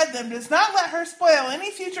has read them, does not let her spoil any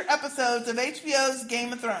future episodes of HBO's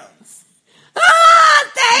Game of Thrones.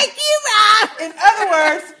 Thank you, Rob. In other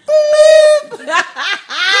words, boop. He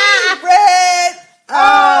read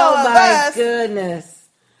all of us. Goodness.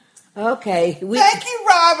 Okay. Thank you,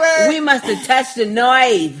 Robert. We must have touched a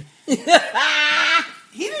nerve.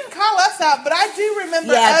 He didn't call us out, but I do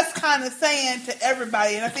remember us kind of saying to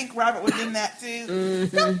everybody, and I think Robert was in that too,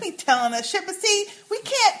 don't be telling us shit. But see, we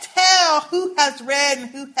can't tell who has read and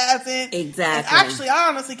who hasn't. Exactly. And actually, I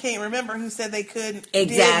honestly can't remember who said they couldn't.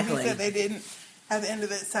 Exactly. Who said they didn't at the end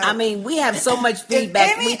of it. So, I mean, we have so much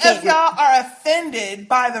feedback. If any of y'all are offended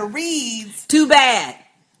by the reads, too bad.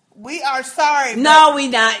 We are sorry. No, we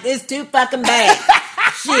not. It's too fucking bad.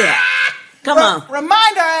 Shit. Come on.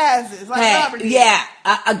 Remind our asses. Like Robert did. Yeah.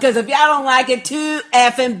 Because if y'all don't like it, too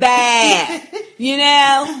effing bad. You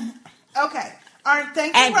know? Okay.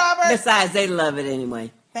 Thank you, Robert. Besides, they love it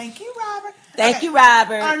anyway. Thank you, Robert. Thank you,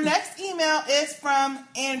 Robert. Our next email is from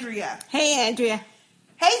Andrea. Hey, Andrea.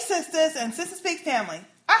 Hey, sisters and Sister Speak family.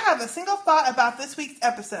 I have a single thought about this week's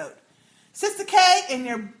episode. Sister K in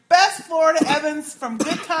your best Florida Evans from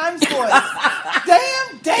Good Times voice.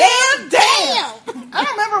 Damn. I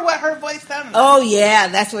don't remember what her voice sounded like. Oh, yeah.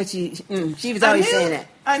 That's what she was always saying that.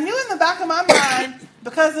 I knew in the back of my mind,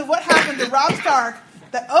 because of what happened to Robb Stark,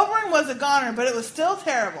 that Oberyn was a goner, but it was still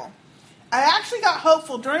terrible. I actually got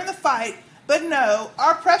hopeful during the fight, but no,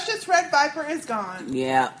 our precious Red Viper is gone.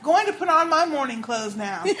 Yeah. Going to put on my morning clothes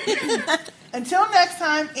now. Until next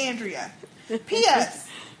time, Andrea. P.S.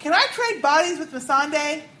 Can I trade bodies with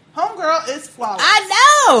Missandei? Homegirl is flawless. I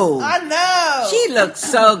know. She looks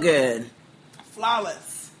so good.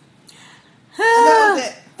 Flawless. And that was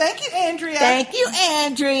it. Thank you, Andrea. Thank you,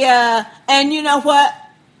 Andrea. And you know what?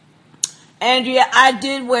 Andrea, I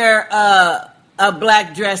did wear a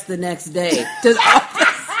black dress the next day to the office.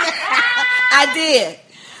 I did.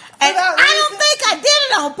 And I don't think I did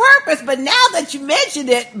it on purpose, but now that you mentioned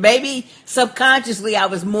it, maybe subconsciously I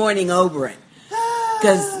was mourning Oberyn.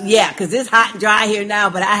 Because it's hot and dry here now,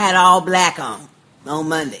 but I had all black on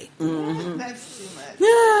Monday. Mm-hmm. That's too much.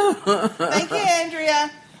 Thank you, Andrea.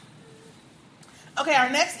 Okay, our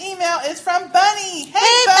next email is from Bunny.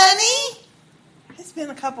 Hey, Bunny. It's been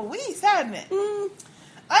a couple weeks, hasn't it?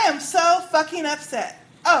 I am so fucking upset.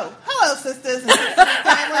 Oh, hello, sisters and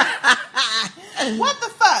family. What the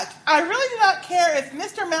fuck? I really do not care if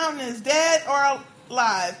Mr. Mountain is dead or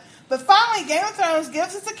alive. But finally, Game of Thrones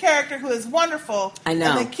gives us a character who is wonderful. I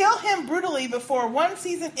know. And they kill him brutally before one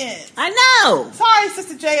season ends. I know. Sorry,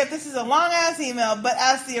 Sister J, if this is a long-ass email, but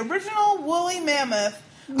as the original woolly mammoth,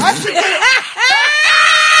 I should get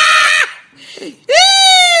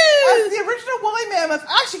as the original woolly mammoth,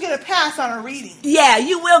 I should get a pass on her reading. Yeah,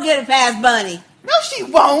 you will get a pass, Bunny. No, she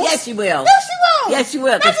won't. Yes, she will. No, she won't. Yes, she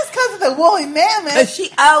will. Not just because of the woolly mammoth. Because she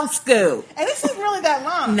old school. And this isn't really that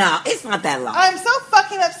long. No, it's not that long. I'm so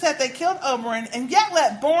fucking upset they killed Oberyn and yet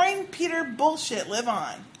let boring Peter bullshit live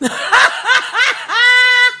on.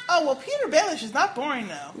 Oh, well, Peter Baelish is not boring,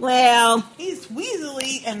 though. Well, he's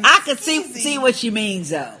weaselly and I can see what she means,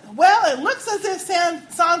 though. Well, it looks as if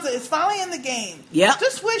Sansa is finally in the game. Yep.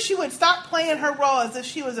 Just wish she would stop playing her role as if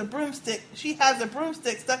she was a broomstick. She has a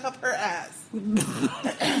broomstick stuck up her ass.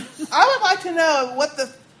 I would like to know what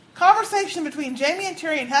the conversation between Jaime and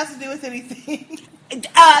Tyrion has to do with anything.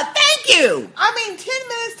 Thank you. I mean, 10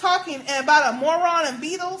 minutes talking about a moron and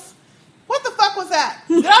Beatles? What the fuck was that?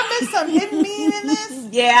 Did I miss some hidden meaning in this?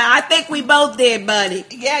 Yeah, I think we both did, buddy.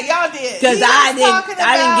 Yeah, y'all did. Because I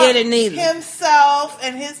didn't get it neither. Himself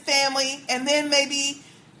and his family, and then maybe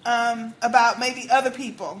about maybe other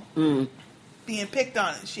people being picked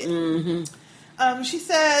on and shit. Mm-hmm. She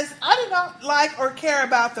says, I do not like or care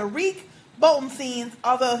about the Reek Bolton scenes,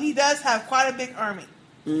 although he does have quite a big army.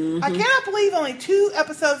 Mm-hmm. I cannot believe only 2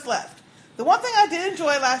 episodes left. The one thing I did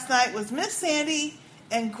enjoy last night was Miss Sandy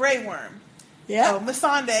and Grey Worm. Yeah. Oh,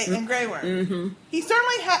 Missandei and Grey Worm. Mm-hmm. He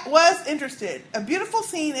certainly was interested. A beautiful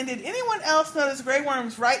scene. And did anyone else notice Grey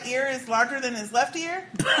Worm's right ear is larger than his left ear?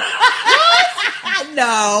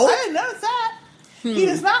 No. I didn't notice that. He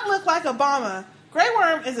does not look like Obama. Grey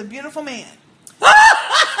Worm is a beautiful man.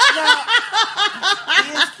 Now,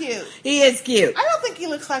 he is cute. He is cute. I don't think he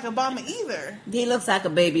looks like Obama either. He looks like a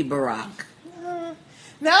baby Barack.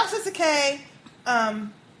 Now, Sister K,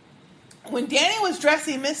 when Dany was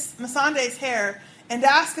dressing Miss Missandei's hair and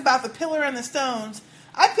asked about the pillar and the stones,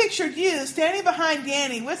 I pictured you standing behind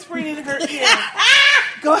Dany, whispering in her ear,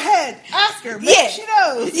 go ahead, ask her, maybe she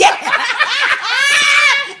knows. Yeah. Ain't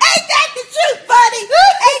that the truth, buddy?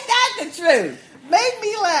 Ain't that the truth? Made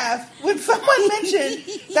me laugh when someone mentioned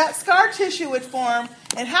that scar tissue would form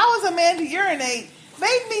and how is a man to urinate.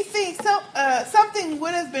 Made me think something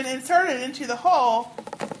would have been inserted into the hole.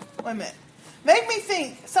 Wait a minute. Make me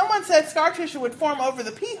think. Someone said scar tissue would form over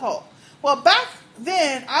the pee hole. Well, back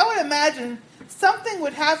then, I would imagine something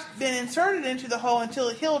would have been inserted into the hole until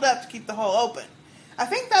it healed up to keep the hole open. I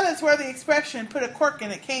think that is where the expression "put a cork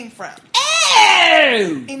in it" came from.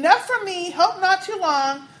 Ew! Enough from me. Hope not too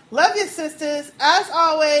long. Love you, sisters. As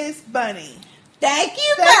always, Bunny. Thank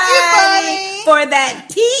you, Bunny, for that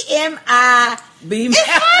TMI beam. It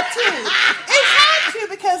had to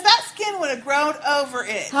because that skin would have grown over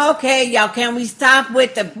it. Okay, y'all, can we stop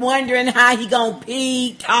with the wondering how he gonna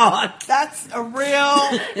pee talk? That's a real...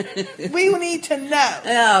 we need to know.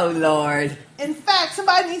 Oh, Lord. In fact,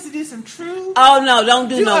 somebody needs to do some true... Oh, no, don't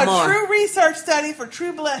do no more. Do a true research study for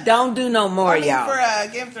True Blood. Don't do no more, y'all. For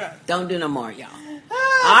Game of Thrones. Don't do no more, y'all.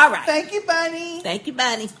 All right. Thank you, Bunny. Thank you,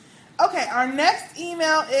 Bunny. Okay, our next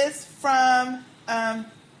email is from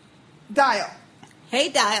Dial. Hey,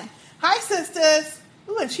 Dial. Hi, sisters.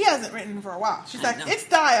 Ooh, and she hasn't written for a while. She's like, it's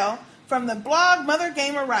Dial from the blog Mother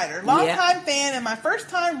Gamer Writer. Longtime fan and my first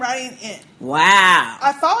time writing in. Wow.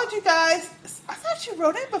 I followed you guys. I thought you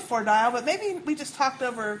wrote in before, Dial, but maybe we just talked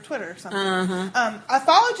over Twitter or something. I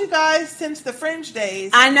followed you guys since the Fringe days.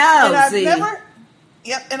 I know.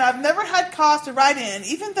 And I've never had cause to write in,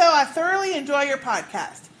 even though I thoroughly enjoy your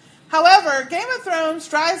podcast. However, Game of Thrones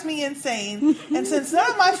drives me insane, and since none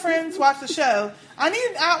of my friends watch the show, I need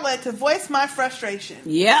an outlet to voice my frustration.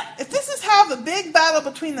 Yep. If this is how the big battle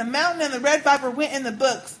between the Mountain and the Red Viper went in the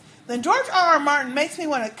books, then George R. R. Martin makes me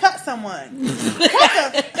want to cut someone.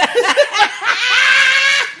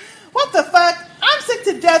 What the fuck? I'm sick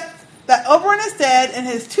to death that Oberyn is dead and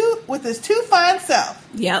with his too fine self.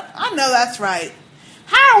 Yep. I know that's right.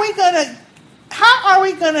 How are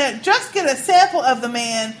we gonna just get a sample of the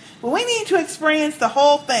man when we need to experience the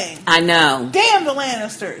whole thing? I know. Damn the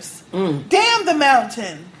Lannisters. Damn the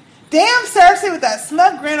Mountain. Damn Cersei with that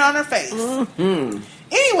smug grin on her face.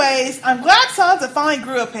 Anyways, I'm glad Sansa finally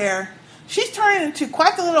grew a pair. She's turning into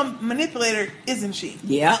quite the little manipulator, isn't she?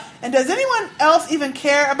 Yeah. And does anyone else even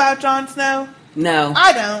care about Jon Snow? No.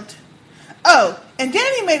 I don't. Oh, and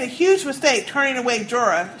Dany made a huge mistake turning away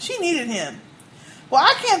Jorah. She needed him. Well,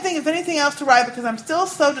 I can't think of anything else to write because I'm still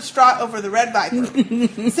so distraught over the Red Viper.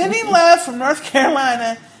 Sending love from North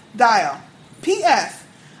Carolina, Dial. P.S.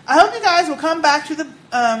 I hope you guys will come back to the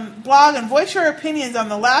blog and voice your opinions on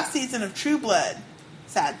the last season of True Blood.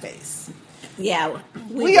 Sad face. Yeah.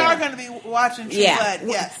 We are going to be watching True Blood,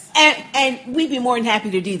 yes. And we'd be more than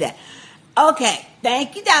happy to do that. Okay.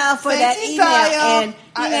 Thank you, Dial, for that email. Dial. And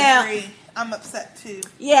I agree. I'm upset, too.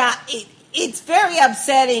 Yeah, it's very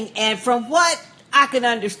upsetting. And from what I can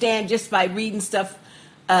understand just by reading stuff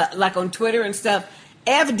like on Twitter and stuff,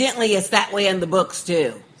 evidently it's that way in the books,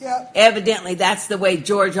 too. Yep. Evidently that's the way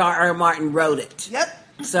George R. R. Martin wrote it. Yep.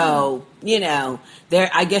 So,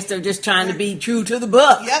 I guess they're just trying to be true to the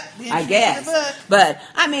book. Yep. I guess. But,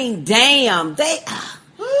 I mean, damn, they...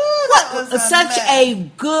 such a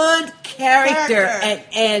good character.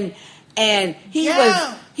 And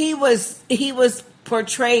he was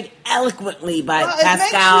portrayed eloquently by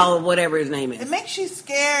Pascal, whatever his name is. It makes you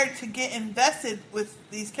scared to get invested with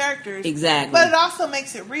these characters. Exactly. But it also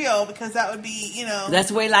makes it real because that would be, That's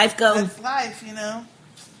the way life goes. That's life,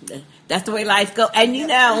 That's the way life goes. And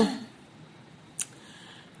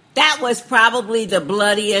that was probably the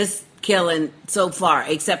bloodiest killing so far,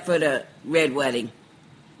 except for the Red Wedding.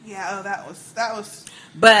 Yeah, that was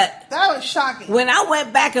shocking. When I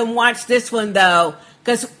went back and watched this one, though,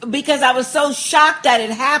 because I was so shocked that it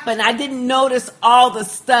happened, I didn't notice all the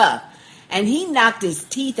stuff. And he knocked his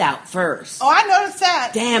teeth out first. Oh, I noticed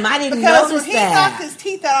that. Damn, I didn't notice notice that. Because when he knocked his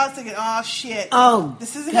teeth out, I was thinking, oh, shit. Oh,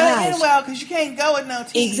 this isn't going to end well because you can't go with no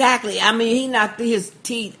teeth. Exactly. I mean, he knocked his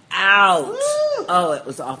teeth out. Woo. Oh, it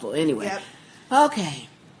was awful. Anyway. Yep. Okay.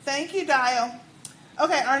 Thank you, Dial.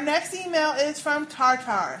 Okay, our next email is from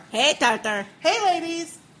Tartar. Hey, Tartar. Hey,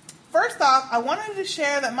 ladies. First off, I wanted to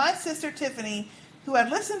share that my sister Tiffany, who had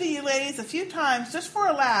listened to you ladies a few times just for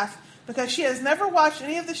a laugh, because she has never watched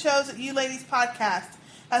any of the shows that you ladies podcast,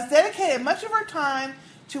 has dedicated much of her time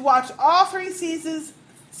to watch all 3 seasons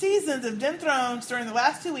of Game of Thrones during the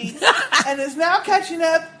last 2 weeks, and is now catching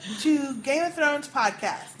up to Game of Thrones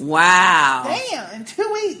podcast. Wow. Damn, in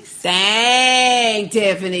 2 weeks. Dang,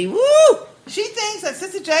 Tiffany. Woo! She thinks that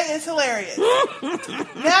Sister J is hilarious.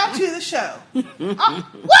 Now to the show. What? That's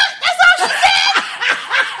all she said?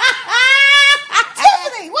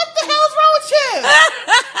 Tiffany, what the hell's wrong with you?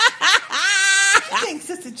 She thinks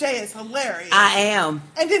Sister J is hilarious. I am.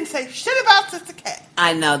 And didn't say shit about Sister K.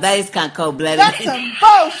 I know. That is kind of cold-blooded. That's some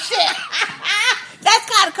bullshit. That's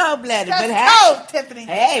kind of cold-blooded. That's but cold, Tiffany.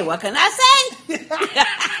 Hey, what can I say?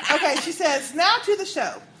 Okay, she says, now to the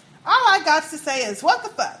show. All I got to say is, what the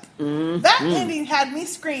fuck? Mm-hmm. That ending had me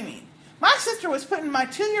screaming. My sister was putting my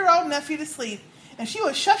 2-year-old nephew to sleep, and she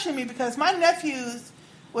was shushing me because my nephew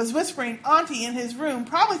was whispering auntie in his room,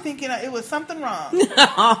 probably thinking it was something wrong.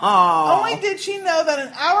 Only did she know that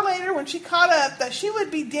an hour later, when she caught up, that she would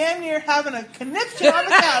be damn near having a conniption on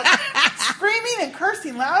the couch, screaming and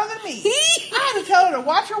cursing louder than me. I had to tell her to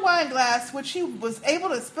watch her wine glass, which she was able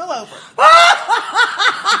to spill over.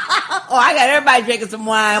 Oh, I got everybody drinking some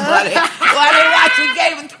wine while they watching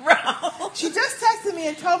Game of Thrones. She just texted me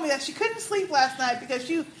and told me that she couldn't sleep last night because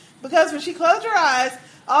when she closed her eyes,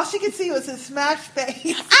 all she could see was his smashed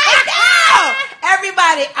face. I know!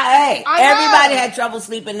 Everybody had trouble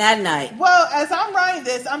sleeping that night. Well, as I'm writing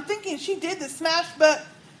this, I'm thinking did the smash bug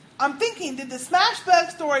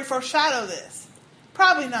story foreshadow this?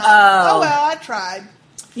 Probably not. Oh well, I tried.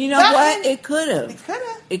 You know what? It could have.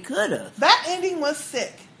 It could have. That ending was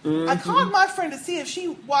sick. Mm-hmm. I called my friend to see if she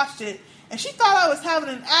watched it, and she thought I was having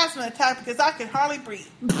an asthma attack because I could hardly breathe.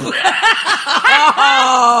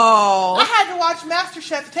 I had to watch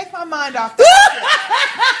MasterChef to take my mind off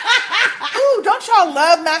that shit. Ooh, don't y'all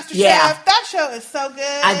love MasterChef? Yeah. That show is so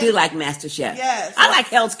good. I do like MasterChef. Yes. I like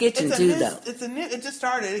Hell's Kitchen too, though. It just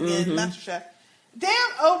started again, MasterChef.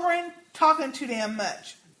 Damn Oberyn talking too damn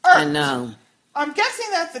much. I know. I'm guessing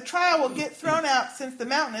that the trial will get thrown out since the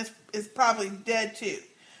mountain is probably dead too.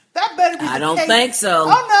 That better be the case. I don't think so.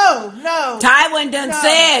 Oh, no. Tywin done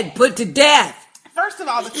said, put to death. First of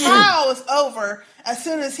all, the trial was over as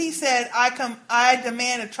soon as he said, I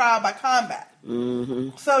demand a trial by combat.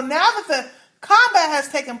 Mm-hmm. So now that the combat has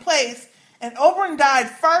taken place and Oberyn died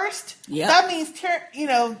first, that means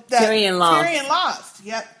Tyrion lost.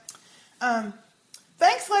 Yep.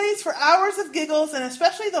 Thanks, ladies, for hours of giggles and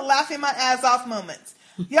especially the laughing my ass off moments.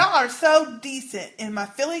 Y'all are so decent in my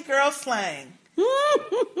Philly girl slang.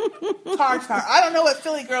 Tartar. I don't know what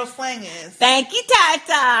Philly girl slang is. Thank you,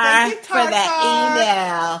 Tartar, for that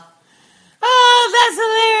email. Oh, that's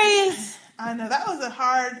hilarious. I know. That was a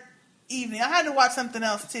hard evening. I had to watch something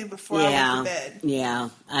else, too, before I went to bed. Yeah,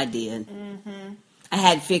 I did. Mm-hmm. I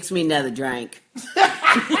had to fix me another drink. Before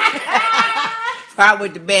I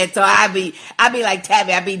went to bed, so I'd be like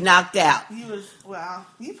Tabby, I'd be knocked out. You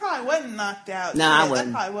probably wasn't knocked out. No, I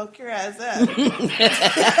wasn't. That probably woke your ass up.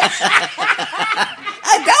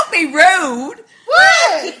 Don't be rude.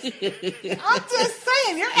 What? I'm just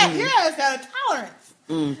saying, your ass got a tolerance.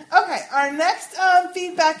 Okay, our next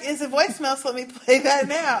feedback is a voicemail, so let me play that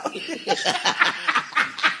now. Let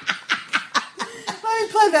me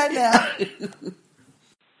play that now.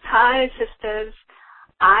 Hi, sisters.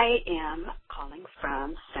 I am calling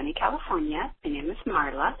from sunny California. My name is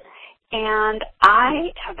Marla, and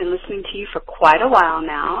I have been listening to you for quite a while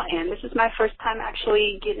now, and this is my first time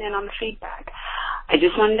actually getting in on the feedback. I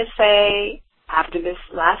just wanted to say, after this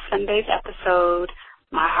last Sunday's episode,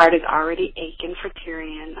 my heart is already aching for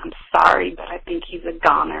Tyrion. I'm sorry, but I think he's a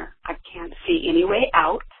goner. I can't see any way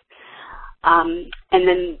out. And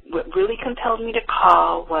then what really compelled me to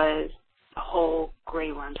call was the whole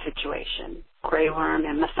Grey Worm situation. Grey Worm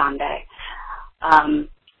and Missandei.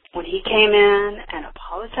 When he came in and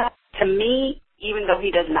apologized to me, even though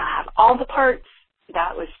he does not have all the parts,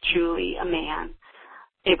 that was truly a man.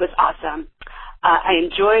 It was awesome. I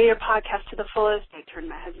enjoy your podcast to the fullest. I turned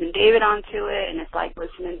my husband David onto it, and it's like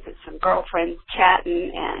listening to some girlfriends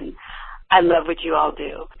chatting, and I love what you all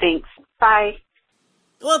do. Thanks. Bye.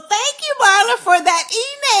 Well, thank you, Marla, for that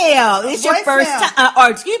email. It's your first time,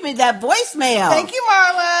 that voicemail. Thank you,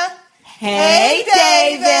 Marla. Hey,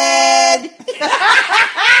 David.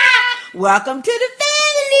 Welcome to the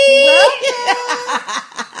family. Welcome.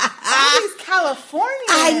 California.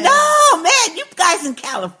 I know, man. You guys in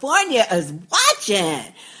California is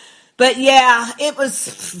watching. But yeah, it was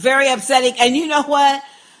very upsetting. And you know what?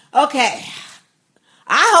 Okay.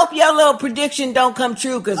 I hope your little prediction don't come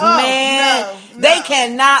true because, they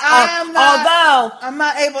cannot. I'm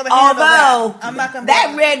not able to handle that. I'm not going to.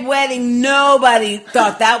 That red wedding, nobody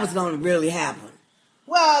thought that was going to really happen.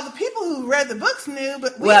 Well, the people who read the books knew,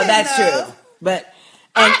 but that's know. True. But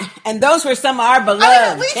and those were some of our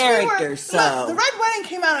beloved characters. Look, the red wedding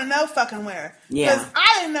came out of no fucking where. Yeah. Because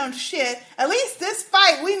I didn't know shit. At least this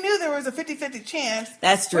fight, we knew there was a 50-50 chance.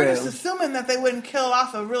 That's true. We're just assuming that they wouldn't kill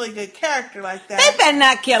off a really good character like that. They better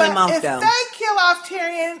not kill him off, though. If they kill off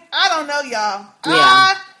Tyrion, I don't know, y'all. Yeah.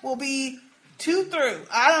 I will be too through.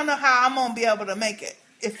 I don't know how I'm going to be able to make it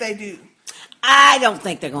if they do. I don't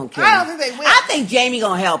think they're going to kill him. I don't think they will. I think Jaime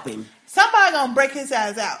going to help him. Somebody going to break his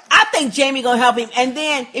ass out. I think Jaime going to help him. And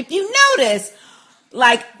then, if you notice,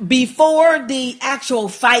 like, before the actual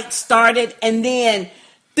fight started, and then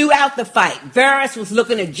throughout the fight, Varys was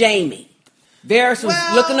looking at Jaime. Varys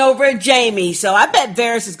was looking over at Jamie, so I bet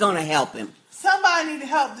Varys is going to help him. Somebody need to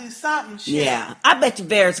help do something. Shit. Yeah, I bet you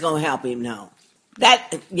Varys is going to help him. No,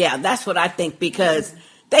 that's what I think because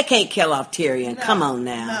they can't kill off Tyrion. No, Come on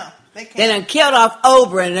now. No, they can't. They done killed off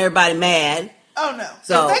Oberyn and everybody mad. Oh no!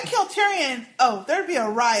 So, if they kill Tyrion, there'd be a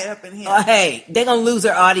riot up in here. Oh hey, they're gonna lose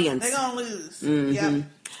their audience. They're gonna lose. Mm-hmm. Yep.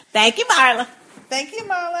 Thank you, Marla. Thank you,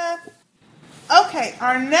 Marla. Okay,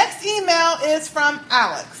 our next email is from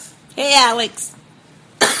Alex. Hey, Alex.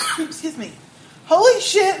 Excuse me. Holy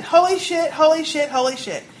shit! Holy shit! Holy shit! Holy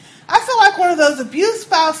shit! I feel like one of those abused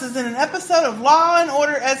spouses in an episode of Law and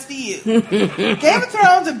Order SVU. Game of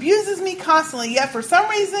Thrones abuses me constantly, yet for some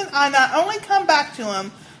reason I not only come back to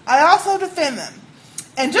him, I also defend them.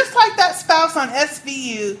 And just like that spouse on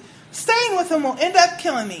SVU, staying with him will end up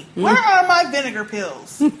killing me. Where are my vinegar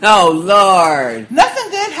pills? Oh, Lord. Nothing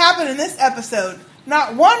good happened in this episode.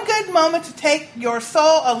 Not one good moment to make your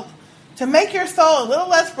soul a little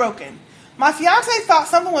less broken. My fiance thought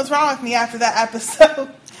something was wrong with me after that episode.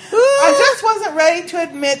 I just wasn't ready to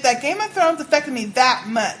admit that Game of Thrones affected me that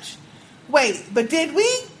much. Wait, but did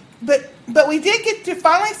we? But we did get to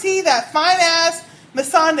finally see that fine ass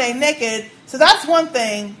Missandei naked, so that's one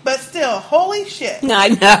thing. But still, holy shit! I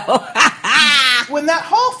know. When that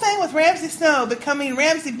whole thing with Ramsay Snow becoming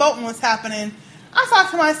Ramsay Bolton was happening, I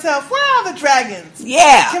thought to myself, "Where are the dragons?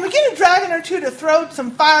 Yeah, can we get a dragon or two to throw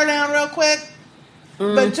some fire down real quick?"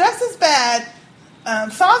 But just as bad.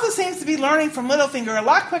 Sansa seems to be learning from Littlefinger a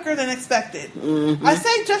lot quicker than expected. I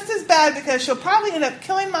say just as bad because she'll probably end up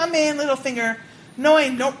killing my man Littlefinger,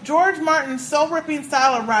 knowing George Martin's soul-ripping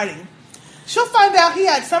style of writing. She'll find out he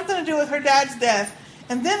had something to do with her dad's death,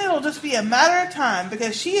 and then it'll just be a matter of time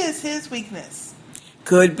because she is his weakness.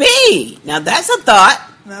 Could be. Now that's a thought.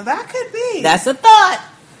 Now that could be. That's a thought.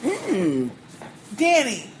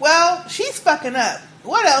 Dany, well, she's fucking up.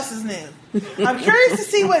 What else is new? I'm curious to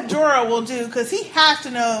see what Jorah will do because he has to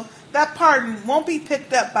know that pardon won't be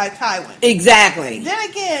picked up by Tywin. Exactly. Then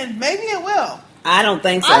again, maybe it will. I don't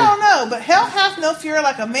think so. I don't know, but hell hath no fear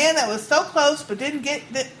like a man that was so close but didn't get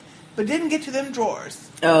to them drawers.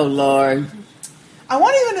 Oh Lord. I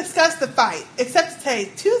won't even discuss the fight except to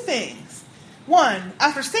say two things. One,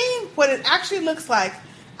 after seeing what it actually looks like,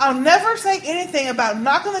 I'll never say anything about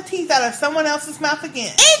knocking the teeth out of someone else's mouth again.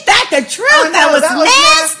 Ain't that the truth? That was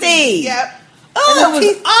nasty. Yep. Oh, it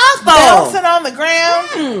was awful. Bouncing on the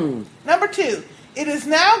ground. Number two, it is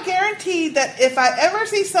now guaranteed that if I ever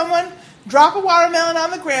see someone drop a watermelon on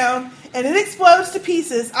the ground and it explodes to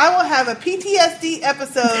pieces, I will have a PTSD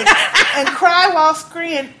episode and cry while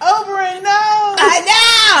screaming, Oberyn, no! I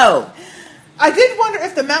know! I did wonder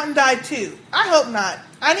if the mountain died too. I hope not.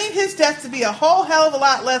 I need his death to be a whole hell of a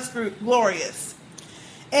lot less glorious.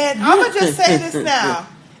 And I'm going to just say this now.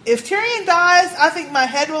 If Tyrion dies, I think my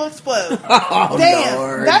head will explode. Oh, damn,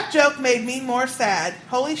 Lord. That joke made me more sad.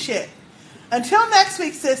 Holy shit. Until next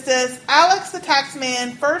week, sisters, Alex the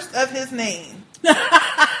Taxman, first of his name.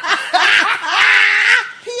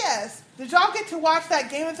 P.S. Did y'all get to watch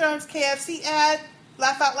that Game of Thrones KFC ad?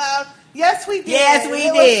 Laugh out loud. Yes, we did. Yes, we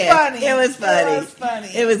did. Was funny. It was funny. It was funny.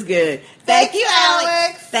 It was good. Thank you,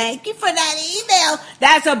 Alex. Thank you for that email.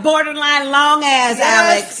 That's a borderline long ass,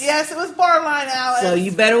 Alex. Yes, it was borderline, Alex. So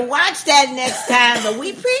you better watch that next time, but we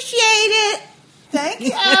appreciate it. Thank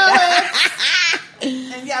you, Alex.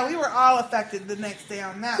 And yeah, we were all affected the next day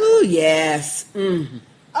on that. Ooh, yes.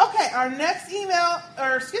 Okay, our next email,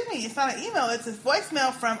 or excuse me, it's not an email, it's a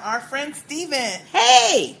voicemail from our friend Steven.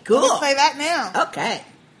 Hey, cool. Let's play that now. Okay.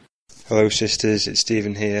 Hello sisters, it's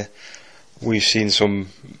Stephen here. We've seen some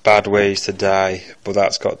bad ways to die, but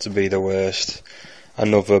that's got to be the worst.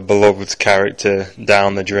 Another beloved character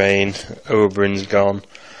down the drain, Oberyn's gone.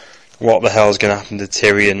 What the hell's going to happen to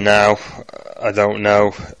Tyrion now? I don't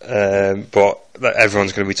know, but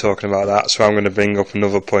everyone's going to be talking about that, so I'm going to bring up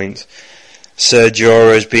another point. Ser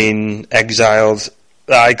Jorah has been exiled.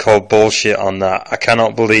 I call bullshit on that. I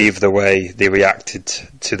cannot believe the way they reacted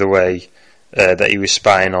to the way that he was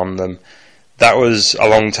spying on them. That was a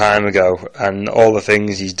long time ago, and all the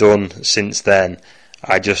things he's done since then,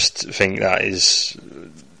 I just think that is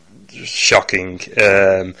shocking.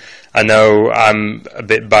 I know I'm a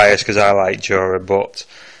bit biased because I like Jorah, but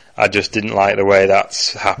I just didn't like the way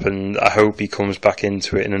that's happened. I hope he comes back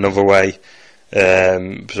into it in another way,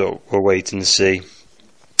 so we'll wait and see.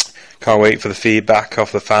 Can't wait for the feedback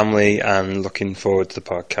off the family and looking forward to the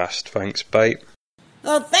podcast. Thanks, bye.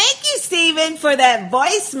 Well, thank you, Stephen, for that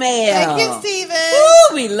voicemail. Thank you, Stephen.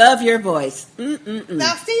 Ooh, we love your voice.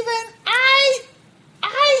 Now, Stephen, I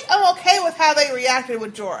am okay with how they reacted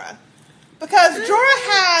with Jorah. Because Jorah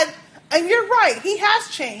had, and you're right, he has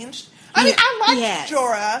changed. I mean, I like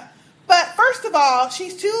Jorah, but But first of all,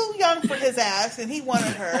 she's too young for his ass, and he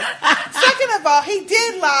wanted her. Second of all, he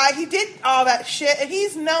did lie. He did all that shit, and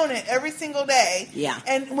he's known it every single day. Yeah.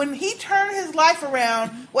 And when he turned his life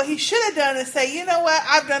around, what he should have done is say, you know what?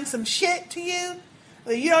 I've done some shit to you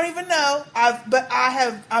that you don't even know.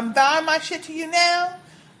 I'm vowing my shit to you now.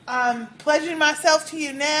 I'm pledging myself to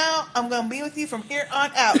you now. I'm going to be with you from here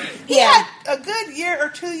on out. He had a good year or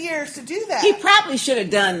 2 years to do that. He probably should have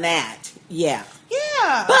done that. Yeah.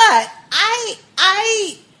 Yeah. But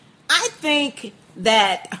I think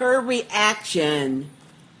that her reaction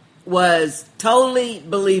was totally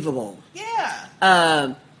believable.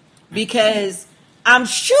 Yeah. Because I'm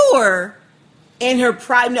sure in her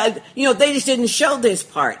private, they just didn't show this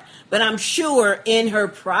part, but I'm sure in her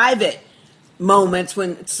private moments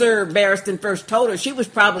when Sir Barristan first told her, she was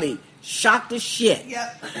probably shocked as shit.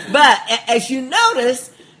 Yep. But as you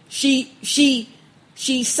notice, she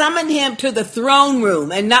summoned him to the throne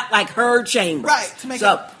room and not like her chamber. Right.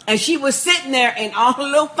 And she was sitting there in all her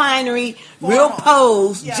little finery, real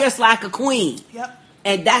pose, just like a queen. Yep.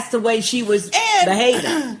 And that's the way she was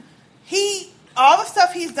behaving. All the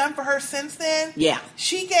stuff he's done for her since then, yeah,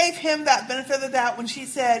 she gave him that benefit of the doubt when she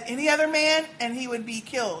said any other man and he would be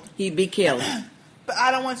killed. He'd be killed. But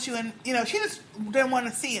I don't want you in, she just didn't want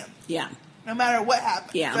to see him. Yeah. No matter what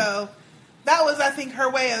happened. Yeah. So that was, I think, her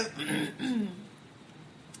way of,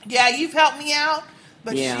 yeah, you've helped me out,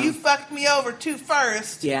 but you fucked me over too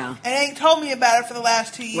first. Yeah. And ain't told me about it for the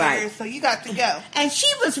last 2 years, right. So you got to go. And she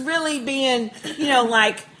was really being,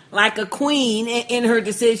 like a queen in her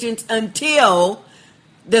decisions until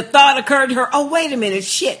the thought occurred to her, oh, wait a minute,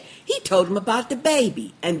 shit. He told him about the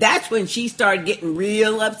baby. And that's when she started getting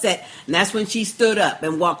real upset. And that's when she stood up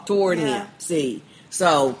and walked toward him. See?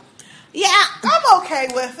 So, yeah. I'm okay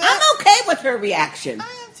with it. I'm okay with her reaction.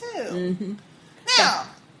 I am too. Mm-hmm. Now,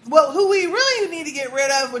 well, who we really need to get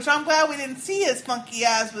rid of, which I'm glad we didn't see his funky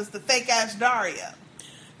ass, was the fake ass Dario.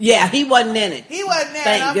 Yeah, he wasn't in it. He wasn't there,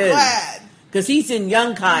 Thank and I'm goodness. glad. Because he's in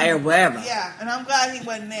Yunkai or wherever. Yeah, and I'm glad he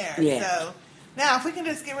wasn't there. Yeah. So, now, if we can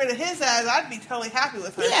just get rid of his ass, I'd be totally happy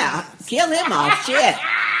with her. Yeah, kill him off. Shit.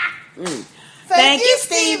 Thank you,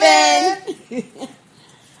 Steven.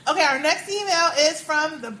 Okay, our next email is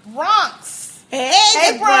from the Bronx.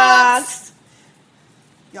 Hey, the Bronx.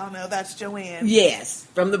 Y'all know that's Joanne. Yes,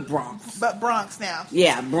 from the Bronx. But Bronx now.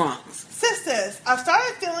 Yeah, Bronx. Sisters, I've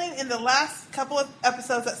started feeling in the last couple of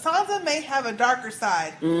episodes that Sansa may have a darker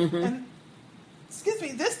side. Mm-hmm. And,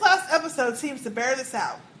 this last episode seems to bear this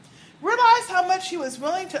out. Realized how much she was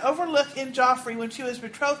willing to overlook in Joffrey when she was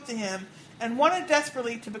betrothed to him and wanted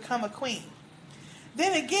desperately to become a queen.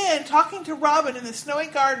 Then again, talking to Robin in the snowy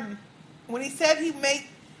garden when he said he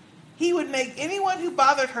would make anyone who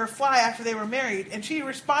bothered her fly after they were married, and she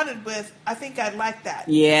responded with, I think I'd like that.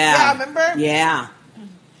 Yeah. Yeah, remember? Yeah.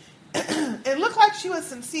 It looked like she was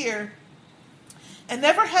sincere and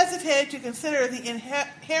never hesitated to consider the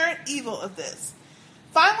inherent evil of this.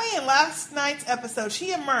 Finally, in last night's episode,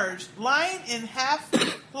 she emerged, lying in half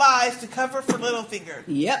lies to cover for Littlefinger.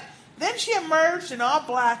 Yep. Then she emerged in all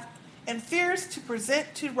black and fierce to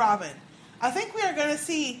present to Robin. I think we are going to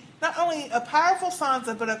see not only a powerful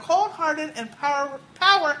Sansa, but a cold-hearted and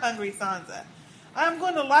power-hungry Sansa. I'm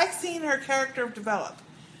going to like seeing her character develop.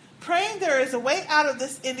 Praying there is a way out of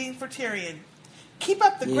this ending for Tyrion. Keep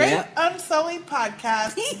up the great Unsullied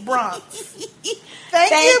podcast, Bronx.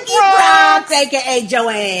 Thank you, Bronx. A.K.A.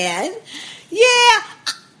 Joanne. Yeah,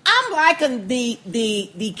 I'm liking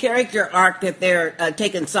the character arc that they're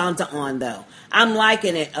taking Sansa on, though. I'm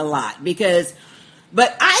liking it a lot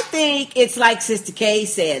but I think it's like Sister K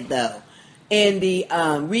said, though, in the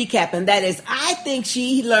recap, and that is, I think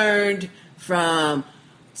she learned from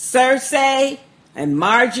Cersei and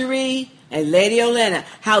Marjorie and Lady Olenna,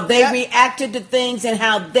 how they reacted to things and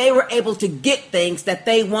how they were able to get things that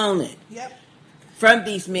they wanted from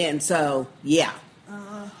these men. So, yeah.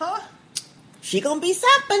 Uh-huh. She gonna be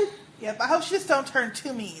something. Yep, I hope she just don't turn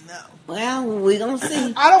too mean, though. Well, we gonna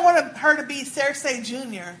see. I don't want her to be Cersei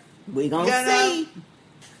Jr. We gonna see.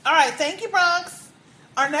 All right, thank you, Bronx.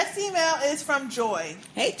 Our next email is from Joy.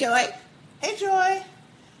 Hey, Joy. Hey, Joy.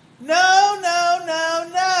 No.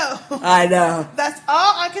 I know. That's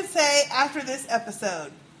all I can say after this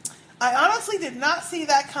episode. I honestly did not see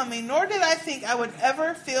that coming, nor did I think I could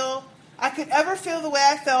ever feel the way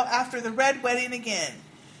I felt after the Red Wedding again.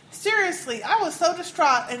 Seriously, I was so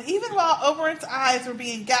distraught, and even while Oberyn's eyes were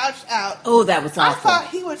being gouged out, oh, that was awful. I thought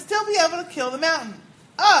he would still be able to kill the Mountain.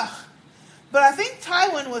 Ugh. But I think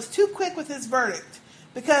Tywin was too quick with his verdict,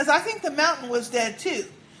 because I think the Mountain was dead too.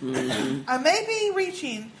 Mm-hmm. I may be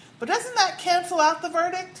reaching, but doesn't that cancel out the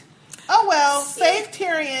verdict? Oh well, save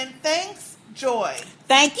Tyrion. Thanks, Joy.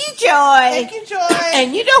 Thank you, Joy. Thank you, Joy.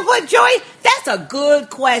 And you know what, Joy? That's a good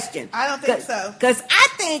question. I don't think so. Because I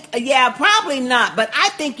think, probably not. But I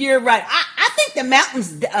think you're right. I think the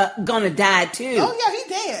mountain's going to die, too. Oh, yeah, he's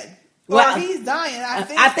dead. Well, or he's dying, I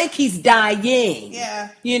think. I think he's dying. Yeah.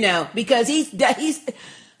 You know, because he's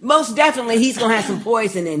most definitely he's going to have some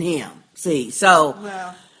poison in him. See, so.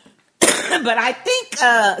 Well. But I think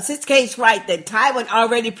Sister Kate's right that Tywin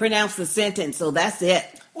already pronounced the sentence, so that's it.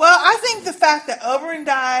 Well, I think the fact that Oberyn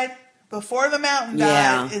died before the mountain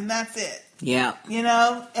died, and that's it. Yeah. You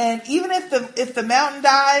know, and even if the mountain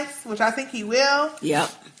dies, which I think he will, yep,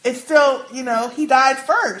 it's still, you know, he died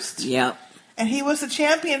first. Yep. And he was the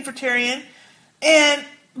champion for Tyrion.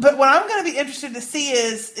 But what I'm going to be interested to see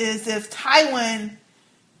is if Tywin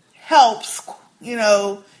helps, you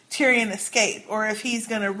know, Tyrion escape, or if he's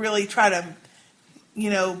going to really try to, you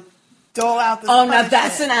know, dole out this punishment. Now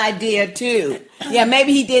that's an idea too. Yeah,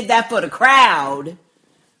 maybe he did that for the crowd,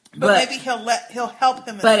 but maybe he'll help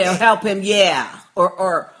him. But it'll help him, yeah,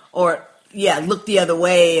 or yeah, look the other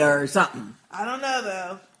way or something. I don't know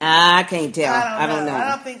though. I can't tell. I don't know.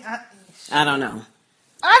 I don't know.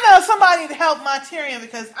 I know somebody to help my Tyrion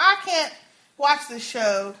because I can't watch this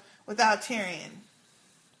show without Tyrion.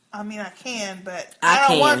 I mean, I can, but I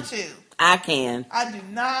don't want to. I can. I do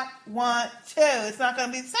not want to. It's not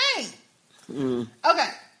going to be the same. Okay.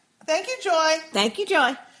 Thank you, Joy. Thank you,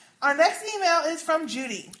 Joy. Our next email is from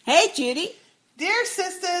Judy. Hey, Judy. Dear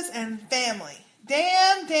sisters and family,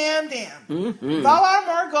 damn. Valar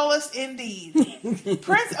Morghulis indeed.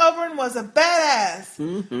 Prince Oberyn was a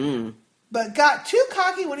badass. But got too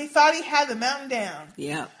cocky when he thought he had the mountain down.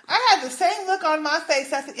 Yeah. I had the same look on my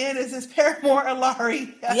face at the end as his paramour,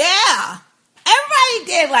 Alari. Yeah. Everybody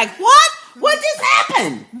did. Like, what? What just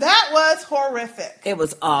happened? That was horrific. It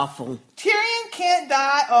was awful. Tyrion can't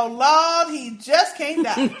die. Oh, Lord, he just can't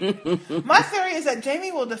die. My theory is that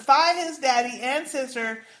Jaime will defy his daddy and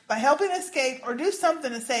sister by helping escape or do something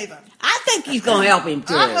to save him. I think he's going to help him,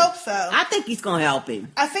 too. I hope so. I think he's going to help him.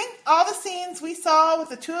 I think all the scenes we saw with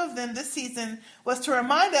the two of them this season was to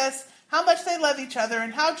remind us how much they love each other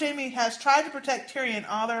and how Jaime has tried to protect Tyrion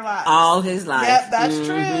all their lives. All his life. Yep, that's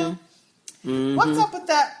true. What's up with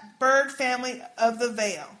that bird family of the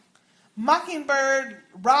Vale? Mockingbird,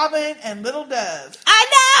 Robin, and Little Dove. I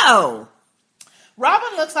know!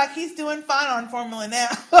 Robin looks like he's doing fine on Formula now.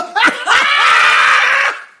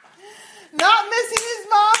 Not missing his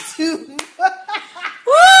mom too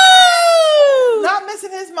Woo! Not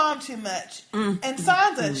missing his mom too much. And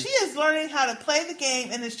Sansa, she is learning how to play the game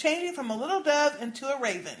and is changing from a little dove into a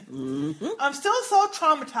raven. I'm still so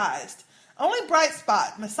traumatized. Only bright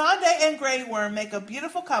spot, Missandei and Grey Worm make a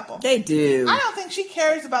beautiful couple. They do. I don't think she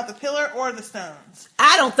cares about the pillar or the stones.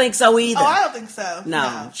 I don't think so either. Oh, I don't think so.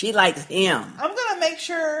 No. She likes him. I'm going to make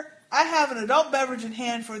sure I have an adult beverage in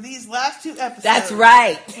hand for these last two episodes. That's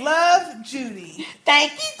right. Love, Judy.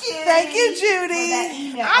 Thank you, Judy. Thank you, Judy.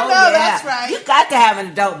 I know, yeah. that's right. You got to have an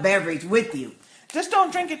adult beverage with you. Just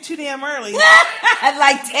don't drink it too damn early.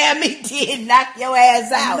 Like Tammy did, knock your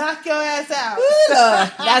ass out. Knock your ass out.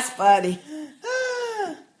 Ooh, that's funny.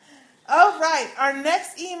 All right. Our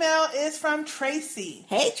next email is from Tracy.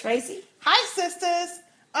 Hey, Tracy. Hi, sisters.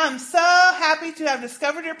 I'm so happy to have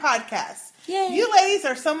discovered your podcast. Yay. You ladies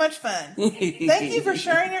are so much fun. Thank you for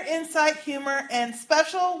sharing your insight, humor, and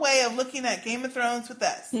special way of looking at Game of Thrones with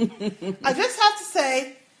us. I just have to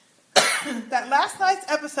say that last night's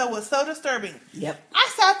episode was so disturbing. Yep. I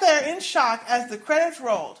sat there in shock as the credits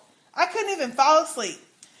rolled. I couldn't even fall asleep.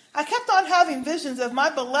 I kept on having visions of my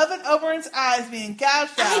beloved Oberyn's eyes being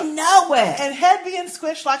gouged out. I know it. And head being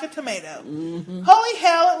squished like a tomato. Holy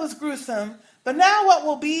hell, it was gruesome. But now what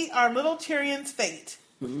will be our little Tyrion's fate?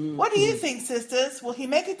 What do you think, sisters? Will he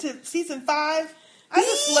make it to season 5? I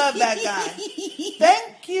just love that guy.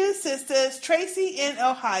 Thank you, sisters. Tracy in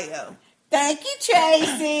Ohio. Thank you,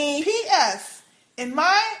 Tracy. P.S. In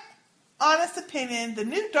my honest opinion, the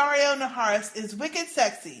new Dario Naharis is wicked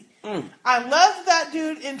sexy. I love that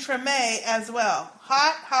dude in Tremaine as well.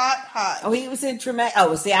 Hot. Oh, he was in Tremaine.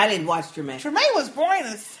 Oh, see, I didn't watch Tremaine. Tremaine was boring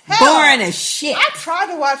as hell. Boring as shit. I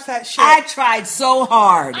tried to watch that shit. I tried so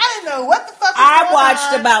hard. I didn't know what the fuck was I going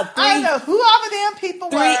watched on. about I didn't know who all the damn people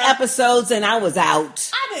were. 3 episodes and I was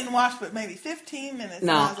out. I didn't watch but maybe 15 minutes.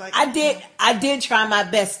 No, I was like, I did try my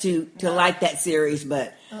best to like that series,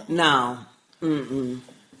 but no.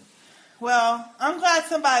 Well, I'm glad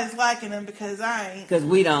somebody's liking him because I ain't. Because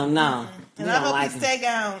we don't know. And I hope he stay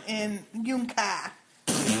down in Yunkai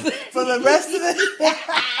for the rest of the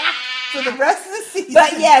season.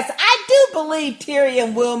 But yes, I do believe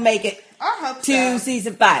Tyrion will make it I hope to so.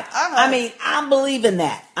 season 5. I mean, I'm believing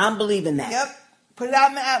that. Yep. Put it out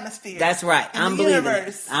in the atmosphere. That's right. I'm believing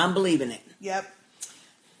universe. it. I'm believing it. Yep.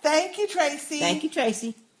 Thank you, Tracy. Thank you,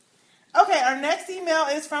 Tracy. Okay, our next email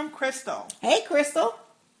is from Crystal. Hey, Crystal.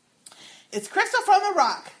 It's Crystal from The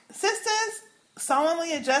Rock. Sisters,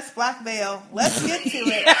 solemnly adjust black veil. Let's get to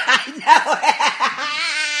it.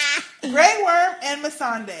 Grey Worm and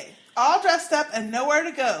Missandei, all dressed up and nowhere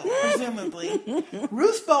to go, presumably.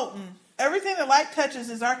 Roose Bolton, everything the light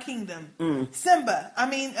touches is our kingdom.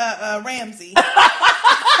 Ramsey.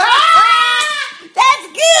 That's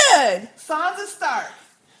good. Sansa Stark,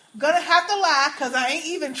 gonna have to laugh because I ain't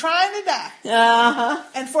even trying to die. Uh-huh.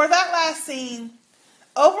 And for that last scene,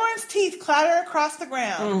 Oberyn's teeth clatter across the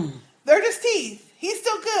ground. They're just teeth. He's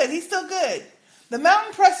still good. He's still good. The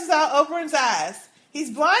mountain presses out Oberyn's eyes. He's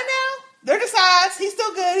blind now? They're just eyes. He's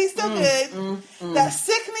still good. He's still good. That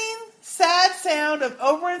sickening, sad sound of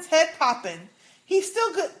Oberyn's head popping. He's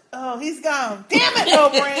still good. Oh, he's gone. Damn it,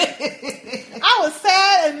 Oberyn. I was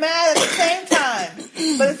sad and mad at the same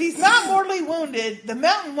time. But if he's not mortally wounded, the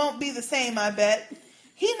mountain won't be the same, I bet.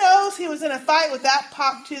 He knows he was in a fight with that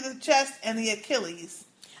pop to the chest and the Achilles.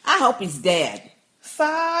 I hope he's dead.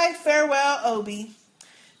 Sigh, farewell, Obi.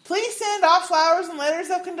 Please send all flowers and letters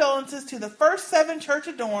of condolences to the First Seven Church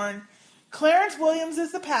of Dorne. Clarence Williams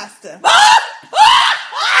is the pastor.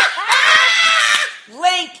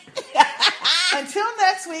 Link. Until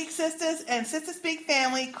next week, sisters and Sister Speak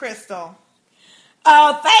family, Crystal.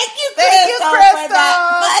 Oh, thank you, Crystal, for that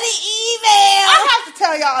buddy email. I have to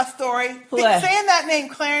tell y'all a story. What? Saying that name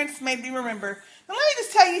Clarence made me remember. Now let me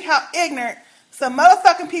just tell you how ignorant some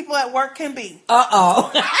motherfucking people at work can be.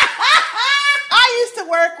 Uh-oh. I used to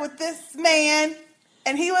work with this man,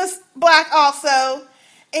 and he was black also,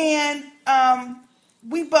 and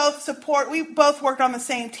we both worked on the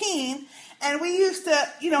same team, and we used to,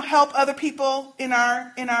 help other people in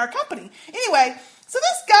our company. Anyway, so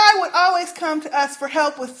this guy would always come to us for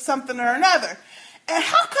help with something or another. And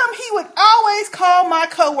how come he would always call my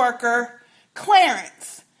coworker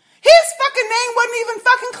Clarence? His fucking name wasn't even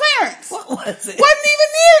fucking Clarence. What was it? Wasn't even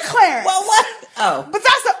near Clarence. Well, what? Oh. But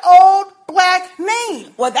that's an old black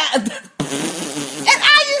name. Well, that... And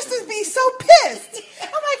I used to be so pissed.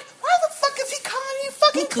 I'm like, why the fuck is he calling you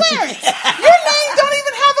fucking Clarence? Your name don't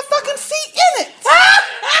even have a fucking C in it.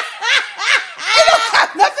 It don't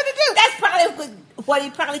have nothing to do. That's probably what he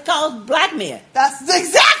probably calls black men. That's what I'm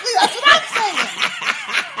saying.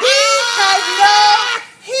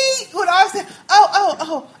 He would always say,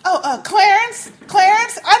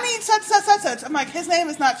 Clarence, I need such. I'm like, his name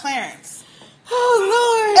is not Clarence.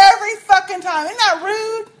 Oh, Lord. Every fucking time. Isn't that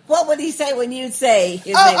rude? What would he say when you'd say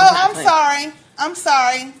his name is not Clarence? I'm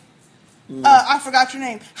sorry. I forgot your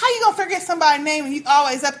name. How you gonna forget somebody's name when you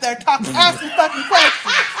always up there asking fucking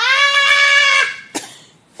questions?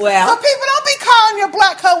 Well, so people don't be calling your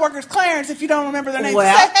black coworkers Clarence if you don't remember their name.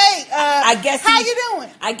 Well, say, hey, how you doing?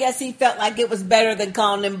 I guess he felt like it was better than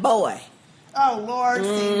calling him boy. Oh, Lord.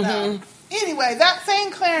 See, no. Anyway, that same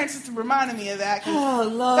Clarence is reminding me of that. Oh,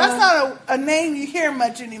 Lord. That's not a name you hear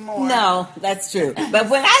much anymore. No, that's true. But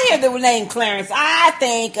when I hear the name Clarence, I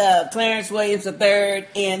think of Clarence Williams III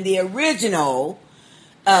in the original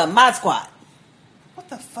Mod Squad. What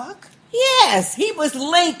the fuck? Yes, he was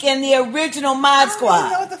Link in the original Mod Squad. I don't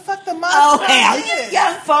even know what the fuck the Mod Squad is. You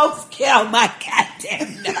young folks kill my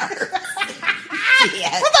goddamn nerves.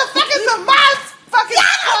 Yes. What the fuck is the Mod fucking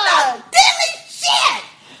Squad? Dilly shit!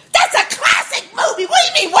 That's a classic movie. What do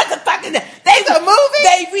you mean, what the fuck is that? It's a movie?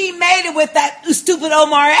 They remade it with that stupid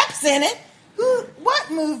Omar Epps in it.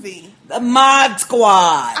 What movie? The Mod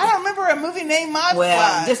Squad. I don't remember a movie named Mod Squad.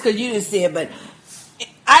 Well, just because you didn't see it, but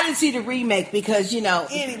I didn't see the remake because, it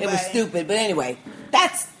was stupid. But anyway,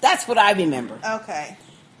 that's what I remember. Okay.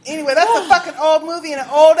 Anyway, that's a fucking old movie and an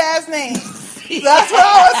old-ass name. That's what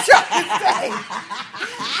I was trying to say.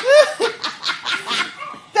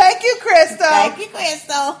 Thank you, Crystal. Thank you,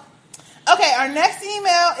 Crystal. Okay, our next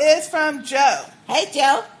email is from Joe. Hey,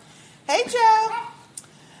 Joe. Hey, Joe.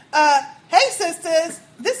 Hey, sisters.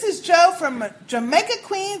 This is Joe from Jamaica,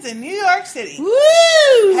 Queens, in New York City. Woo!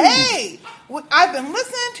 Hey, I've been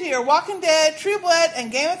listening to your Walking Dead, True Blood,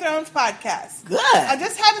 and Game of Thrones podcasts. Good. I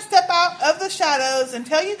just had to step out of the shadows and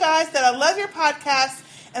tell you guys that I love your podcast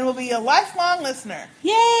and will be a lifelong listener.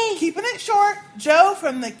 Yay! Keeping it short, Joe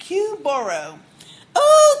from the Q Borough.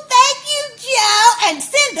 Oh, thank you, Joe. And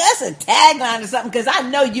send us a tagline or something, because I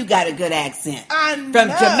know you got a good accent. I know. From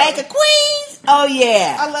Jamaica, Queens? Oh,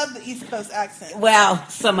 yeah. I love the East Coast accent. Well,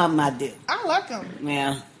 some of them I do. I like them.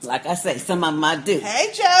 Well, like I say, some of them I do.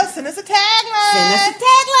 Hey, Joe, send us a tagline. Send us a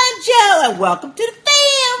tagline, Joe, and welcome to the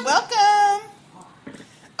fam. Welcome.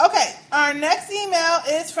 Okay, our next email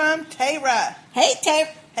is from Tara. Hey, Tara.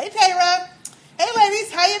 Hey, Tara. Hey,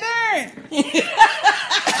 ladies, how you doing?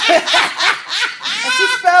 And she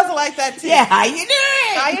spells it like that, too. Yeah, how you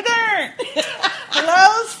doing? How you doing?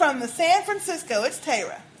 Hellos from the San Francisco. It's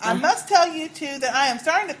Tara. I must tell you, two, that I am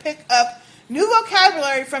starting to pick up new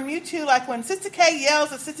vocabulary from you two, like when Sister K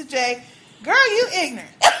yells at Sister J, girl, you ignorant.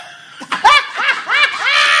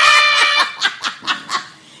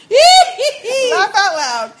 Laugh out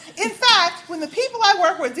loud. In fact, when the people I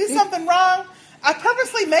work with do something wrong, I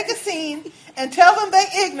purposely make a scene and tell them they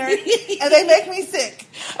ignorant, and they make me sick.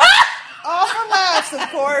 All for laughs, of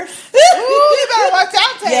course. Ooh, you better watch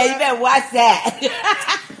out, Taylor. Yeah, you better watch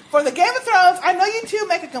that. For the Game of Thrones, I know you two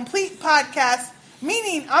make a complete podcast,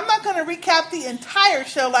 meaning I'm not going to recap the entire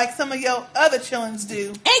show like some of your other chillins do.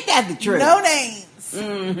 Ain't that the truth? No names.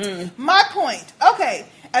 Mm-hmm. My point. Okay,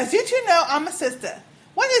 as you two know, I'm a sister.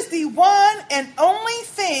 What is the one and only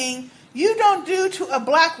thing you don't do to a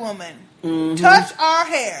black woman? Mm-hmm. Touch our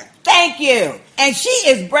hair. Thank you. And she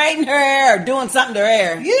is braiding her hair or doing something to her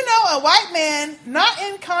hair. You know, a white man not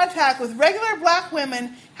in contact with regular black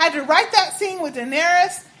women had to write that scene with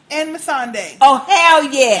Daenerys and Missandei. Oh, hell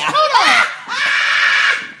yeah. Hold on.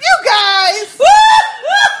 You guys.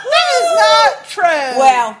 That is not true.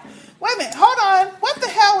 Well. Wait a minute. Hold on. What the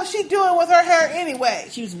hell was she doing with her hair anyway?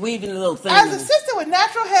 She was weaving a little thing. As a sister with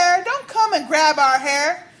natural hair, don't come and grab our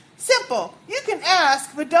hair. Simple. You can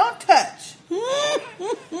ask, but don't touch.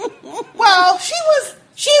 Well, she was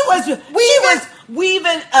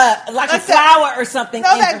weaving like a flower or something.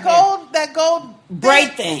 No, that gold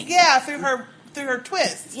braid thing. Yeah, through her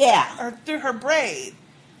twist. Yeah, or through her braid.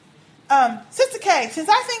 Sister K, since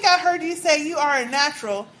I think I heard you say you are a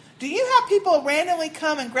natural, do you have people randomly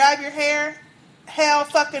come and grab your hair? Hell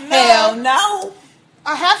fucking no. Hell no.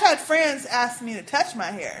 I have had friends ask me to touch my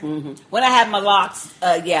hair. Mm-hmm. When I had my locks,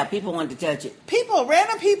 yeah, people wanted to touch it.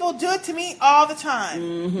 Random people do it to me all the time.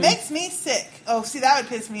 Mm-hmm. Makes me sick. Oh, see, that would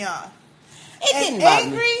piss me off. An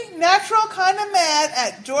angry, natural, kind of mad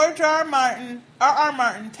at George R. Martin,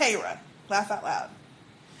 Tara. Laugh out loud.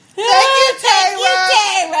 Thank you,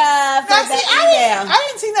 Tara. Now, see, I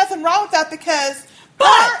didn't see nothing wrong with that because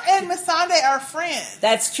her and Missandei are friends.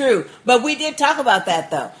 That's true. But we did talk about that,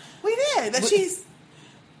 though. We did. That she's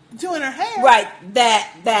doing her hair. Right.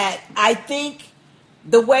 That I think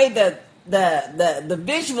the way the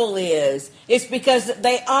visual is, it's because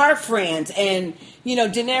they are friends, and you know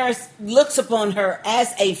Daenerys looks upon her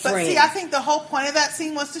as a friend. But see, I think the whole point of that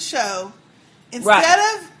scene was to show instead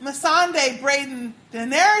of Missandei braiding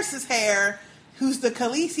Daenerys' hair, who's the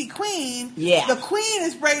Khaleesi queen, the queen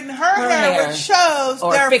is braiding her hair, which shows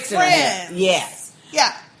they're friends. Yes.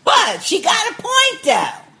 Yeah. But she got a point,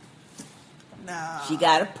 though. No. She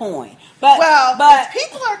got a point. But if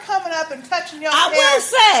people are coming up and touching your hair. I will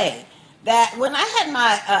say that when I had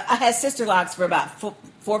I had sister locks for about 4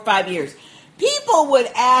 or 5 years, people would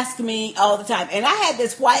ask me all the time. And I had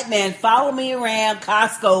this white man follow me around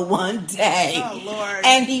Costco one day. Oh, Lord.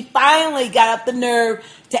 And he finally got up the nerve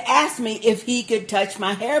to ask me if he could touch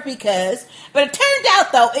my hair but it turned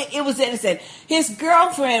out, though, it was innocent. His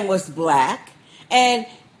girlfriend was black, and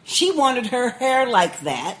she wanted her hair like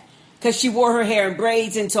that because she wore her hair in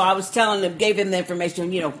braids. And so I was gave him the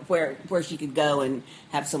information, you know, where she could go and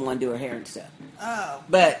have someone do her hair and stuff. Oh.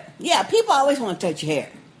 But, yeah, people always want to touch your hair.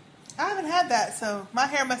 I haven't had that, so my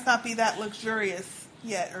hair must not be that luxurious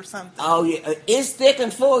yet or something. Oh, yeah. It's thick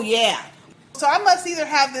and full, yeah. So I must either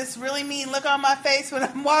have this really mean look on my face when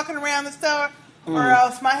I'm walking around the store, or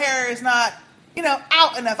else my hair is not, you know,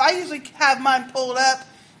 out enough. I usually have mine pulled up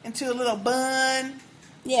into a little bun,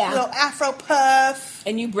 a little afro puff.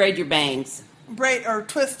 And you braid your bangs. Braid or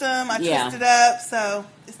twist them. I twist it up, so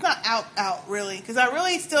it's not out really, because I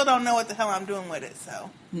really still don't know what the hell I'm doing with it, so.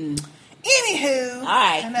 Anywho, all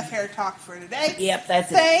right. Enough hair talk for today. Yep,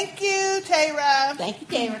 that's it. Thank you, Tara. Thank you,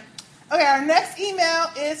 Tara. Okay, our next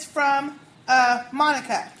email is from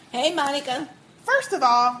Monica. Hey, Monica. First of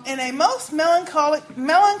all, in a most melancholy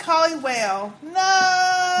wail. No.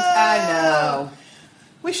 I know.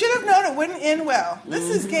 We should have known it wouldn't end well. This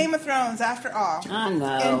is Game of Thrones, after all. I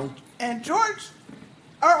know. And George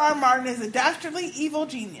R. Martin is a dastardly evil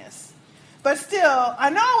genius. But still,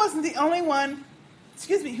 I know I wasn't the only one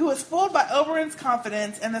who was fooled by Oberyn's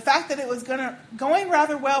confidence and the fact that it was going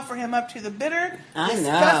rather well for him up to the bitter,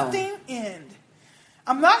 disgusting end.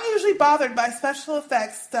 I'm not usually bothered by special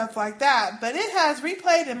effects, stuff like that, but it has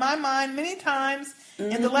replayed in my mind many times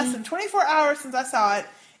in the less than 24 hours since I saw it,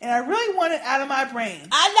 and I really want it out of my brain.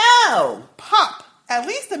 I know! Pop! At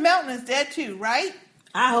least the mountain is dead too, right?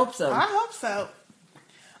 I hope so. I hope so.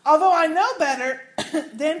 Although I know better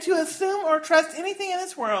than to assume or trust anything in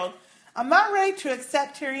this world, I'm not ready to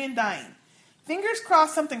accept Tyrion dying. Fingers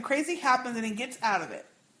crossed something crazy happens and he gets out of it.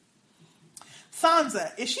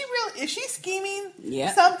 Sansa, is she scheming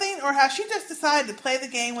something, or has she just decided to play the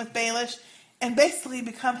game with Baelish and basically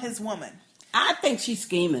become his woman? I think she's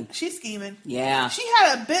scheming. She's scheming. Yeah. She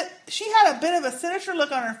had a bit of a sinister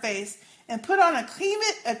look on her face and put on a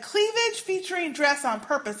cleavage featuring dress on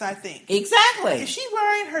purpose, I think. Exactly. Is she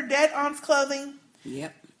wearing her dead aunt's clothing?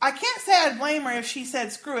 Yep. I can't say I'd blame her if she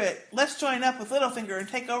said, screw it, let's join up with Littlefinger and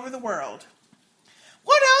take over the world.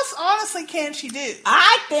 What else, honestly, can she do?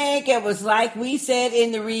 I think it was like we said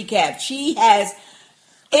in the recap.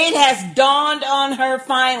 It has dawned on her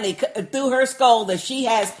finally through her skull that she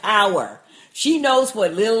has power. She knows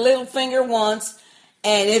what Littlefinger wants,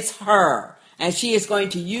 and it's her. And she is going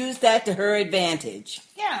to use that to her advantage.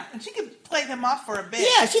 Yeah, and she could play him off for a bit.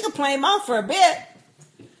 Yeah, she could play him off for a bit.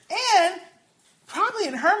 And probably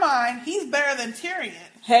in her mind, he's better than Tyrion.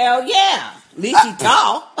 Hell yeah. At least he's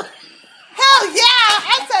tall. Hell yeah!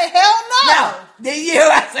 I say hell no! No, then you,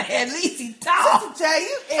 I say at least he's tall. Sister J,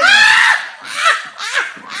 you idiot.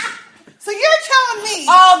 So you're telling me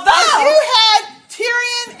if you had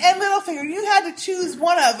Tyrion and Littlefinger, you had to choose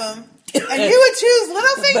one of them, and you would choose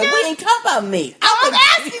Littlefinger? But we ain't talking about me. I'm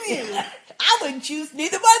asking you. I wouldn't choose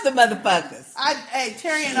neither one of the motherfuckers. Hey,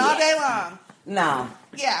 Tyrion all day long. No.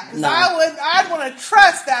 Yeah, because No. I'd want to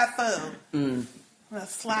trust that fool. A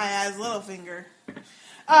sly-ass Littlefinger.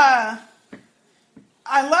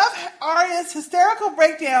 I love Arya's hysterical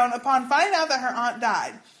breakdown upon finding out that her aunt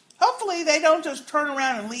died. Hopefully they don't just turn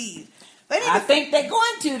around and leave. I think they're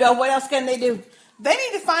going to, though. What else can they do? They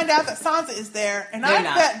need to find out that Sansa is there, and They're I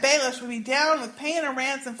not. bet Baelish would be down with paying a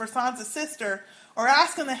ransom for Sansa's sister or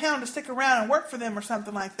asking the Hound to stick around and work for them or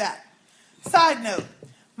something like that. Side note,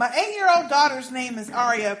 my 8-year-old daughter's name is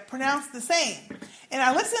Arya, pronounced the same, and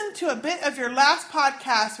I listened to a bit of your last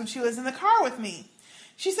podcast when she was in the car with me.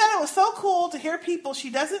 She said it was so cool to hear people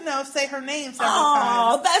she doesn't know say her name several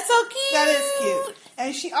times. Oh, that's so cute. That is cute.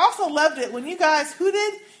 And she also loved it when you guys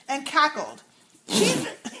hooted and cackled. She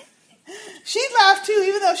laughed too,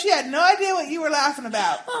 even though she had no idea what you were laughing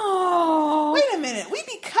about. Oh. Wait a minute. We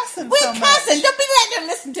be cussing We so much. cussing. Don't be letting her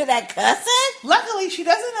listen to that cussing. Luckily, she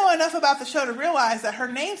doesn't know enough about the show to realize that her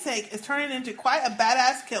namesake is turning into quite a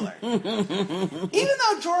badass killer. Even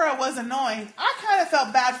though Jorah was annoying, I kind of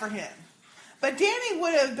felt bad for him. But Dany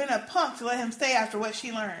would have been a punk to let him stay after what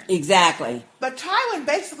she learned. Exactly. But Tywin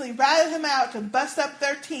basically ratted him out to bust up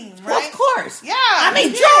their team, right? Well, of course. Yeah. I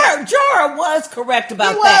mean, Jorah was correct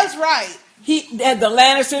about he that. He was right. The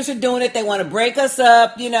Lannisters are doing it. They want to break us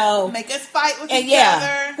up, Make us fight with each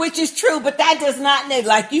other. Which is true, but that does not,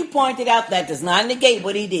 like you pointed out, that does not negate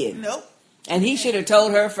what he did. Nope. And he should have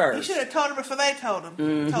told her first. He should have told her before they told him.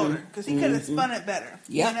 Told her, because he could have spun it better.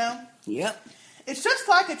 Yep. You know. Yep. It's just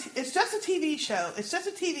it's just a TV show. It's just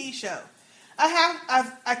a TV show.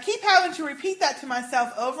 I keep having to repeat that to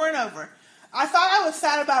myself over and over. I thought I was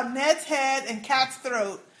sad about Ned's head and Kat's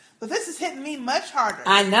throat, but this is hitting me much harder.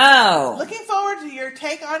 I know. Looking forward to your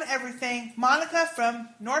take on everything, Monica from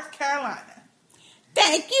North Carolina.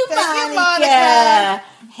 Thank you, Monica. Monica.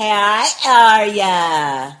 Hi,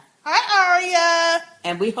 Arya. Hi, Arya.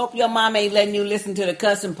 And we hope your mom ain't letting you listen to the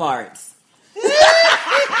cussing parts.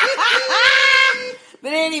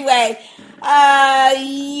 But anyway,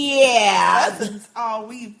 yeah. That's all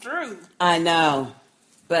we've through. I know.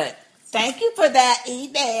 But thank you for that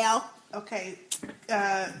email. Okay.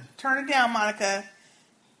 Turn it down, Monica.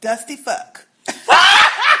 Dusty fuck.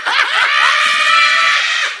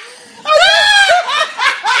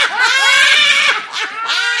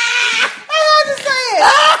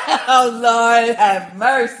 Oh, Lord, have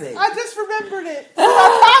mercy. I just remembered it.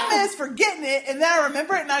 My problem is forgetting it, and then I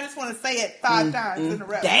remember it, and I just want to say it 5 times in a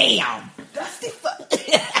row. Damn. Dusty fuck.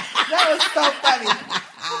 That was so funny.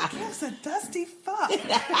 Who gives a dusty fuck?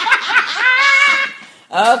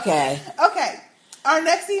 Okay. Our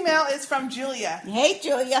next email is from Julia. Hey,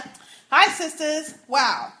 Julia. Hi, sisters.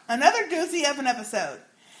 Wow. Another doozy of an episode.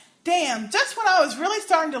 Damn, just when I was really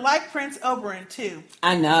starting to like Prince Oberyn, too.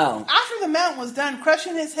 I know. After the mountain was done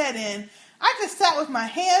crushing his head in, I just sat with my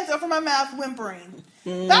hands over my mouth whimpering.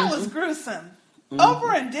 That was gruesome.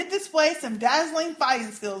 Oberyn did display some dazzling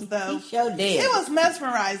fighting skills, though. He sure did. It was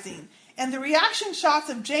mesmerizing, and the reaction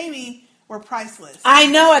shots of Jaime were priceless. I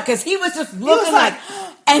know it, because he was just looking and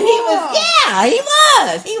he was.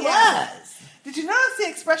 Did you notice the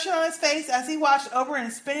expression on his face as he watched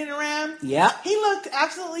Oberyn spinning around? Yeah. He looked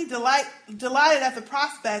absolutely delighted at the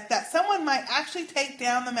prospect that someone might actually take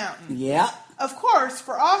down the mountain. Yeah. Of course,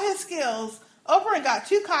 for all his skills, Oberyn got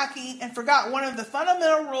too cocky and forgot one of the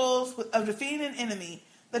fundamental rules of defeating an enemy,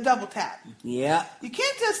 the double tap. Yeah. You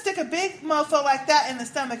can't just stick a big mofo like that in the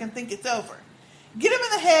stomach and think it's over. Get him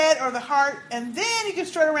in the head or the heart, and then he can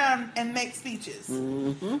strut around and make speeches.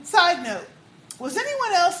 Mm-hmm. Side note, was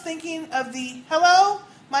anyone else thinking of the "Hello,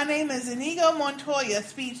 my name is Inigo Montoya"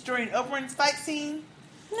 speech during Oberyn's fight scene?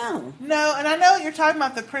 No. No, and I know you're talking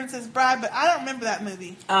about The Princess Bride, but I don't remember that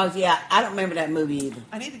movie. Oh, yeah. I don't remember that movie either.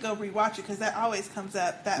 I need to go rewatch it because that always comes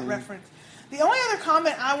up, that reference. The only other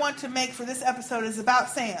comment I want to make for this episode is about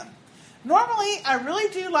Sam. Normally, I really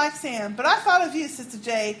do like Sam, but I thought of you, Sister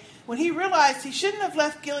J, when he realized he shouldn't have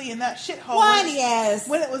left Gilly in that shithole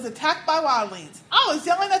when it was attacked by wildlings. I was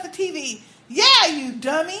yelling at the TV, "Yeah, you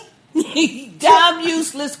dummy!" Dumb,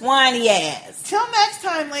 useless, whiny ass. Till next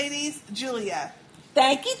time, ladies, Julia.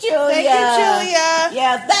 Thank you, Julia. Thank you, Julia.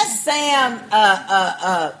 Yeah, that Sam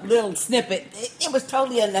little snippet, it was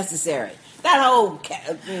totally unnecessary. That whole,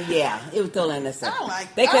 it was totally unnecessary. I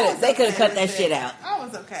like. They could have cut that shit out. I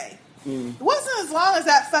was okay. It wasn't as long as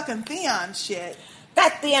that fucking Theon shit.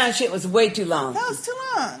 That Theon shit was way too long. That was too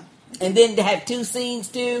long. And then to have 2 scenes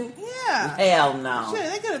too? Yeah. Hell no. Shit,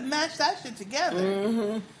 they could have matched that shit together.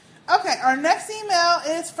 Mm-hmm. Okay, our next email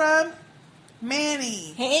is from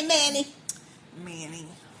Manny. Hey, Manny.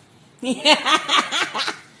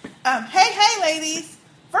 Hey, ladies.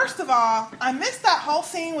 First of all, I missed that whole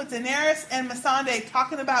scene with Daenerys and Missandei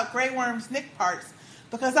talking about Grey Worm's nick parts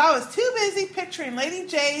because I was too busy picturing Lady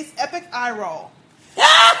J's epic eye roll.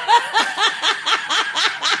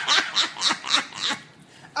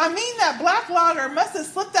 I mean, that black lager must have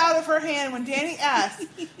slipped out of her hand when Dany asked,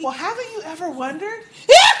 "Well, haven't you ever wondered?"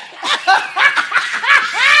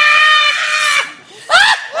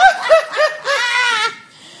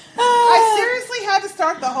 I seriously had to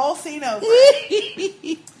start the whole scene over.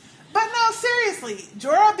 But no, seriously,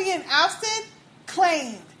 Jorah being ousted,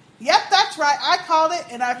 claimed. Yep, that's right, I called it,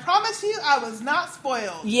 and I promise you I was not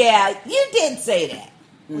spoiled. Yeah, you did say that.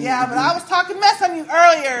 Mm-hmm. Yeah, but I was talking mess on you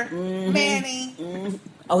earlier, Manny. Mm-hmm.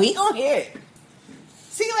 Oh, he gonna hear it.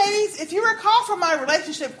 See, ladies, if you recall from my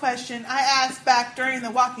relationship question I asked back during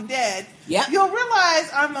The Walking Dead, you'll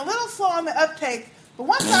realize I'm a little slow on the uptake, but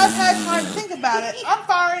once I've had time to think about it, I'm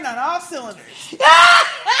firing on all cylinders.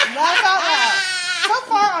 Laugh out loud. So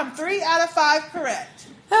far, I'm 3 out of 5 correct.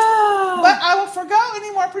 But I will forgo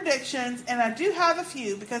any more predictions, and I do have a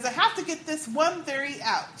few, because I have to get this one theory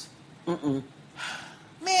out.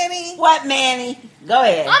 Manny. What, Manny? Go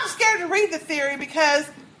ahead. I'm scared to read the theory, because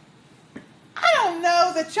I don't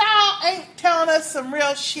know that y'all ain't telling us some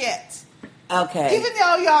real shit. Okay. Even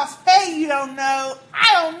though y'all say you don't know,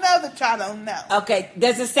 I don't know that y'all don't know. Okay.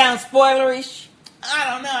 Does it sound spoilerish? I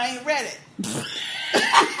don't know. I ain't read it.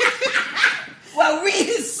 Well, read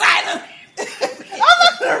it silently. I'm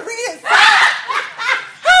not going to read it silently.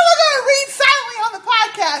 How am I going to read silently on the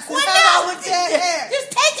podcast?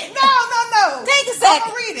 Just take it. No. Take a second. I'm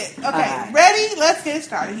going to read it. Okay, ready? Let's get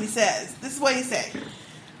started, he says. This is what he said.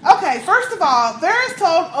 Okay, first of all, Varys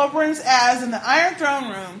told Oberyn's as in the Iron Throne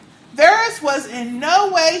Room, Varys was in no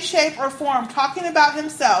way, shape, or form talking about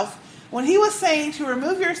himself when he was saying to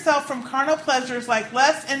remove yourself from carnal pleasures like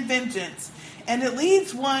lust and vengeance, and it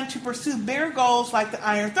leads one to pursue bigger goals like the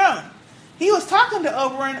Iron Throne. He was talking to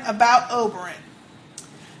Oberyn about Oberyn.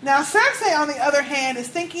 Now, Cersei, on the other hand, is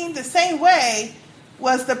thinking the same way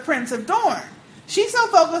was the Prince of Dorne. She's so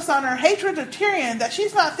focused on her hatred of Tyrion that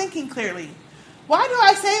she's not thinking clearly. Why do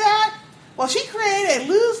I say that? Well, she created a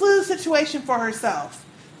lose-lose situation for herself.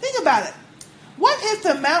 Think about it. What if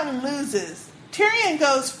the Mountain loses? Tyrion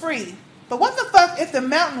goes free. But what the fuck if the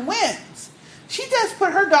Mountain wins? She just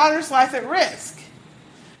put her daughter's life at risk.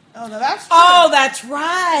 Oh, no, that's true. Oh, that's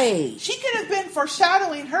right. She could have been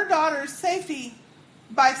foreshadowing her daughter's safety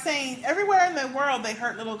by saying everywhere in the world they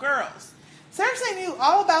hurt little girls. Cersei knew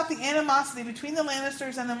all about the animosity between the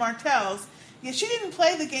Lannisters and the Martells, yet she didn't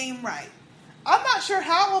play the game right. I'm not sure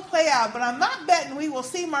how it will play out, but I'm not betting we will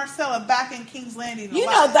see Marcella back in King's Landing alive. You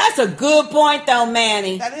know, that's a good point, though,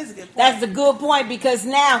 Manny. That is a good point. That's a good point, because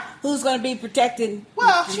now, who's going to be protecting?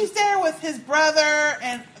 Well, she's there with his brother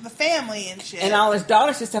and the family and shit. And all his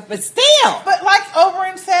daughters and stuff, but still. But like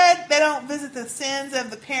Oberyn said, they don't visit the sins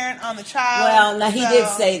of the parent on the child. Well, now he did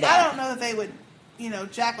say that. I don't know that they would,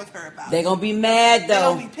 jack with her about it. They're going to be mad, though. They're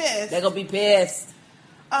going to be pissed. They're going to be pissed.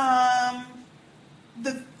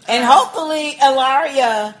 And hopefully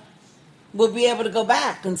Ilaria will be able to go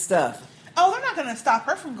back and stuff. Oh, they're not going to stop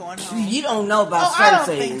her from going home. You don't know about Cersei I don't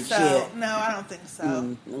think and so. shit. No, I don't think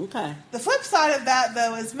so. Okay. The flip side of that,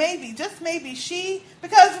 though, is maybe, just maybe she...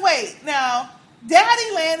 Because, wait, now, Daddy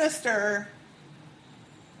Lannister,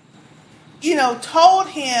 told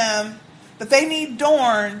him that they need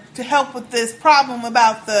Dorne to help with this problem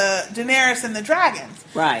about the Daenerys and the dragons.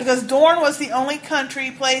 Right. Because Dorne was the only country,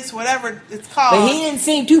 place, whatever it's called. But he didn't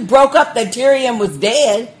seem too broke up that Tyrion was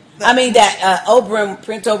dead. That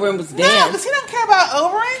Prince Oberyn was dead. No, because he don't care about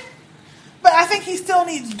Oberyn. But I think he still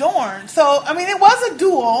needs Dorne. So, I mean, it was a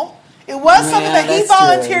duel. It was something that he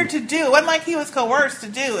volunteered to do. It wasn't like he was coerced to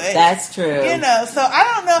do it. That's true. You know, so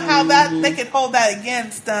I don't know how that they could hold that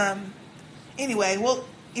against. Anyway.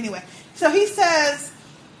 So he says,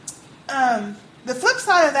 the flip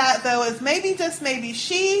side of that, though, is maybe, just maybe,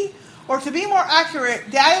 she, or to be more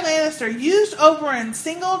accurate, Daddy Lannister used Oberyn's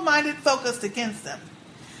single-minded focus against them.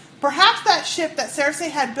 Perhaps that ship that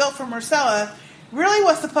Cersei had built for Myrcella really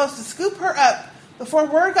was supposed to scoop her up before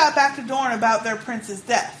word got back to Dorne about their prince's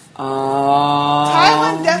death.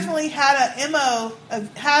 Tywin definitely has an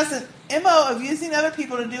MO of using other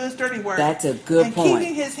people to do his dirty work. That's a good point. And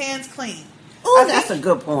keeping his hands clean. Oh, that's a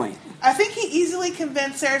good point. I think he easily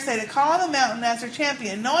convinced Cersei to call on the Mountain as her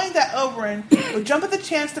champion, knowing that Oberyn would jump at the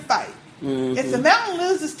chance to fight. Mm-hmm. If the Mountain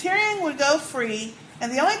loses, Tyrion would go free,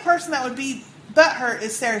 and the only person that would be butthurt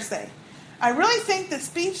is Cersei. I really think the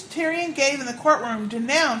speech Tyrion gave in the courtroom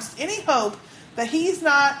denounced any hope that he's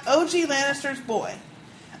not OG Lannister's boy.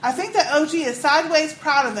 I think that OG is sideways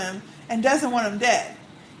proud of him and doesn't want him dead.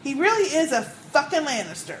 He really is a fucking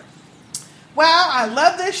Lannister. Wow, I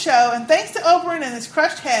love this show, and thanks to Oberyn and his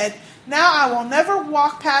crushed head, now I will never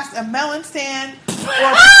walk past a melon stand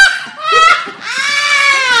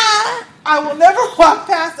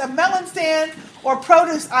or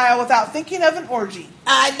produce aisle without thinking of an orgy.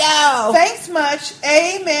 I know. Thanks much,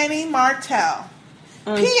 A. Manny Martell.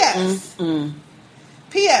 P.S.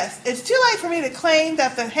 P.S. It's too late for me to claim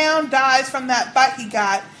that the hound dies from that bite he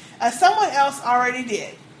got, as someone else already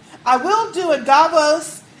did. I will do a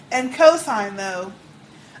Davos and cosign, though.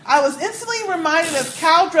 I was instantly reminded of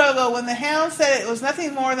Khal Drogo when the hound said it was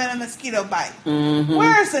nothing more than a mosquito bite. Mm-hmm.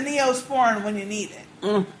 Where is the Neosporin when you need it?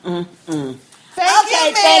 Thank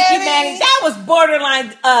you, Manny. That was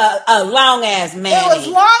borderline long ass, Manny. It was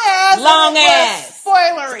long ass.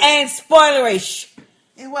 Spoilery. And spoilerish.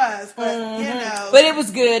 It was, but you know. But it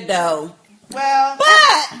was good though. Well,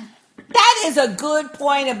 but that is a good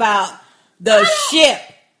point about the ship.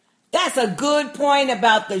 That's a good point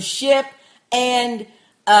about the ship. And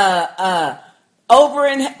Prince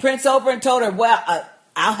Oberyn told her, well,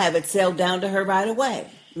 I'll have it sailed down to her right away.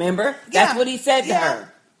 Remember? That's what he said to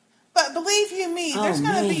her. But believe you me, there's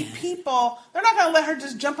going to be people, they're not going to let her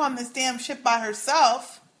just jump on this damn ship by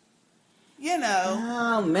herself. You know.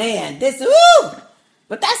 Oh, man.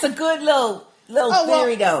 But that's a good little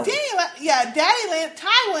theory, though.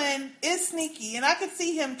 Tywin is sneaky, and I could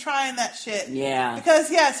see him trying that shit. Yeah. Because,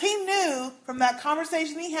 yes, he knew from that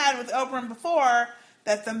conversation he had with Oberyn before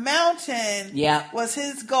that the mountain was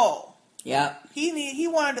his goal. Yep. He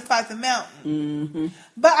wanted to fight the mountain. Mm-hmm.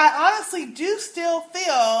 But I honestly do still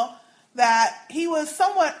feel that he was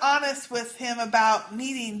somewhat honest with him about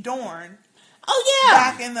needing Dorne. Oh, yeah.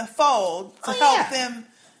 Back in the fold to help them.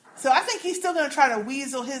 So I think he's still going to try to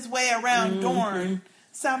weasel his way around Dorne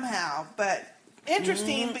somehow. But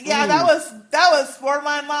interesting. But yeah, that was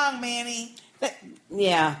borderline long, Manny.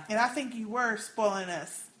 Yeah. And I think you were spoiling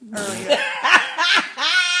us earlier.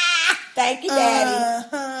 Thank you,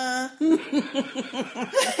 Daddy.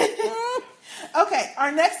 Okay,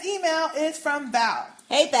 our next email is from Val.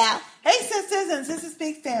 Hey, Val. Hey, sisters and Sister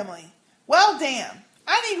Speak family. Well, damn.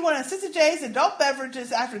 I need one of Sister J's adult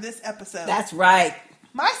beverages after this episode. That's right.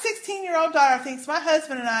 My 16-year-old daughter thinks my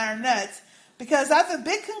husband and I are nuts because at the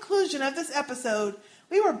big conclusion of this episode,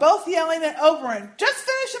 we were both yelling at Oberyn, just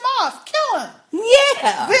finish him off, kill him.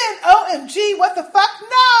 Yeah. Then, OMG, what the fuck?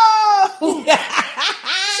 No!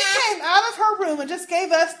 She came out of her room and just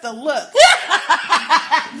gave us the look.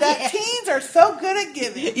 That teens are so good at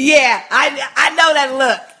giving. Yeah, I know that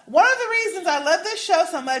look. One of the reasons I love this show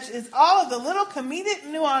so much is all of the little comedic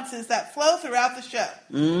nuances that flow throughout the show.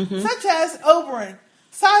 Mm-hmm. Such as Oberyn,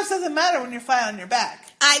 size doesn't matter when you're flat on your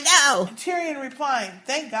back. I know. And Tyrion replying,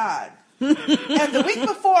 thank God. And the week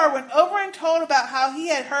before, when Oberyn told about how he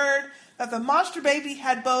had heard that the monster baby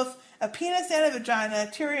had both a penis and a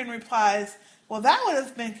vagina, Tyrion replies, well, that would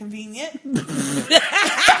have been convenient.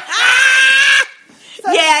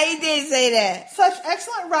 Yeah, he did say that. Such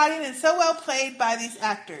excellent writing and so well played by these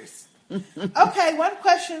actors. Okay, one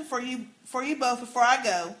question for you both before I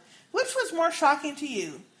go. Which was more shocking to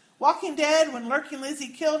you? Walking Dead when Lurking Lizzie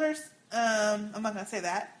killed her... I'm not going to say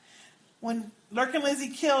that. When Lurking Lizzie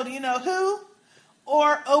killed you-know-who?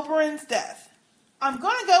 Or Oberyn's death? I'm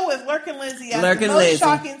going to go with Lurking Lizzie as the most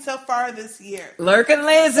shocking so far this year. Lurking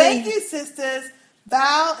Lizzie. Thank you, sisters.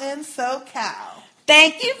 Val and SoCal.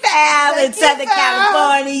 Thank you, Val, in Southern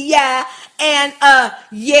California. Yeah. And,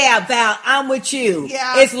 Val, I'm with you.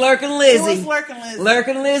 Yeah. It's Lurkin' Lizzie. It was Lurkin' Lizzie.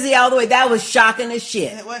 Lurkin' Lizzie all the way. That was shocking as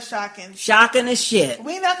shit. It was shocking. Shocking as shit.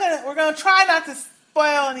 We're gonna try not to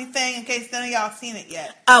spoil anything in case none of y'all seen it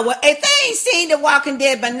yet. Well, if they ain't seen The Walking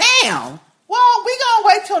Dead by now. Well, we gonna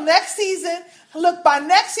wait till next season. Look, by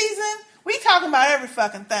next season, we talking about every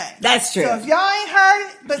fucking thing. That's true. So if y'all ain't heard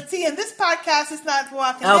it, but see, in this podcast, it's not The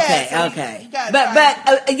Walking Dead. So Okay.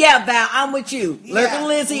 Val, I'm with you. Lurkin'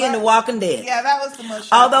 Lizzie and The Walking Dead. Yeah, that was the most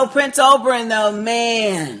shocking. Although Prince Oberyn, though,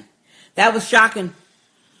 man, that was shocking.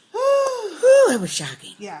 It was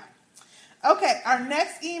shocking. Yeah. Okay, our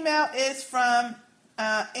next email is from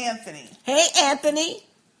Anthony. Hey, Anthony.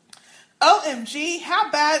 OMG,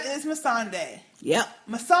 how bad is Missandei? Yep.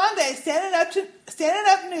 Missandei standing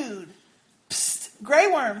up nude. Psst, Grey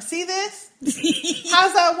Worm, see this?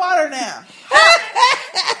 How's that water now?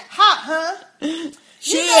 Hot, huh?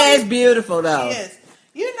 She is beautiful, though. She is.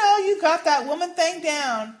 You know you got that woman thing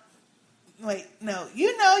down. Wait, no.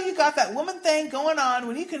 You know you got that woman thing going on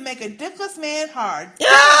when you can make a dickless man hard.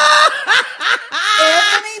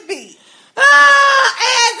 Anthony B.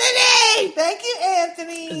 Anthony! Thank you,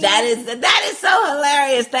 Anthony. That is so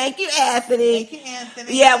hilarious. Thank you, Anthony. Thank you,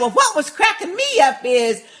 Anthony. Yeah, well, what was cracking me up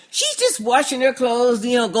is she's just washing her clothes,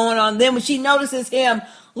 going on. Then when she notices him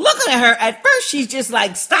looking at her, at first she's just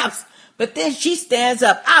like stops, but then she stands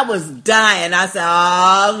up. I was dying. I said,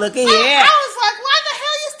 "Oh, look at here." I was like, "Why the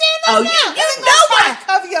hell you standing up now?" You know why?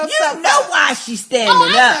 Cover yourself You know why she's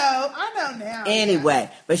standing up. I know now. Anyway,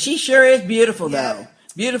 but she sure is beautiful, Yeah. though.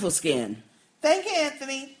 Beautiful skin. Thank you,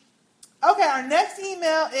 Anthony. Okay, our next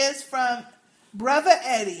email is from Brother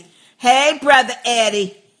Eddie. Hey, Brother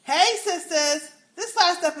Eddie. Hey, sisters. This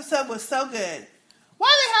last episode was so good.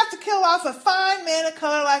 Why they have to kill off a fine man of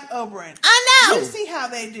color like Oberyn? I know. You see how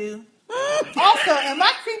they do. Also, am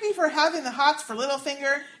I creepy for having the hots for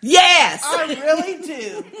Littlefinger? Yes. I really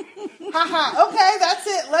do. Haha. Okay, that's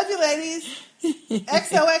it. Love you, ladies.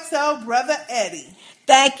 XOXO, Brother Eddie.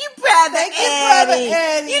 Thank you, Brother Thank you, Eddie. Brother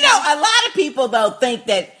Eddie. You know, a lot of people, though, think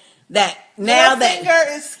that now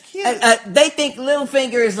Littlefinger is cute. they think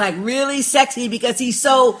Littlefinger is like really sexy because he's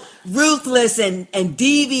so ruthless and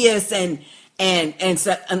devious and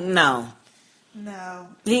so, no. No.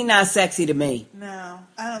 He's not sexy to me. No,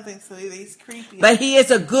 I don't think so either. He's creepy. But he is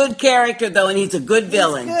a good character, though, and he's a good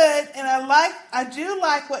villain. He's good, and I do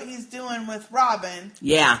like what he's doing with Robin.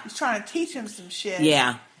 Yeah. He's trying to teach him some shit.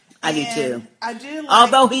 Yeah. I do too. I do like,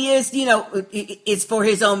 although he is, it's for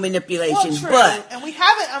his own manipulation. Well, true. But and we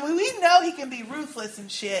know he can be ruthless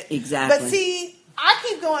and shit. Exactly. But see, I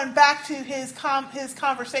keep going back to his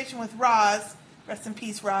conversation with Roz, rest in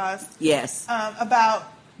peace, Roz. Yes.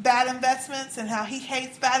 About bad investments and how he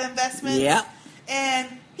hates bad investments. Yep. And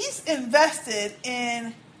he's invested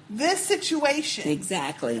in this situation.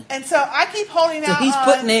 Exactly. And so I keep holding out. So he's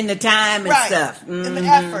putting in the time and stuff. Mm-hmm. And the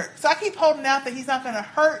effort. So I keep holding out that he's not going to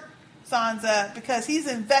hurt Sansa because he's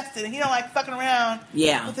invested and he don't like fucking around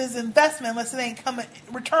with his investment unless it ain't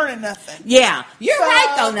returning nothing. Yeah. You're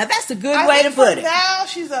right, though. Now, that's a good way to put it. Now,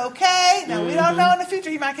 she's okay. Now, we don't know in the future.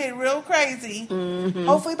 He might get real crazy. Mm-hmm.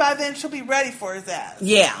 Hopefully, by then, she'll be ready for his ass.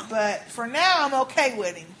 Yeah. But for now, I'm okay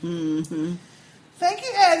with him. Mm-hmm. Thank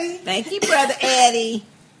you, Eddie. Thank you, Brother Eddie.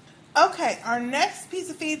 Okay, our next piece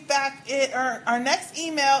of feedback, our next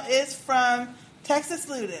email is from Texas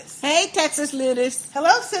Ludus. Hey, Texas Ludus.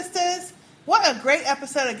 Hello, sisters. What a great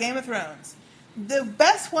episode of Game of Thrones. The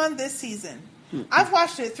best one this season. I've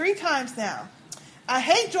watched it 3 times now. I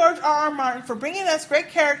hate George R.R. Martin for bringing us great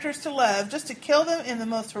characters to love just to kill them in the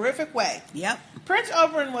most horrific way. Yep. Prince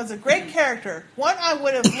Oberyn was a great character, one I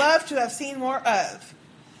would have loved to have seen more of.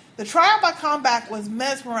 The trial by combat was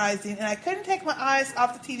mesmerizing, and I couldn't take my eyes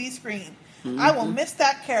off the TV screen. I will miss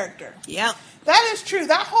that character. Yep. That is true.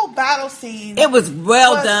 That whole battle scene. It was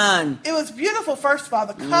well done. It was beautiful, first of all.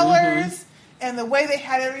 The colors and the way they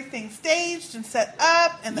had everything staged and set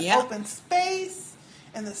up and the open space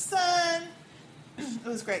and the sun. It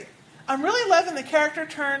was great. I'm really loving the character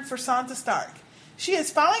turn for Sansa Stark. She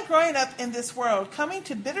is finally growing up in this world, coming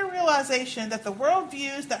to bitter realization that the world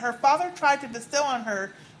views that her father tried to bestow on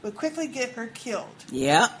her would quickly get her killed.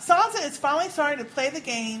 Yeah. Sansa is finally starting to play the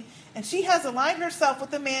game, and she has aligned herself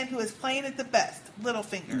with the man who is playing it the best,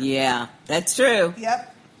 Littlefinger. Yeah, that's true.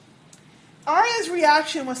 Yep. Arya's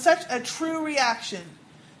reaction was such a true reaction.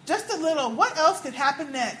 Just a little, what else could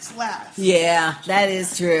happen next, laugh. Yeah, that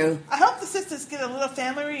is true. I hope the sisters get a little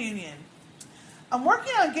family reunion. I'm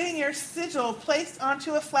working on getting your sigil placed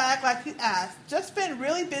onto a flag like you asked. Just been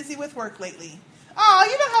really busy with work lately. Oh,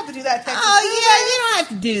 you don't have to do that, Texas. Oh, yeah, you don't have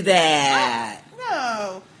to do that.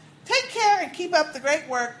 No. Take care and keep up the great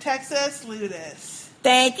work, Texas Ludus.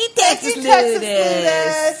 Thank you, Texas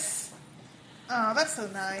Ludus. Oh, that's so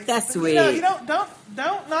nice. That's but, sweet. You don't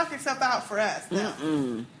knock yourself out for us. No.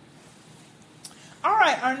 Mm-mm. All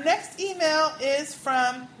right, our next email is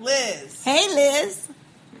from Liz. Hey, Liz.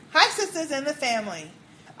 Hi, sisters and the family.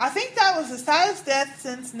 I think that was the saddest death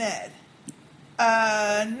since Ned.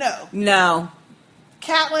 No. No.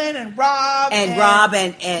 Catelyn and Rob. And Rob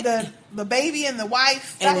and the baby and the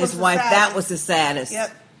wife. And his wife. That was the saddest.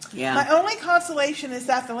 Yep. Yeah. My only consolation is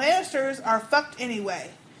that the Lannisters are fucked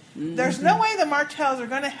anyway. Mm-hmm. There's no way the Martells are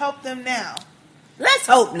going to help them now. Let's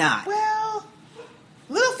hope not. Well,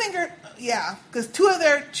 Littlefinger, yeah, because 2 of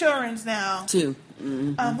their children's now. 2.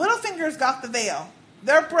 Mm-hmm. Littlefinger's got the veil.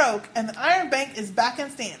 They're broke, and the Iron Bank is back in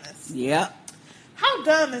Stannis. Yep. How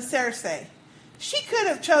dumb is Cersei? She could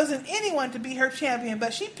have chosen anyone to be her champion,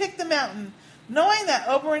 but she picked the Mountain, knowing that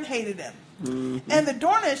Oberyn hated him. Mm-hmm. And the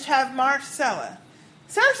Dornish have Marcella.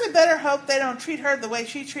 Cersei better hope they don't treat her the way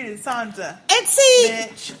she treated Sansa. And see,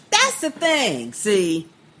 bitch. That's the thing. See.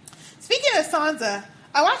 Speaking of Sansa,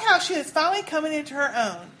 I like how she is finally coming into her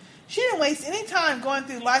own. She didn't waste any time going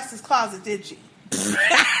through Lysa's closet, did she?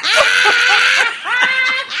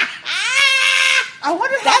 I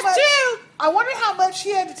wonder how much she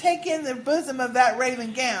had to take in the bosom of that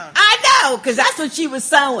raven gown. I know, because that's what she was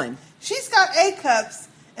sewing. She's got A cups,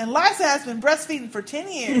 and Lysa has been breastfeeding for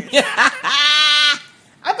 10 years.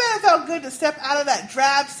 I bet it felt good to step out of that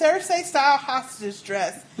drab Cersei-style hostage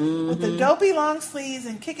dress with the dopey long sleeves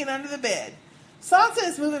and kicking under the bed. Sansa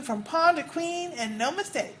is moving from pawn to queen, and no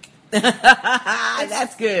mistake.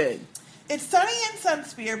 That's good. It's sunny in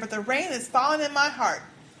Sunspear, but the rain is falling in my heart.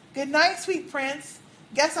 Good night, sweet prince.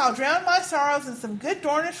 Guess I'll drown my sorrows in some good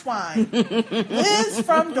Dornish wine. Liz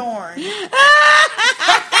from Dorne. Thank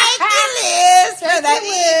you, Liz, for that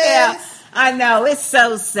email. I know, it's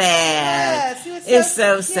so sad. Yes, it's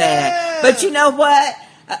so sad. But you know what?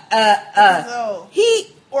 He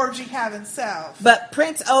orgy having self. But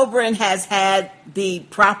Prince Oberyn has had the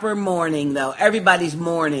proper mourning, though. Everybody's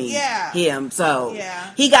mourning him, so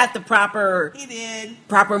he got the proper. He did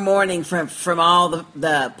proper mourning from all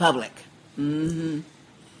the public. Mm-hmm.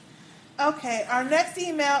 Okay, our next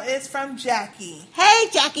email is from Jackie. Hey,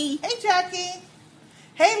 Jackie. Hey, Jackie.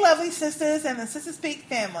 Hey, lovely sisters and the Sister Speak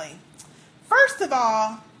family. First of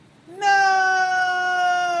all, no,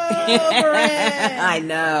 Oberyn. I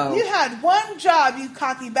know. You had one job, you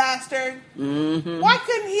cocky bastard. Mm-hmm. Why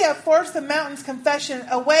couldn't he have forced the Mountain's confession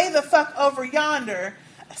away the fuck over yonder,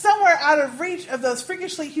 somewhere out of reach of those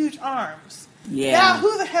freakishly huge arms? Yeah. Now,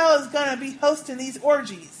 who the hell is going to be hosting these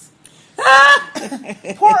orgies?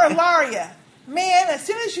 Poor Ilaria. Man, as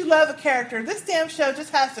soon as you love a character, this damn show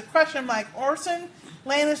just has to crush him like Orson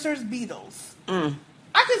Lannister's Beatles.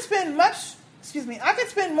 I could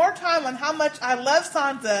spend more time on how much I love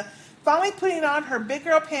Sansa finally putting on her big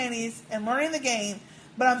girl panties and learning the game,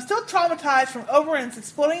 but I'm still traumatized from Oberyn's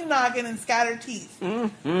exploding noggin and scattered teeth.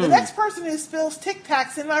 The next person who spills Tic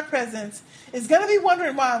Tacs in my presence is going to be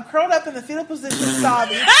wondering why I'm curled up in the fetal position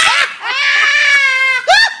sobbing.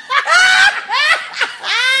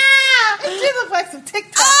 It did look like some Tic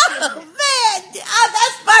Tacs. Oh, man. Oh,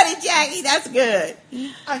 that's funny, Jackie. That's good.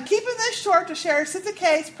 I'm keeping this short to share Sister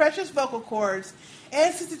K's precious vocal cords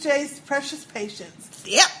and Sister J's precious patience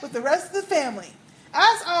with the rest of the family.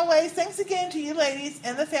 As always, thanks again to you ladies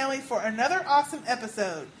and the family for another awesome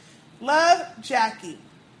episode. Love, Jackie.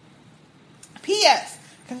 P.S.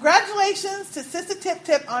 Congratulations to Sister Tip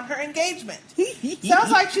Tip on her engagement.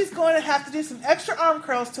 Sounds like she's going to have to do some extra arm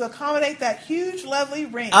curls to accommodate that huge, lovely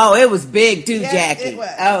ring. Oh, it was big too, yes, Jackie. It was.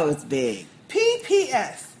 Oh, it was big.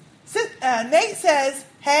 P.P.S. Nate says,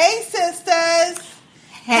 "Hey, sisters."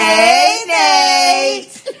 Hey,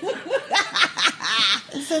 Nate.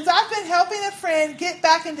 Since I've been helping a friend get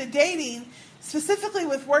back into dating, specifically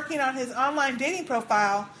with working on his online dating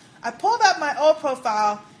profile, I pulled up my old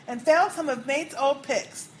profile and found some of Nate's old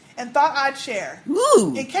pics and thought I'd share.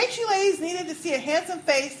 Ooh. In case you ladies needed to see a handsome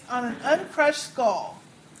face on an uncrushed skull.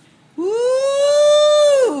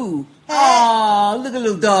 Ooh. Oh, look at the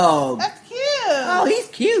little dog. That's cute. Oh, he's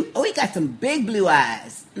cute. Oh, he got some big blue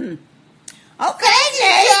eyes. Okay, Thank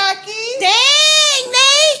Nate. you, Jackie. Dang,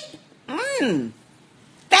 Nate.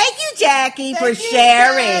 Thank you, Jackie, for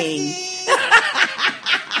sharing.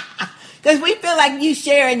 Because we feel like you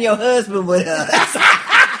sharing your husband with us.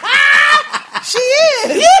 She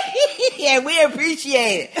is. Yeah, we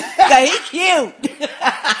appreciate it. Because he's cute.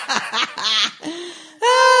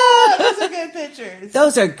 Oh, those are good pictures.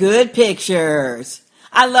 Those are good pictures.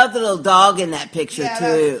 I love the little dog in that picture,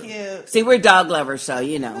 too. That's cute. See, we're dog lovers, so,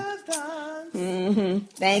 you know. Love dogs. Mm-hmm. Mm-hmm.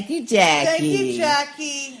 Thank you, Jackie. Thank you,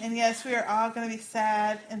 Jackie. And yes, we are all going to be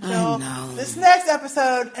sad until this next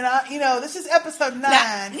episode. And this is episode 9.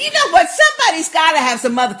 Now, you know what? Somebody's got to have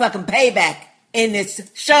some motherfucking payback in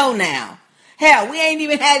this show now. Hell, we ain't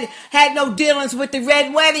even had no dealings with the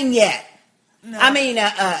red wedding yet. No. I mean,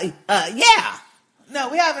 yeah. No,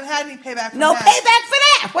 we haven't had any payback for no that. Payback for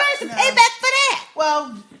that. Where's the payback for that?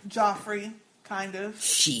 Well, Joffrey, kind of.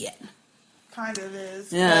 Shit. Kind of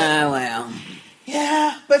is. Well.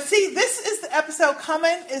 Yeah, but see, this is the episode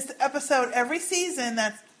coming. Is the episode every season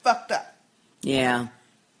that's fucked up. Yeah.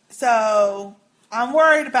 So I'm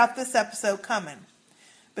worried about this episode coming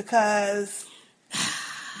because,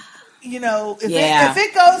 if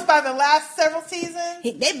it goes by the last several seasons,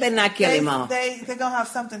 they better not kill him off. They're gonna have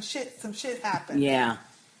some shit happen. Yeah.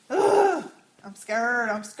 Ugh, I'm scared.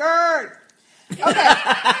 Okay.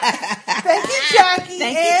 Thank you, Jackie.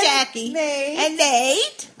 Thank you, Jackie. Nate. And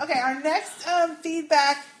Nate. Okay, our next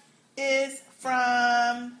feedback is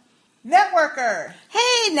from Networker.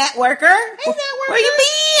 Hey, Networker. Where you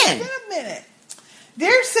been? It's been a minute.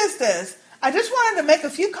 Dear sisters, I just wanted to make a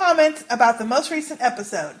few comments about the most recent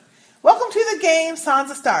episode. Welcome to the game,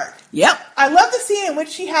 Sansa Stark. Yep. I love the scene in which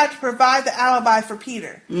she had to provide the alibi for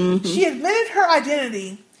Peter. Mm-hmm. She admitted her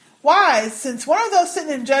identity. Wise, since one of those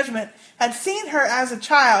sitting in judgment had seen her as a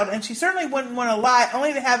child, and she certainly wouldn't want to lie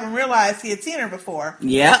only to have him realize he had seen her before.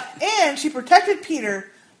 Yep. And she protected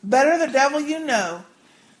Peter. Better the devil you know.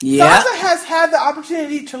 Yep. Sansa has had the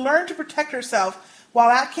opportunity to learn to protect herself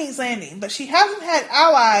while at King's Landing, but she hasn't had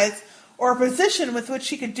allies or a position with which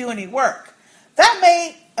she could do any work.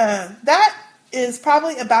 That is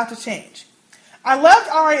probably about to change. I loved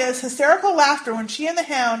Arya's hysterical laughter when she and the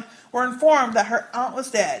Hound were informed that her aunt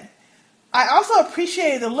was dead. I also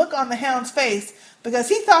appreciated the look on the Hound's face because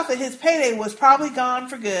he thought that his payday was probably gone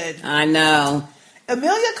for good. I know.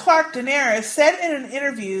 Emilia Clarke Daenerys said in an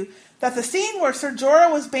interview that the scene where Ser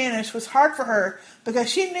Jorah was banished was hard for her because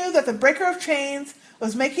she knew that the Breaker of Chains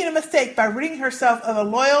was making a mistake by ridding herself of a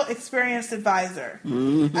loyal, experienced advisor.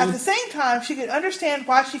 Mm-hmm. At the same time, she could understand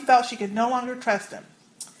why she felt she could no longer trust him.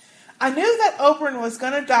 I knew that Oberyn was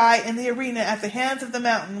going to die in the arena at the hands of the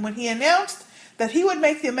Mountain when he announced that he would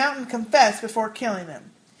make the Mountain confess before killing him.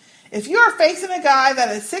 If you are facing a guy that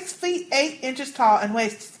is 6 feet 8 inches tall and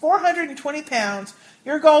weighs 420 pounds,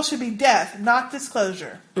 your goal should be death, not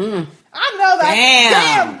disclosure. Mm. I know that.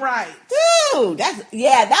 Damn right. Dude,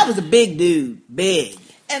 that was a big dude. Big.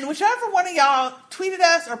 And whichever one of y'all tweeted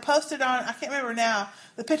us or posted on, I can't remember now,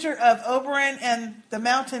 the picture of Oberyn and the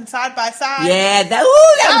Mountain side by side. Yeah, that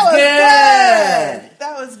was good.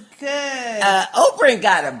 That was good. Oberyn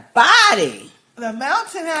got a body. The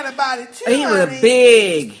Mountain had a body too. He was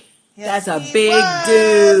big. Yes, that's a big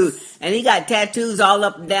dude. And he got tattoos all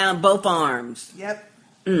up and down both arms. Yep.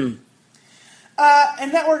 Mm.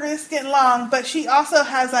 And Networker, this is getting long, but she also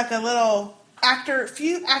has like a little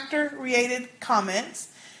few actor-related comments.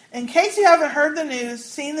 In case you haven't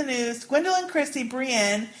seen the news, Gwendolyn Christie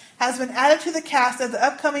Brienne has been added to the cast of the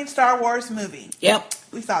upcoming Star Wars movie. Yep.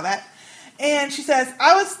 We saw that. And she says,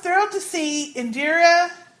 I was thrilled to see Indira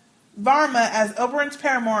Varma as Oberyn's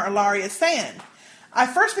paramour, Ilaria Sand. I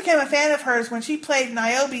first became a fan of hers when she played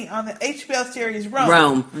Niobe on the HBO series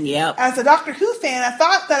Rome. Yep. As a Doctor Who fan, I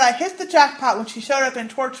thought that I hit the jackpot when she showed up in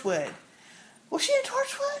Torchwood. Was she in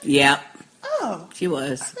Torchwood? Yep. Oh. She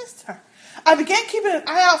was. I missed her. I began keeping an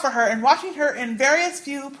eye out for her and watching her in various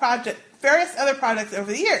other projects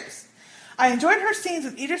over the years. I enjoyed her scenes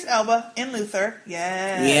with Idris Elba in Luther.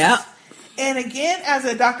 Yes. Yep. And again, as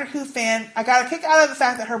a Doctor Who fan, I got a kick out of the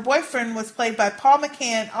fact that her boyfriend was played by Paul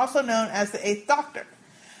McCann, also known as the Eighth Doctor.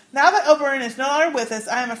 Now that Oberyn is no longer with us,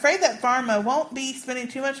 I am afraid that Varma won't be spending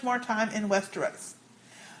too much more time in Westeros.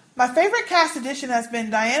 My favorite cast addition has been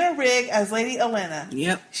Diana Rigg as Lady Olenna.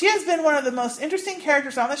 Yep. She has been one of the most interesting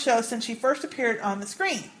characters on the show since she first appeared on the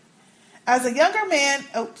screen. As a younger man...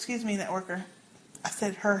 Oh, excuse me, Networker. I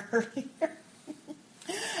said her earlier.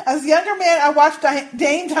 As a younger man, I watched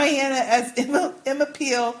Dame Diana as Emma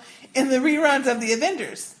Peel in the reruns of The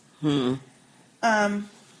Avengers. Until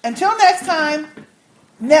next time,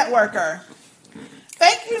 Networker.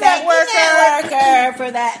 Thank you, Networker,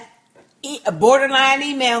 for that borderline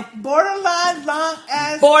email. Borderline long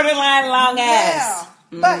ass.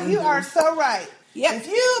 But you are so right. Yep. If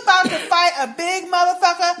you about to fight a big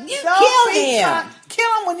motherfucker, kill him.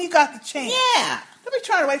 Kill him when you got the chance. Yeah. Don't be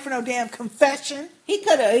trying to wait for no damn confession. He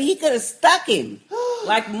could have stuck him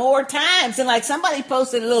like more times. And like somebody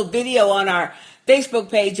posted a little video on our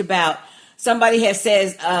Facebook page about somebody has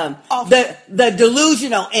says the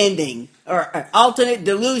delusional ending or alternate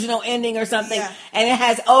delusional ending or something. Yeah. And it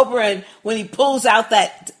has Oberyn when he pulls out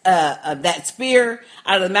that spear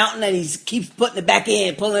out of the mountain and he keeps putting it back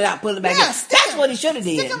in, pulling it out, pulling it back in. That's what he should have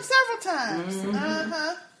did. Stick them several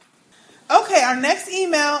times. Okay, our next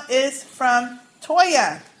email is from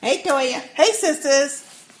Toya. Hey, Toya. Hey, sisters.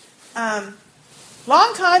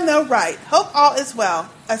 Long time no write. Hope all is well.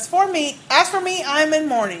 As for me, I am in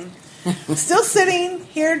mourning. Still sitting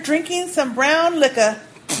here drinking some brown liquor.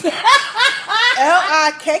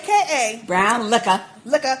 Likka. Brown liquor.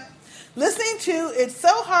 Listening to It's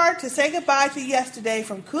So Hard to Say Goodbye to Yesterday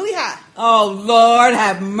from Cooley High. Oh, Lord,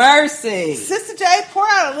 have mercy. Sister J, pour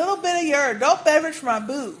out a little bit of your adult beverage for my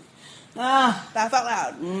boo. Laugh out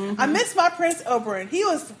loud. I miss my Prince Oberyn. He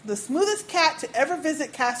was the smoothest cat to ever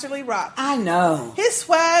visit Casterly Rock. I know. His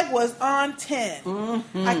swag was on 10.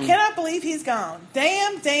 I cannot believe he's gone.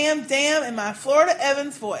 Damn in my Florida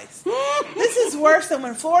Evans voice. This is worse than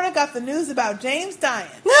when Florida got the news about James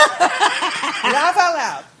dying. Laugh out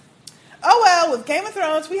loud. Oh well, with Game of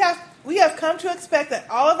Thrones, we have come to expect that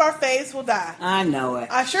all of our faves will die. I know it.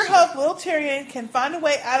 I sure hope little Tyrion can find a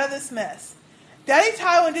way out of this mess. Daddy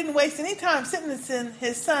Tywin didn't waste any time sentencing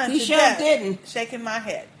his son to death. He sure didn't. Shaking my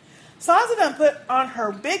head. Sansa done put on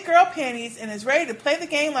her big girl panties and is ready to play the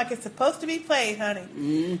game like it's supposed to be played,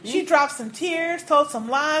 honey. She dropped some tears, told some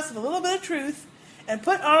lies with a little bit of truth, and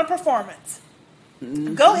put on a performance.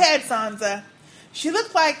 Go ahead, Sansa. She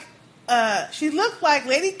looked like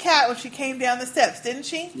Lady Cat when she came down the steps, didn't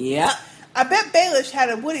she? Yep. I bet Baelish had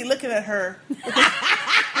a Woody looking at her with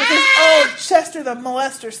his old Chester the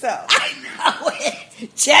Molester self. I know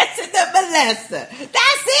it. Chester the Molester.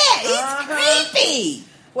 That's it. He's creepy.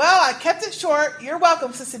 Well, I kept it short. You're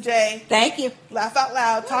welcome, Sister J. Thank you. Laugh out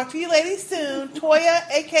loud. Talk to you ladies soon. Toya,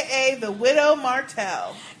 a.k.a. the Widow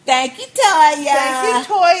Martell. Thank you, Toya. Thank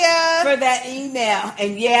you, Toya. For that email.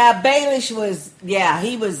 And yeah, Baelish was,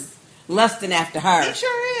 he was lusting after her. He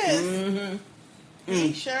sure is.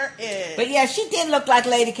 He sure is. But yeah, she did look like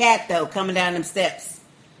Lady Cat, though, coming down them steps.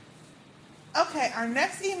 Okay, our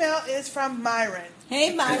next email is from Myron.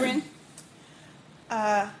 Hey, Myron.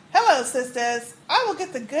 Hello, sisters. I will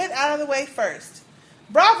get the good out of the way first.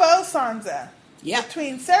 Bravo, Sansa. Yep.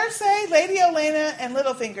 Between Cersei, Lady Olenna, and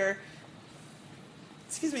Littlefinger,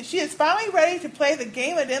 she is finally ready to play the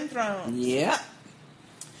Game of Them Thrones. Yep.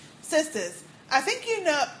 Sisters,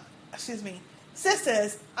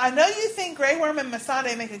 Sisters, I know you think Grey Worm and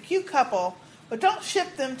Missandei make a cute couple, but don't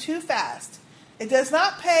ship them too fast. It does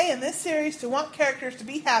not pay in this series to want characters to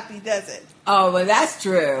be happy, does it? Oh, well, that's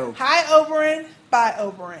true. Hi, Oberyn. Bye,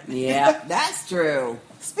 Oberyn. Yeah, that's true.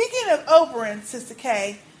 Speaking of Oberyn, Sister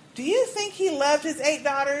K, do you think he loved his 8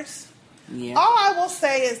 daughters? Yeah. All I will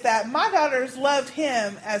say is that my daughters loved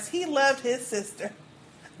him as he loved his sister.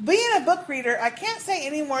 Being a book reader, I can't say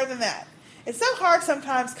any more than that. It's so hard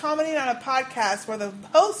sometimes commenting on a podcast where the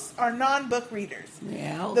hosts are non-book readers.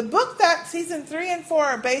 Yeah. The book that season 3 and 4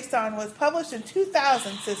 are based on was published in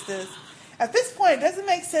 2000, sisters. At this point, it doesn't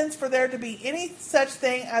make sense for there to be any such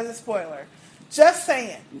thing as a spoiler. Just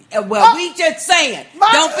saying. Well, we just saying.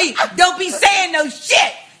 Don't be saying no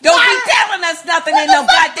shit. Don't be telling us nothing in no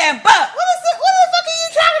goddamn book. What the fuck are you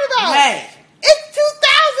talking about? Hey. It's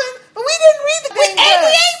 2000, but we didn't read the damn books. We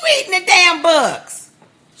ain't reading the damn books.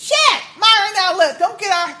 Shit. Myron, now look, don't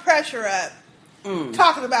get our pressure up.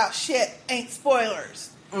 Talking about shit ain't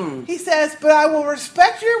spoilers. He says, but I will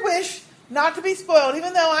respect your wish not to be spoiled,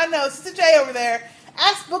 even though I know Sister J over there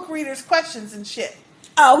asks book readers questions and shit.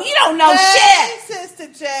 Oh, you don't know shit. Sister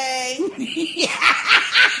J.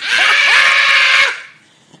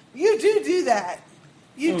 You do that.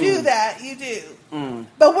 You do that. You do.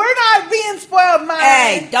 But we're not being spoiled, Myron.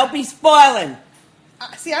 Hey, don't be spoiling.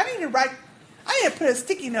 See, I need to put a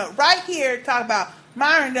sticky note right here to talk about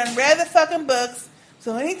Myron done read the fucking books.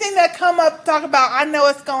 So anything that come up, talk about, I know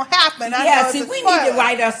it's going to happen. We need to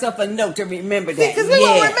write ourselves a note to remember that. Because we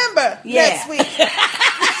won't remember next week. We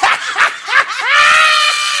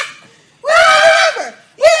won't remember.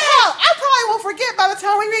 Yeah, I probably won't forget by the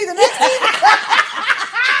time we read the next week.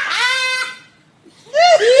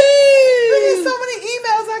 There's so many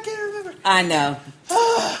emails I can't remember. I know.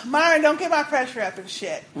 Myron, don't get my pressure up and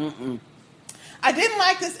shit. I didn't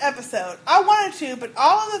like this episode. I wanted to, but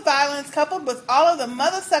all of the violence coupled with all of the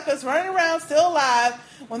mother suckers running around still alive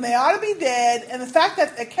when they ought to be dead, and the fact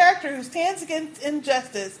that a character who stands against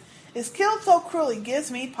injustice is killed so cruelly gives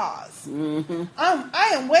me pause.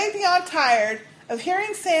 I am way beyond tired of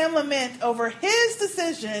hearing Sam lament over his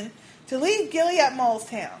decision to leave Gilly at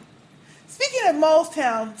Molestown. Speaking of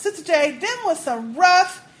Molestown, Sister J, them was some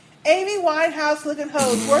rough Amy Winehouse looking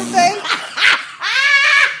hoes, weren't they?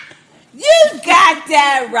 You goddamn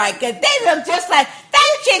that right, because they look just like,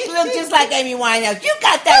 that chick look just like Amy Winehouse. You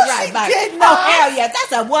got that right, Myron. Did not. Oh, hell yeah,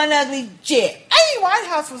 that's a one ugly chick. Amy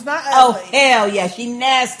Winehouse was not Oh, ugly. hell yeah, she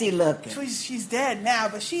nasty looking. She's dead now,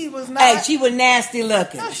 but she was not. Hey, she was nasty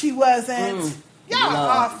looking. No, she wasn't. Y'all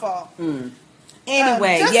are awful.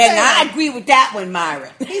 Anyway, just yeah, saying. now I agree with that one, Myron.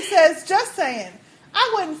 He says, just saying,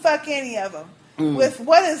 I wouldn't fuck any of them with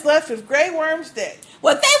what is left of Grey Worm's dick.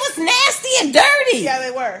 Well, they was nasty and dirty. Yeah, they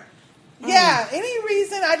were. Yeah, any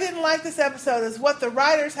reason I didn't like this episode is what the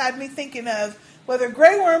writers had me thinking of, whether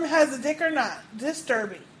Grey Worm has a dick or not.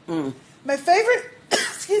 Disturbing. My favorite,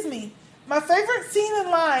 my favorite scene and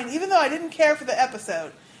line, even though I didn't care for the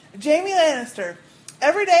episode, Jaime Lannister.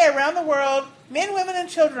 Every day around the world, men, women, and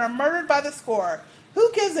children are murdered by the score.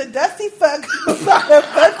 Who gives a dusty fuck about a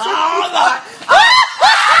bunch of people?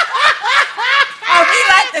 Oh, he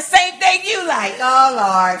liked the same thing you like. Oh,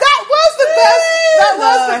 Lord. That was the best. That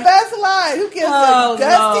was the best line. Who gives a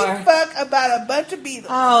dusty Lord. fuck about a bunch of beetles?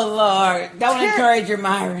 Oh, Lord. Don't encourage your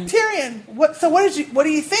Myron. Tyrion, what do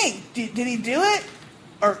you think? Did he do it?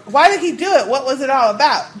 Or why did he do it? What was it all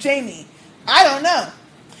about? Jaime. I don't know.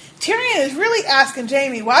 Tyrion is really asking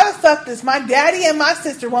Jaime, why the fuck does my daddy and my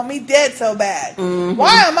sister want me dead so bad?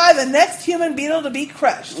 Why am I the next human beetle to be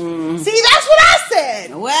crushed? See, that's what I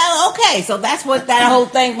said. Well, okay, so that's what that whole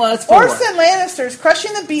thing was for. Orson Lannister's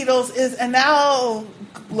crushing the beetles is analogous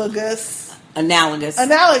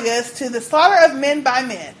to the slaughter of men by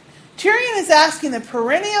men. Tyrion is asking the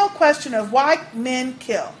perennial question of why men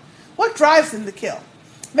kill. What drives them to kill?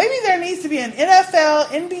 Maybe there needs to be an NFL,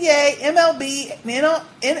 NBA, MLB,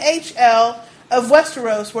 NHL of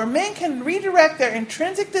Westeros where men can redirect their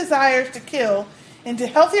intrinsic desires to kill into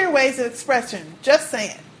healthier ways of expression. Just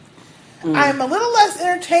saying. I'm a little less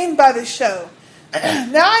entertained by this show.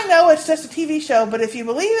 Now I know it's just a TV show, but if you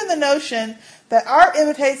believe in the notion that art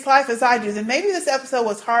imitates life as I do, then maybe this episode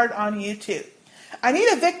was hard on you too. I need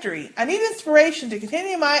a victory. I need inspiration to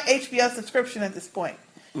continue my HBO subscription at this point.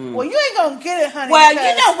 Well, you ain't gonna get it, honey. Well,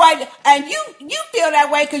 you know what? And you feel that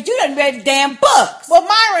way because you done read the damn books. Well,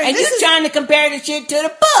 Myron, and you trying to compare the shit to the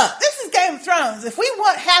book. This is Game of Thrones. If we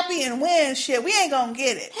want happy and win shit, we ain't gonna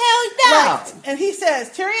get it. Hell no. Right. And he says,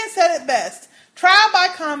 Tyrion said it best. Trial by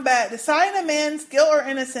combat, deciding a man's guilt or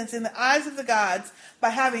innocence in the eyes of the gods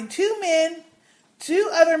by having two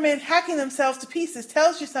other men hacking themselves to pieces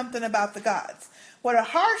tells you something about the gods. What a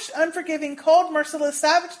harsh, unforgiving, cold, merciless,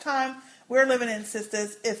 savage time we're living in,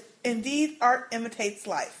 sisters, if indeed art imitates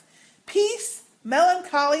life. Peace,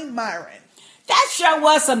 melancholy, Myron. That sure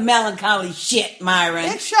was some melancholy shit, Myron.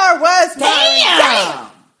 It sure was, Myron. Damn.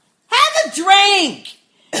 Have a drink.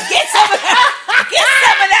 Get some of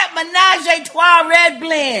that Menage a Trois red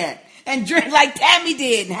blend and drink like Tammy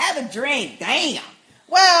did and have a drink. Damn.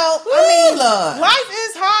 Well, Lord. Life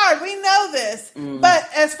is hard. We know this. But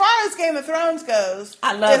as far as Game of Thrones goes...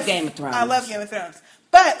 I love Game of Thrones. I love Game of Thrones.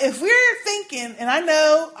 But if we're thinking, and I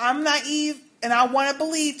know I'm naive, and I want to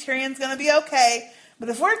believe Tyrion's going to be okay, but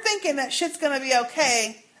if we're thinking that shit's going to be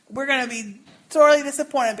okay, we're going to be sorely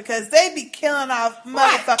disappointed because they be killing off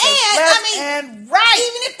motherfuckers left and right.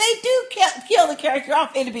 Even if they do kill the character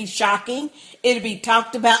off, it'll be shocking. It'll be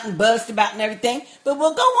talked about and buzzed about and everything, but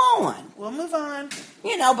we'll go on. We'll move on.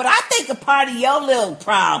 You know, but I think a part of your little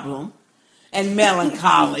problem and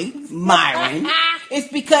melancholy, Myron, is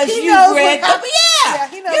because you've read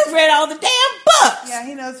you've read all the damn books. Yeah,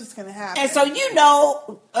 he knows what's going to happen. And so you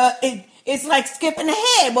know it's like skipping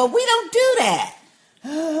ahead. Well, we don't do that.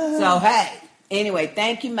 So, hey. Anyway,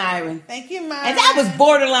 thank you, Myron. Thank you, Myron. And that was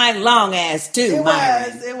borderline long ass, too,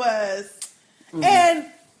 Myron. It was. And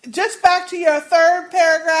just back to your third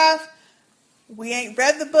paragraph, we ain't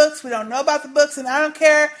read the books. We don't know about the books. And I don't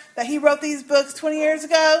care that he wrote these books 20 years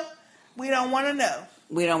ago. We don't want to know.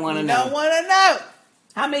 We don't want to know. We don't want to know.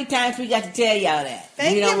 How many times we got to tell y'all that?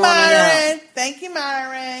 Thank you, Myron. Thank you,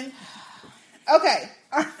 Myron. Okay,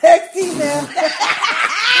 our next email.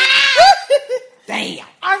 Damn.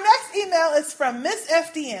 Our next email is from Miss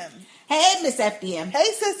FDM. Hey, Miss FDM.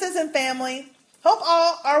 Hey, sisters and family. Hope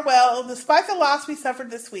all are well despite the loss we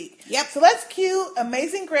suffered this week. Yep. So let's cue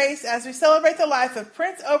Amazing Grace as we celebrate the life of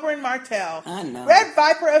Prince Oberyn Martell. I know. Red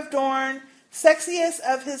Viper of Dorne, sexiest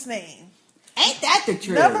of his name. Ain't that the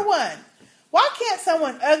truth? Number one. Why can't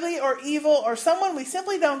someone ugly or evil or someone we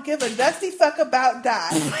simply don't give a dusty fuck about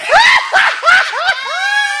die?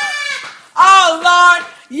 Oh, Lord.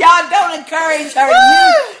 Y'all don't encourage her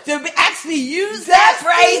to actually use that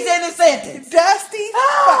phrase in a sentence. Dusty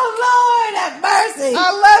fuck. Lord, have mercy.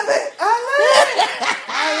 I love it.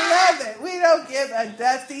 I love it. We don't give a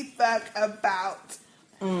dusty fuck about.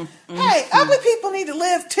 Hey, ugly people need to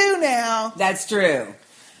live too now. That's true.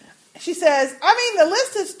 She says, I mean, the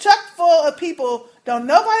list is chock full of people don't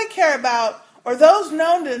nobody care about or those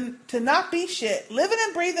known to not be shit, living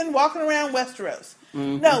and breathing, walking around Westeros.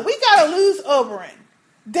 Mm-hmm. No, we gotta lose Oberyn.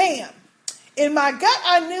 Damn. In my gut,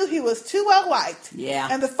 I knew he was too well liked. Yeah.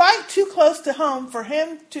 And the fight too close to home for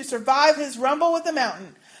him to survive his rumble with the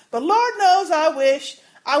mountain. But Lord knows I wish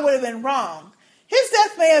I would have been wrong. His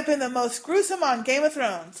death may have been the most gruesome on Game of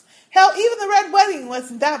Thrones. Hell, even the Red Wedding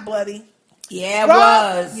wasn't that bloody. Yeah, it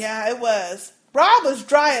was. Yeah, it was. Rob was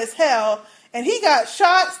dry as hell, and he got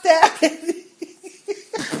shot, stabbed,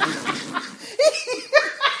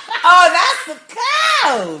 oh, that's the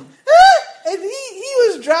code. And he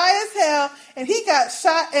was dry as hell, and he got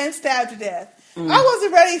shot and stabbed to death. I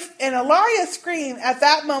wasn't ready, and Ilaria's scream at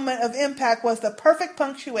that moment of impact was the perfect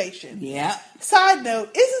punctuation. Yeah. Side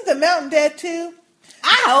note, isn't the mountain dead too?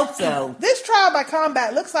 I hope so. This trial by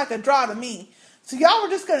combat looks like a draw to me. So y'all were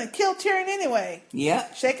just going to kill Tyrion anyway.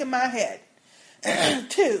 Yep. Shaking my head. 2.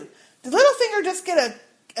 Did Littlefinger just get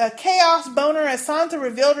a chaos boner as Sansa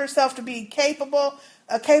revealed herself to be a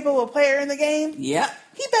capable player in the game? Yep.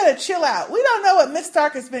 He better chill out. We don't know what Miss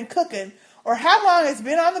Stark has been cooking or how long it's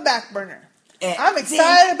been on the back burner. I'm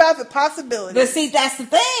excited about the possibility. But see, that's the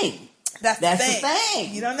thing. That's the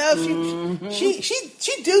thing. You don't know if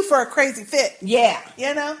she due for a crazy fit. Yeah.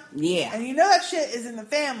 You know? Yeah. And you know that shit is in the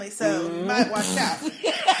family, so you might watch out.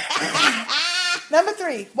 Number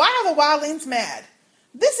 3. Why are the wildlings mad?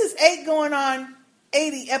 This is 8 going on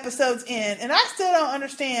 80 episodes in, and I still don't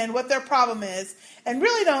understand what their problem is, and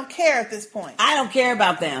really don't care at this point. I don't care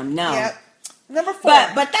about them, no. Yep. Number 4.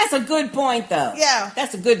 But that's a good point, though. Yeah.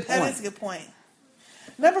 That's a good point. That is a good point.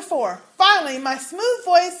 Number 4. Finally, my smooth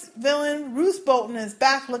voice villain, Roose Bolton, is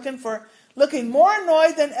back looking more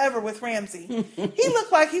annoyed than ever with Ramsay. He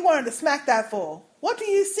looked like he wanted to smack that fool. What do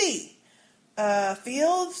you see?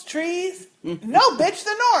 Fields, trees? No, bitch,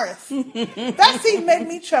 the north. That scene made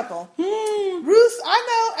me chuckle. Roose, I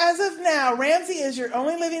know as of now, Ramsay is your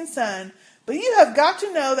only living son, but you have got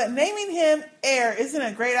to know that naming him heir isn't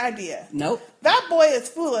a great idea. Nope. That boy is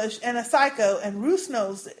foolish and a psycho, and Roose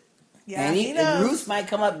knows it. Yeah, and he knows. Roose might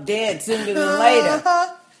come up dead sooner than later.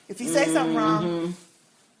 If you say something wrong.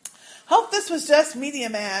 Hope this was just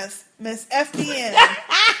medium ass, Miss FDN.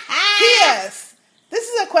 P.S. This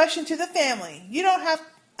is a question to the family. You don't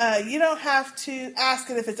have to ask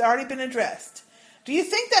it if it's already been addressed. Do you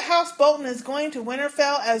think that House Bolton is going to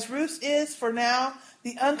Winterfell as Roose is for now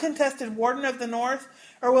the uncontested warden of the North,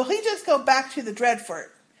 or will he just go back to the Dreadfort?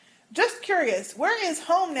 Just curious, where is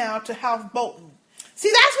home now to House Bolton? See,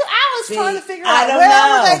 that's what I was trying to figure out.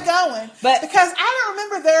 Where were they going? Because I don't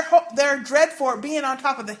remember their Dreadfort being on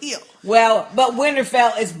top of the hill. Well, but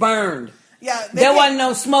Winterfell is burned. Yeah, there wasn't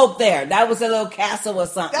no smoke there. That was a little castle or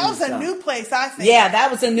something. That was a new place, I think. Yeah, that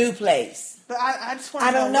was a new place. But I just want to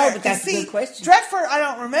I don't know, where. but that's a good question. Dreadfort, I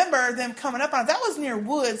don't remember them coming up on. That was near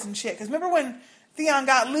woods and shit. Because remember when Theon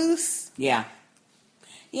got loose? Yeah.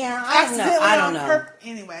 Yeah, I don't know.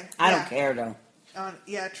 Anyway. I don't care, though.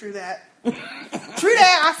 Yeah, true that. True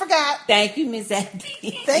that, I forgot. Thank you, Miss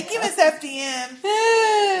FDN. Thank you, Miss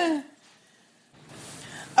FDN.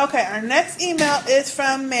 Okay, our next email is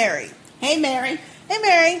from Mary. Hey, Mary. Hey,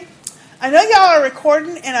 Mary. I know y'all are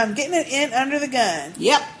recording, and I'm getting it in under the gun.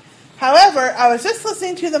 Yep. However, I was just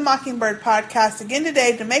listening to the Mockingbird podcast again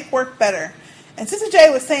today to make work better. And Sister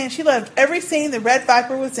J was saying she loved every scene the Red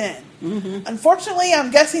Viper was in. Mm-hmm. Unfortunately,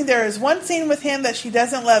 I'm guessing there is one scene with him that she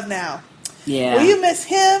doesn't love now. Yeah. Will you miss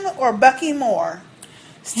him or Bucky more?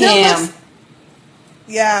 Him.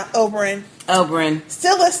 Yeah, Oberyn.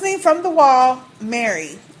 Still listening from the wall,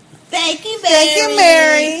 Mary. Thank you, Mary. Thank you,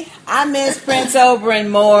 Mary. I miss Prince Oberyn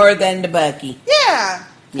more than the Bucky. Yeah.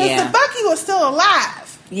 Because the Bucky was still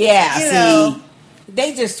alive. Yeah, you know.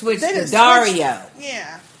 They just switched to Dario.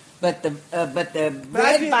 Yeah. But the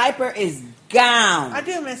Red Viper is gone. I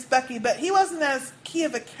do miss Bucky, but he wasn't as key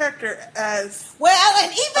of a character as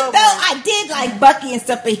and even though I did like Bucky and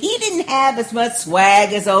stuff, but he didn't have as much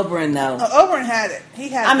swag as Oberyn, though. Oh, Oberyn had it.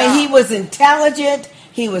 He was intelligent.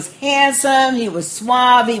 He was handsome. He was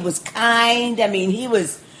suave. He was kind. I mean, he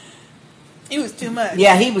was too much.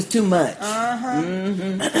 Yeah, he was too much.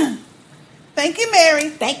 Mm-hmm. Thank you, Mary.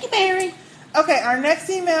 Thank you, Mary. Okay, our next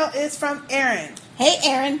email is from Aaron. Hey,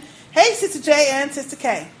 Aaron. Hey, Sister J and Sister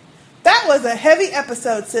K. That was a heavy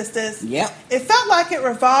episode, sisters. Yep. It felt like it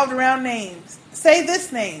revolved around names. Say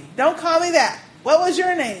this name. Don't call me that. What was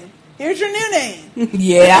your name? Here's your new name.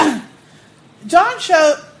 Yeah. Jon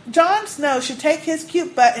Snow should take his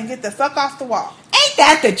cute butt and get the fuck off the wall. Ain't Ain't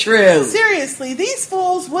that the truth? Seriously, these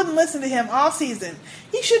fools wouldn't listen to him all season.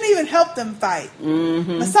 He shouldn't even help them fight.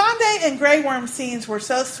 Mm-hmm. Masande and Grey Worm scenes were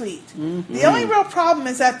so sweet. Mm-hmm. The only real problem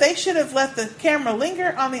is that they should have let the camera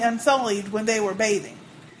linger on the Unsullied when they were bathing.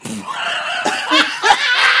 How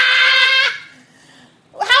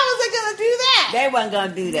was they going to do that? They wasn't going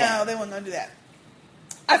to do that. No, they weren't going to do that.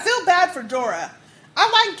 I feel bad for Jorah.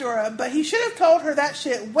 I like Jorah, but he should have told her that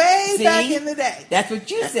shit way back in the day. That's what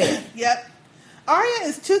you said. Yep. Arya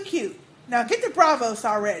is too cute. Now get to Bravos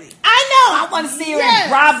already. I know. I want to see her in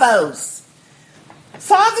Bravos.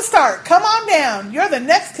 Sansa Stark, come on down. You're the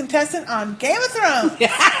next contestant on Game of Thrones.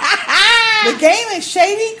 The game is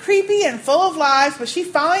shady, creepy, and full of lies, but she's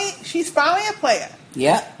finally a player.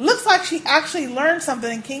 Yep. Looks like she actually learned something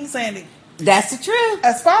in King's Landing. That's the truth.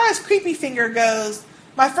 As far as Creepy Finger goes,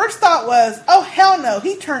 my first thought was, oh, hell no,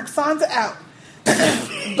 he turned Sansa out.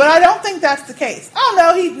 But I don't think that's the case. Oh,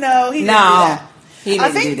 no, he didn't do that.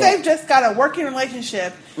 I think they've just got a working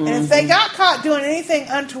relationship, and if they got caught doing anything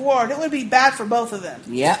untoward, it would be bad for both of them.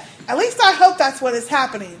 Yep. At least I hope that's what is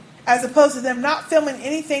happening, as opposed to them not filming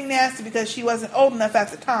anything nasty because she wasn't old enough at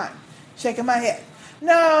the time. Shaking my head.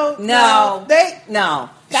 No.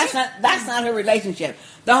 That's not her relationship.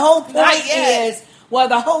 The whole point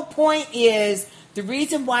is the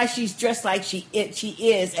reason why she's dressed like she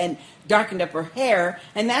is and darkened up her hair,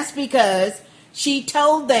 and that's because she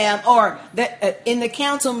told them, or that in the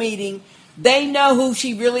council meeting, they know who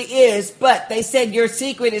she really is, but they said your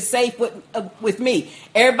secret is safe with me.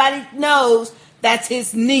 Everybody knows that's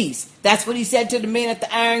his niece. That's what he said to the men at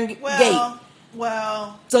the Iron Gate.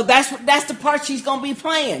 Well. So that's the part she's gonna be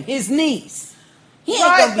playing. His niece. He ain't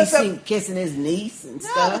gonna be seen kissing his niece and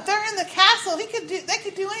stuff. No, but they're in the castle. They could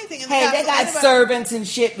do anything in the castle. Hey, they got servants and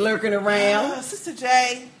shit lurking around. Sister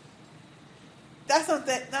J. That's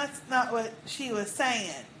not what she was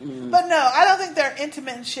saying. Mm. But no, I don't think they're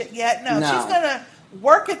intimate and shit yet. No. She's gonna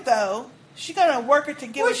work it though. She's gonna work it to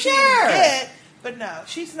get what she can get. But no,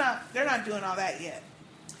 she's not. They're not doing all that yet.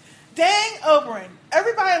 Dang, Oberyn,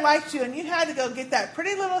 everybody liked you, and you had to go get that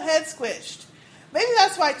pretty little head squished. Maybe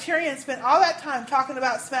that's why Tyrion spent all that time talking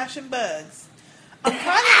about smashing bugs.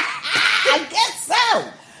 I guess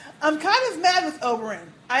so. I'm kind of mad with Oberyn.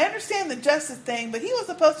 I understand the justice thing, but he was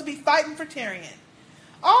supposed to be fighting for Tyrion.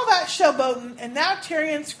 All that showboating, and now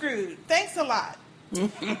Tyrion's screwed. Thanks a lot. I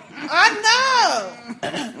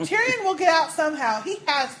know. Tyrion will get out somehow. He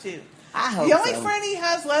has to. I hope the only so. friend he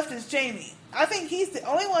has left is Jaime. I think he's the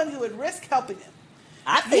only one who would risk helping him.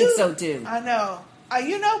 I think so too. I know.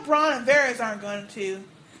 You know Bronn and Varys aren't going to.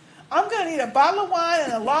 I'm going to need a bottle of wine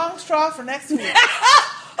and a long straw for next week.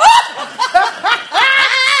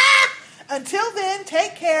 Until then,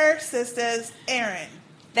 take care, sisters. Aaron.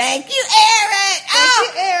 Thank you, Aaron.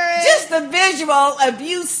 Thank you, Aaron. Just the visual of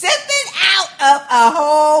you sipping out of a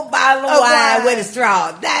whole bottle of wine with a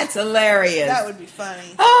straw. That's hilarious. That would be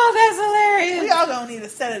funny. Oh, that's hilarious. We all going to need a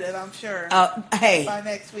sedative, I'm sure. Hey. By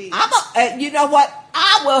next week. You know what?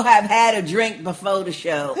 I will have had a drink before the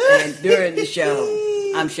show and during the show,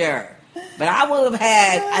 I'm sure. But I will have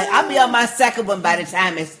had, I'll be on my second one by the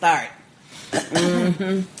time it starts.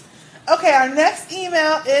 Mm-hmm. Okay, our next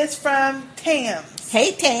email is from Tams.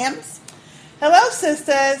 Hey, Tams. Hello,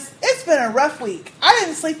 sisters. It's been a rough week. I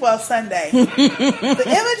didn't sleep well Sunday. The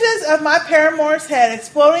images of my paramour's head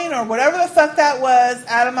exploding or whatever the fuck that was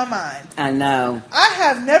out of my mind. I know. I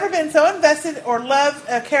have never been so invested or loved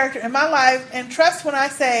a character in my life, and trust when I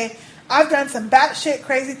say I've done some batshit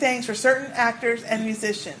crazy things for certain actors and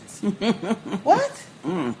musicians. What?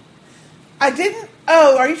 I didn't...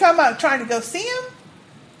 Oh, are you talking about trying to go see him?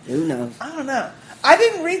 Who knows? I don't know. I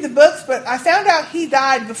didn't read the books, but I found out he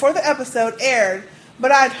died before the episode aired,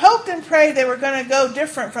 but I'd hoped and prayed they were going to go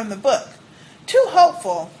different from the book. Too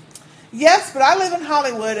hopeful. Yes, but I live in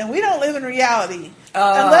Hollywood, and we don't live in reality.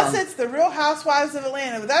 Unless it's the Real Housewives of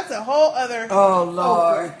Atlanta, but that's a whole other... Oh,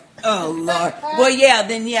 Lord. Oh, Lord. Well,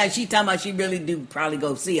 yeah, she talking about she really do probably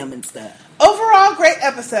go see him and stuff. Overall, great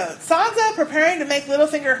episode. Sansa preparing to make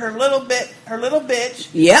Littlefinger her little bitch.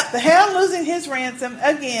 Yep. The Hound losing his ransom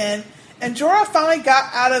again. And Jorah finally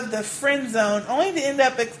got out of the friend zone, only to end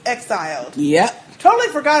up exiled. Yep. Totally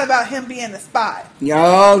forgot about him being a spy.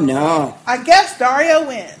 Oh, no. I guess Dario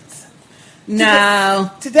wins.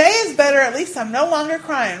 No. Today is better. At least I'm no longer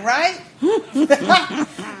crying, right?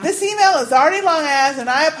 This email is already long ass, and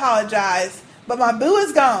I apologize, but my boo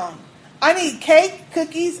is gone. I need cake,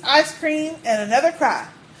 cookies, ice cream, and another cry.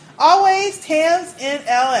 Always Tams in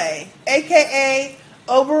L.A., a.k.a.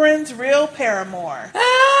 Oberyn's real paramour.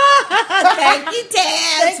 Thank you,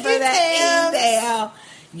 Tams, for that email.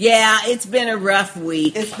 Yeah, it's been a rough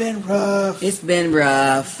week. It's been rough. It's been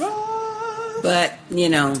rough. But,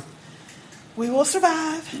 we will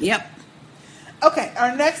survive. Yep. Okay,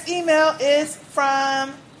 our next email is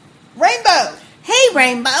from Rainbow. Hey,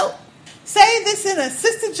 Rainbow. Say this in a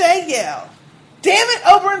Sister J yell. Damn it,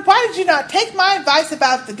 Oberon, why did you not take my advice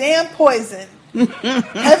about the damn poison?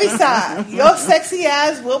 Heavy sigh. Your sexy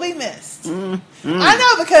ass will be missed. I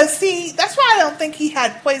know, because, see, that's why I don't think he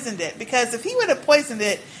had poisoned it. Because if he would have poisoned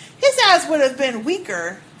it, his ass would have been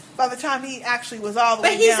weaker by the time he actually was all the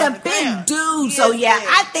way down. But he's a big dude, so yeah,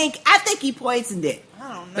 big. I think he poisoned it.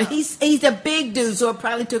 I don't know. But he's a big dude, so it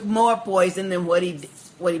probably took more poison than what he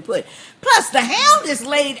put. Plus, the hound is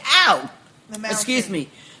laid out. Excuse me.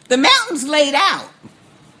 The mountain's laid out.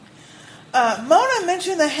 Mona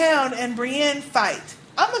mentioned the Hound and Brienne fight.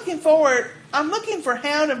 I'm looking for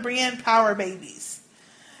Hound and Brienne power babies.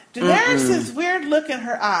 Daenerys' weird look in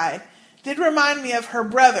her eye did remind me of her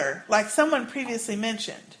brother, like someone previously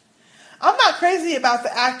mentioned. I'm not crazy about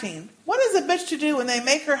the acting. What is a bitch to do when they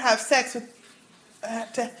make her have sex with?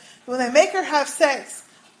 When they make her have sex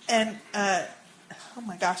and oh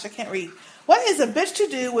my gosh, I can't read. What is a bitch to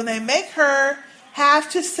do when they make her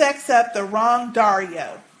have to sex up the wrong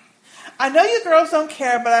Dario? I know you girls don't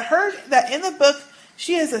care, but I heard that in the book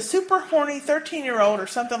she is a super horny 13-year-old or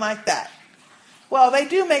something like that. Well,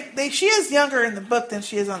 she is younger in the book than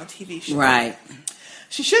she is on the TV show. Right.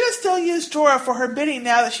 She should have still used Jorah for her bidding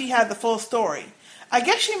now that she had the full story. I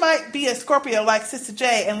guess she might be a Scorpio like Sister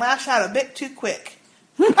J and lash out a bit too quick.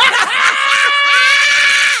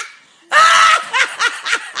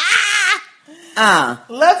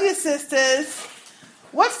 Love you, sisters.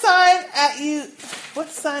 What sign at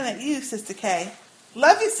you, Sister K?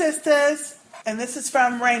 Love you, sisters. And this is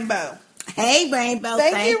from Rainbow. Hey, Rainbow.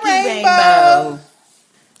 Thank you, Rainbow.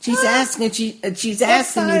 She's asking. She's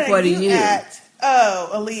asking you what are you?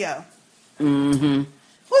 A Leo. Mm-hmm.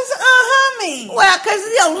 What's mean? Well, because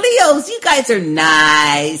Leos, you guys are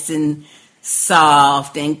nice and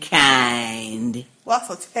soft and kind. Well,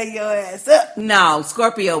 also tear your ass up. No,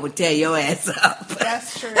 Scorpio would tear your ass up.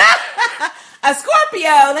 That's true. A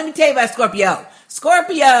Scorpio, let me tell you about Scorpio.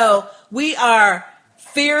 Scorpio, we are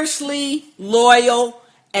fiercely loyal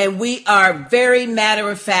and we are very matter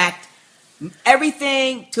of fact.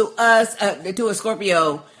 Everything to us, to a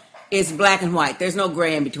Scorpio, is black and white. There's no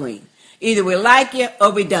gray in between. Either we like you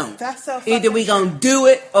or we don't. That's so Either we gonna do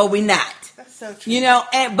it or we not. That's so true.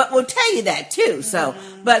 But we'll tell you that too. So,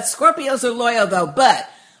 but Scorpios are loyal though. But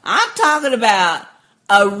I'm talking about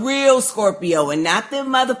a real Scorpio and not them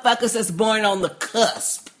motherfuckers that's born on the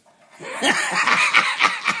cusp.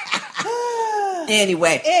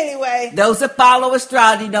 Anyway, those that follow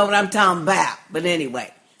astrology know what I'm talking about. But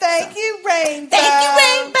anyway. Thank you, Rainbow.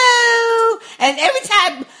 And every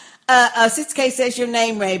time Sister K says your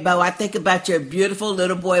name, Rainbow, I think about your beautiful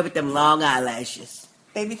little boy with them long eyelashes.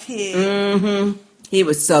 Baby kid. Mm-hmm. He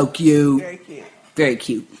was so cute. Very cute. Very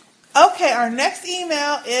cute. Okay, our next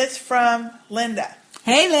email is from Linda.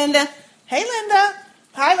 Hey, Linda. Hey, Linda.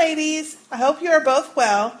 Hi, ladies. I hope you are both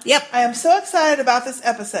well. Yep. I am so excited about this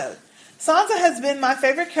episode. Sansa has been my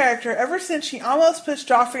favorite character ever since she almost pushed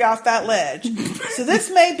Joffrey off that ledge. So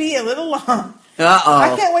this may be a little long. Uh-oh.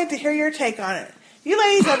 I can't wait to hear your take on it. You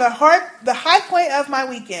ladies are the high point of my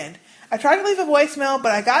weekend. I tried to leave a voicemail,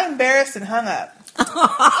 but I got embarrassed and hung up.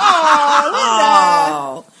 Aw,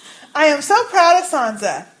 Linda. I am so proud of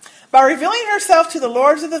Sansa. By revealing herself to the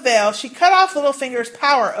Lords of the Vale, she cut off Littlefinger's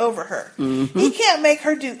power over her. Mm-hmm. He can't make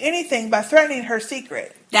her do anything by threatening her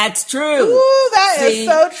secret. That's true. Ooh, that is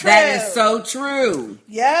so true. That is so true.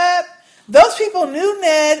 Yep. Those people knew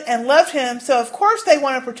Ned and loved him, so of course they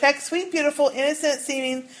want to protect sweet, beautiful,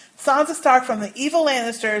 innocent-seeming Sansa Stark from the evil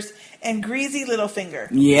Lannisters and greasy Littlefinger.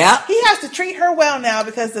 Yeah. He has to treat her well now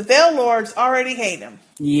because the Vale Lords already hate him.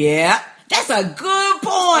 Yeah. That's a good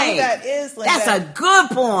point. That is, Linda. That's a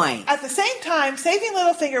good point. At the same time, saving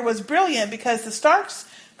Littlefinger was brilliant because the Starks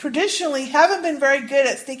traditionally haven't been very good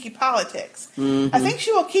at sneaky politics. Mm-hmm. I think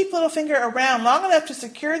she will keep Littlefinger around long enough to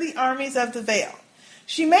secure the armies of the Vale.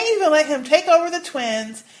 She may even let him take over the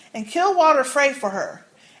twins and kill Walder Frey for her.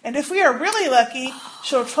 And if we are really lucky,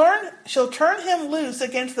 she'll turn him loose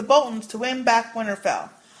against the Boltons to win back Winterfell.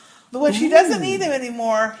 But when she doesn't need him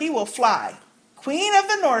anymore, he will fly. Queen of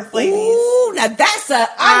the North, ladies. Ooh, now that's an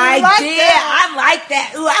idea. I like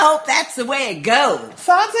that. Ooh, I hope that's the way it goes.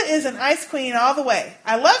 Sansa is an ice queen all the way.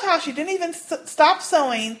 I love how she didn't even stop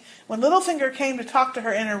sewing when Littlefinger came to talk to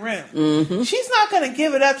her in her room. Mm-hmm. She's not going to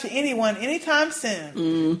give it up to anyone anytime soon.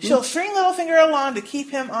 Mm-hmm. She'll string Littlefinger along to keep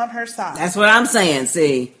him on her side. That's what I'm saying,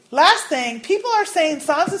 see. Last thing, people are saying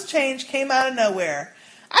Sansa's change came out of nowhere.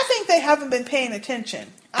 I think they haven't been paying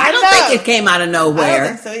attention. I don't think it came out of nowhere. I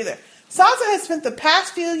don't think so either. Sansa has spent the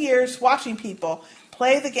past few years watching people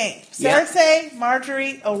play the game. Yep. Cersei,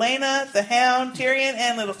 Marjorie, Olenna, the Hound, Tyrion,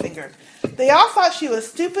 and Littlefinger. They all thought she was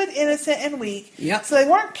stupid, innocent, and weak, Yep. so they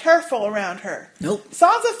weren't careful around her. Nope.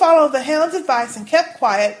 Sansa followed the Hound's advice and kept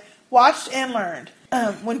quiet, watched and learned.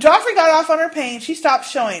 When Joffrey got off on her pain, she stopped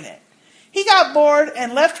showing it. He got bored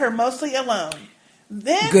and left her mostly alone.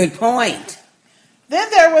 Good point. Then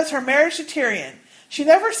there was her marriage to Tyrion. She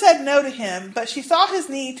never said no to him, but she saw his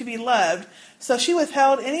need to be loved, so she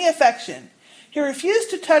withheld any affection. He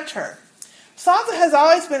refused to touch her. Sansa has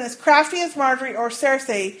always been as crafty as Marjorie or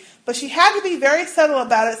Cersei, but she had to be very subtle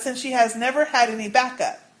about it since she has never had any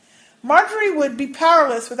backup. Marjorie would be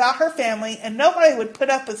powerless without her family, and nobody would put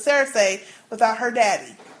up with Cersei without her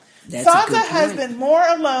daddy. Sansa has been more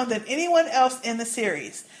alone than anyone else in the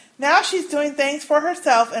series. Now she's doing things for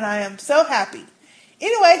herself, and I am so happy.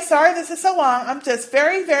 Anyway, sorry this is so long. I'm just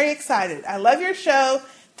very, very excited. I love your show.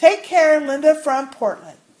 Take care, Linda from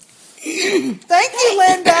Portland. Thank you,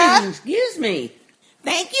 Linda. Excuse me.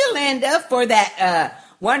 Thank you, Linda, for that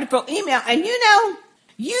wonderful email. And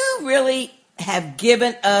you really have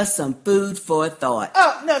given us some food for thought.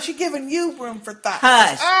 Oh, no, she's giving you room for thought.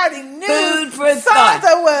 Hush. I already knew Food for Sansa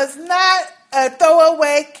thought. was not a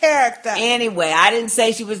throwaway character. Anyway, I didn't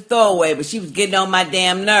say she was throwaway, but she was getting on my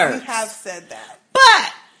damn nerves. You have said that.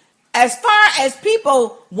 But as far as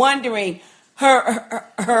people wondering her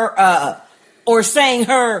or saying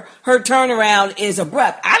her turnaround is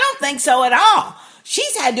abrupt, I don't think so at all.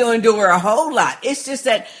 She's had to endure a whole lot. It's just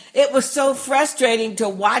that it was so frustrating to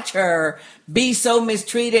watch her be so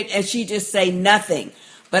mistreated and she just say nothing.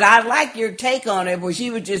 But I like your take on it where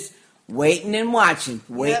she was just waiting and watching,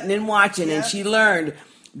 and she learned.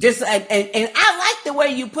 And I like the way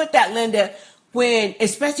you put that, Linda,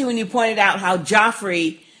 especially when you pointed out how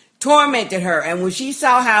Joffrey tormented her, and when she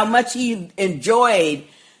saw how much he enjoyed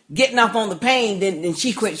getting off on the pain, then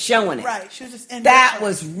she quit showing it. Right, she was just indifferent. That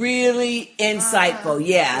was really insightful.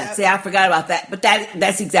 Yep. See, I forgot about that, but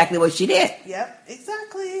that's exactly what she did. Yep,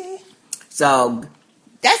 exactly. So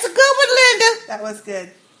that's a good one, Linda. That was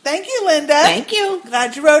good. Thank you, Linda. Thank you.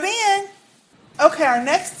 Glad you wrote in. Okay, our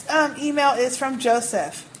next email is from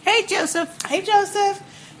Joseph. Hey, Joseph. Hey, Joseph.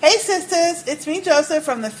 Hey, sisters. It's me, Joseph,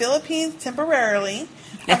 from the Philippines temporarily.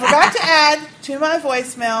 I forgot to add to my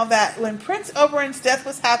voicemail that when Prince Oberyn's death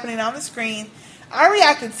was happening on the screen, I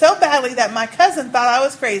reacted so badly that my cousin thought I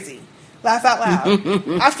was crazy. Laugh out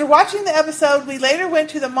loud. After watching the episode, we later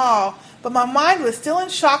went to the mall, but my mind was still in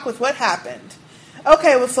shock with what happened.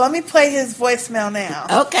 Okay, well, so let me play his voicemail now.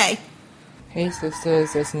 Okay. Hey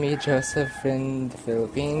sisters, it's me, Joseph, in the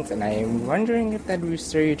Philippines, and I'm wondering if that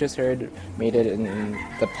rooster you just heard made it in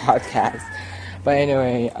the podcast. But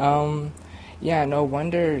anyway, yeah, no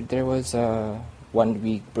wonder there was a 1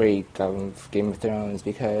 week break of Game of Thrones,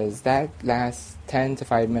 because that last 10 to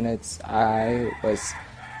 5 minutes, I was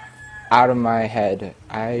out of my head.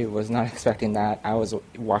 I was not expecting that. I was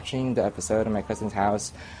watching the episode at my cousin's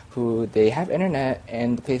house, who they have internet,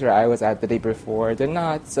 and the place where I was at the day before did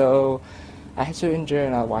not, so I had to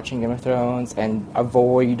endure watching Game of Thrones and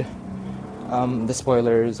avoid the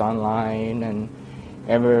spoilers online, and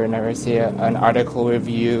whenever I see an article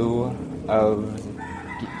review of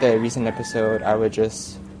the recent episode, I would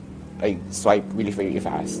just swipe really, really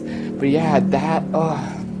fast. But yeah,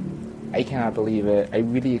 I cannot believe it. I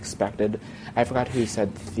really expected, I forgot who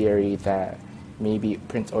said the theory that maybe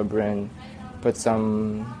Prince Oberyn put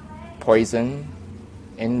some poison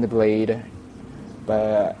in the blade,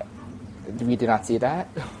 but we did not see that.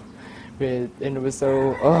 And it was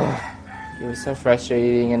so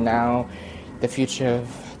frustrating, and now the future of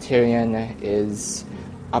Tyrion is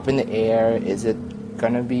up in the air. Is it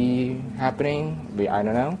gonna be happening? I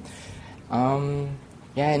don't know.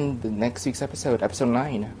 Yeah, in the next week's episode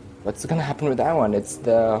 9, what's gonna happen with that one? It's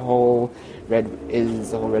the whole Red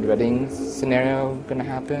Wedding scenario gonna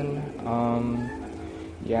happen?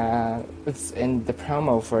 Yeah, it's in the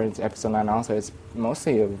promo for episode 9 also. It's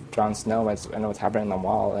mostly of Jon Snow and what's happening on the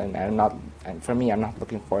wall, and I'm not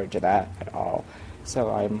looking forward to that at all.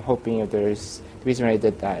 So I'm hoping the reason why I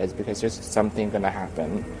did that is because there's something gonna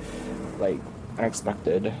happen,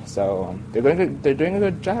 unexpected. So they're doing a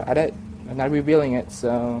good job at it. I'm not revealing it.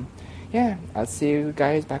 So yeah, I'll see you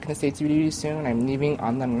guys back in the States really soon. I'm leaving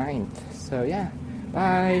on the 9th. So yeah,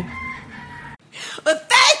 bye. Well,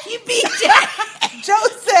 thank you, BJ.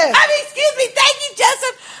 Joseph. Excuse me. Thank you,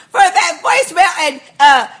 Joseph, for that voicemail. And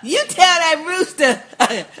you tell that rooster.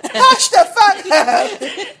 Hush the fuck up.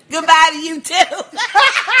 Goodbye to you, too.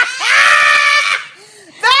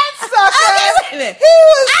 That sucker. Okay, wait a minute. He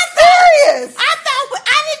was serious. I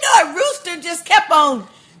didn't know a rooster just kept on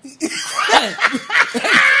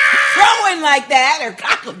crowing like that, or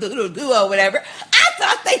cock-a-doodle-doo or whatever. I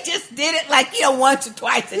thought they just did it like, once or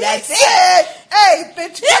twice and that's it. Hey,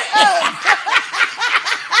 bitch, get up.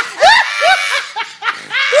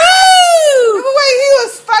 Woo! The way he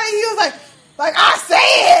was funny, he was like I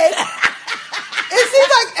said. It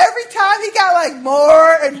seems like every time he got like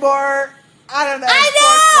more and more. I don't know. I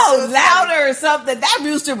know, louder or something. That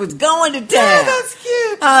rooster was going to town. Yeah, that's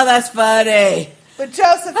cute. Oh, that's funny. But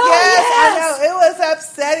Joseph, I know it was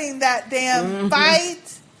upsetting, that damn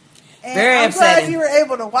fight. And Very upsetting. Glad you were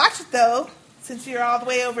able to watch it though, since you're all the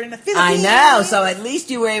way over in the Philippines. I know. So at least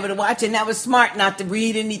you were able to watch it. And that was smart, not to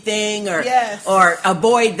read anything or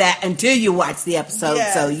avoid that until you watch the episode.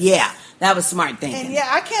 Yes. So yeah, that was smart thinking. And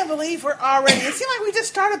I can't believe we're already. It seemed like we just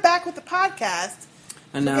started back with the podcast.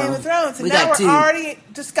 I know. Game of Thrones, and we now got we're two. already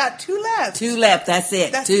just got 2 left. 2 left. That's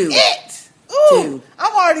it. That's 2. it. Ooh, 2.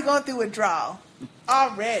 I'm already going through withdrawal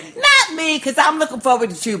already. Not me, because I'm looking forward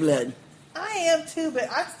to True Blood. I am too,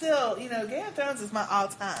 but I still, Game of Thrones is my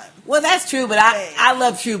all-time. Well, that's true, but I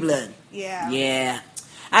love True Blood. Yeah. Yeah.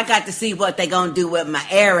 I got to see what they're going to do with my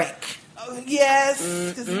Eric. Oh, yes,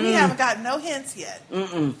 because we haven't gotten no hints yet.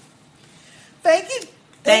 Mm-mm. Thank you.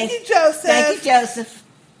 Thank you, Joseph. Thank you, Joseph.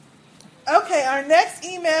 Okay, our next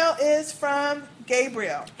email is from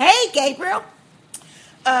Gabriel. Hey, Gabriel.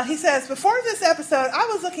 He says, before this episode, I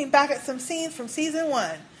was looking back at some scenes from season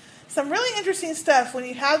 1. Some really interesting stuff when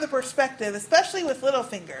you have the perspective, especially with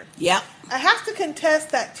Littlefinger. Yep. I have to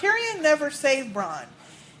contest that Tyrion never saved Bronn.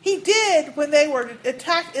 He did when they were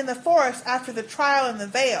attacked in the forest after the trial in the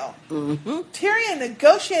Vale. Mm-hmm. Tyrion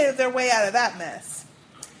negotiated their way out of that mess.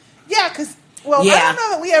 Yeah, because... Well, I don't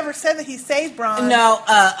know that we ever said that he saved Bronn. No,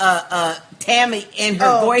 Tammy in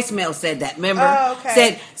her voicemail said that. Remember? Oh,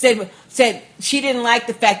 okay. Said she didn't like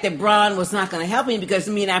the fact that Bronn was not going to help him because,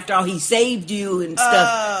 after all, he saved you and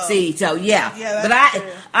stuff. See, so yeah. But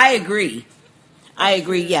I agree.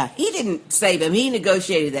 Yeah, he didn't save him. He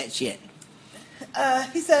negotiated that shit.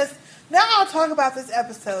 He says, now I'll talk about this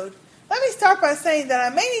episode. Let me start by saying that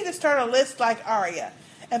I may need to start a list like Arya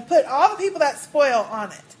and put all the people that spoil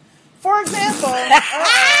on it. For example,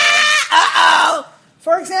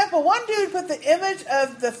 For example, one dude put the image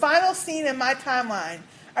of the final scene in my timeline.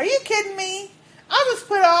 Are you kidding me? I'll just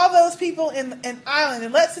put all those people in an island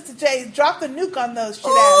and let Sister J drop the nuke on those shit asses.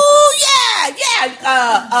 Oh,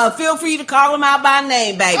 yeah. Feel free to call them out by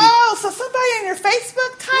name, baby. Oh, so somebody in your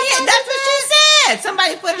Facebook timeline? Yeah, that's what she said.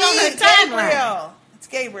 Somebody put it on her timeline. Gabriel. It's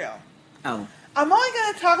Gabriel. Oh. I'm only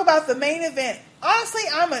going to talk about the main event. Honestly,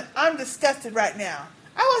 I'm disgusted right now.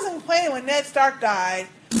 I wasn't complaining when Ned Stark died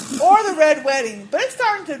or the Red Wedding, but it's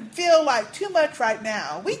starting to feel like too much right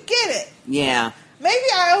now. We get it. Yeah. Maybe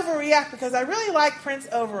I overreact because I really like Prince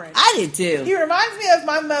Oberyn. I did too. He reminds me of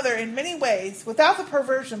my mother in many ways, without the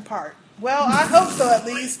perversion part. Well, I hope so at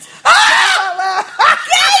least.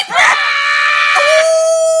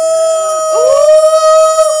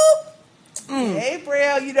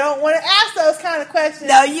 Gabriel, you don't want to ask those kind of questions.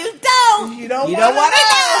 No, you don't. You don't want to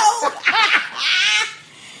know.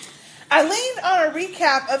 I leaned on a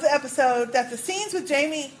recap of the episode that the scenes with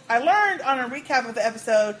Jamie... I learned on a recap of the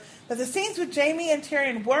episode that the scenes with Jamie and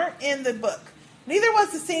Tyrion weren't in the book. Neither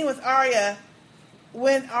was the scene with Arya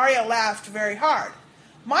when Arya laughed very hard.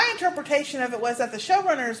 My interpretation of it was that the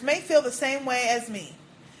showrunners may feel the same way as me.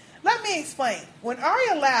 Let me explain. When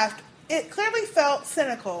Arya laughed, it clearly felt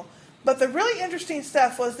cynical, but the really interesting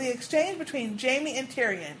stuff was the exchange between Jamie and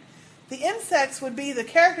Tyrion. The insects would be the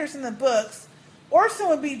characters in the books. Orson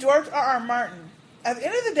would be George R.R. Martin. At the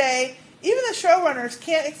end of the day, even the showrunners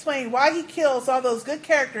can't explain why he kills all those good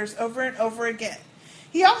characters over and over again.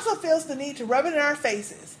 He also feels the need to rub it in our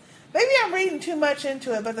faces. Maybe I'm reading too much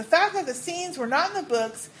into it, but the fact that the scenes were not in the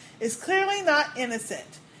books is clearly not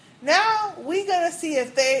innocent. Now we're going to see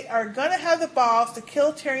if they are going to have the balls to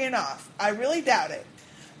kill Tyrion off. I really doubt it.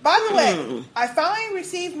 By the way, I finally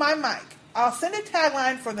received my mic. I'll send a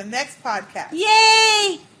tagline for the next podcast.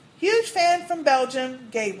 Yay! Huge fan from Belgium,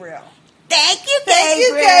 Gabriel. Thank you,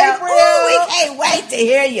 Gabriel. Ooh, we can't wait to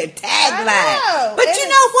hear your tagline. But you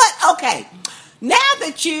know what? Okay, now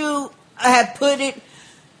that you have put it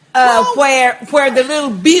where the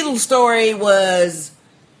little Beatles story was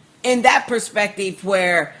in that perspective,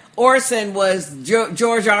 where Orson was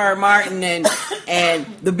George R.R. Martin and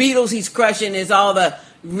the Beatles he's crushing is all the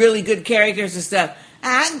really good characters and stuff.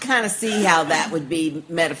 I can kind of see how that would be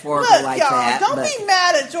metaphorical. Look, like y'all, that. Don't be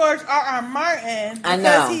mad at George R.R. Martin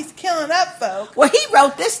because he's killing up folk. Well, he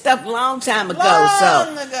wrote this stuff a long time ago.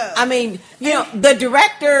 I mean, the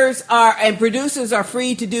directors and producers are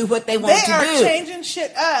free to do what they want to do. They are changing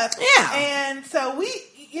shit up. Yeah. And so we,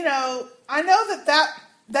 I know that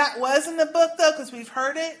that was in the book, though, because we've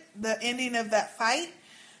heard it, the ending of that fight.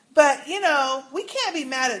 But, we can't be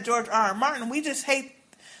mad at George R. R. Martin. We just hate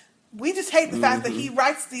the fact that he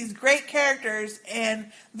writes these great characters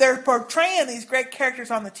and they're portraying these great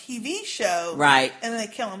characters on the TV show. Right. And then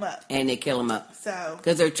they kill them up. So.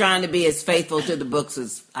 Because they're trying to be as faithful to the books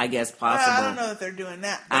as, I guess, possible. Well, I don't know that they're doing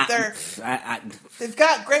that. But they've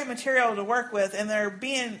got great material to work with, and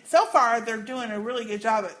so far, they're doing a really good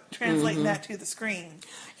job at translating that to the screen.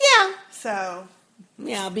 Yeah. So.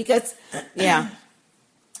 Yeah, because, yeah.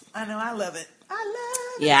 I know, I love it.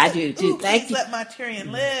 Yeah, I do too. Thank you. Let my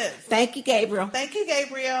Tyrion live. Thank you, Gabriel.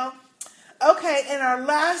 Okay, and our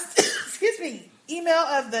last, email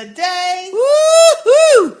of the day.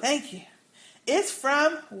 Woo-hoo! Thank you. It's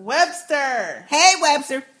from Webster. Hey,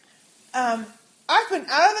 Webster. I've been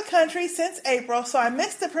out of the country since April, so I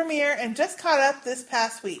missed the premiere and just caught up this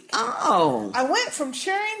past week. Oh. I went from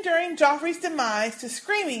cheering during Joffrey's demise to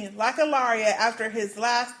screaming like a Laria after this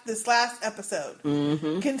last episode.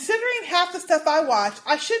 Mm-hmm. Considering half the stuff I watched,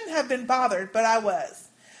 I shouldn't have been bothered, but I was.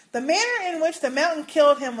 The manner in which the mountain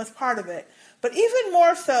killed him was part of it, but even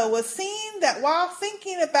more so was seeing that while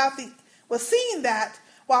thinking about the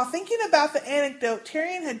anecdote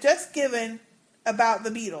Tyrion had just given about the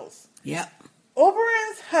Beatles. Yep.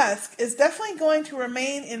 Oberyn's husk is definitely going to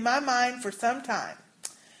remain in my mind for some time.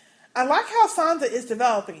 I like how Sansa is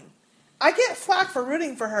developing. I get flack for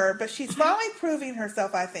rooting for her, but she's finally proving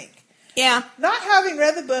herself, I think. Yeah. Not having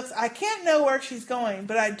read the books, I can't know where she's going,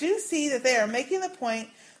 but I do see that they are making the point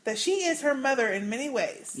that she is her mother in many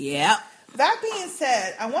ways. Yeah. That being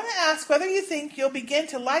said, I want to ask whether you think you'll begin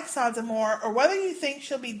to like Sansa more, or whether you think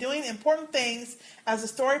she'll be doing important things as the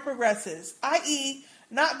story progresses, i.e.,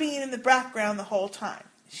 not being in the background the whole time.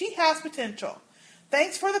 She has potential.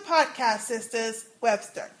 Thanks for the podcast, sisters.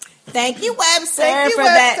 Webster. Thank you, Webster,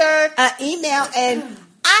 Webster. That email. And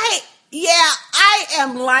I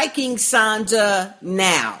am liking Sansa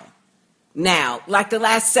now. Now, like the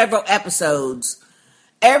last several episodes,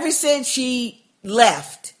 ever since she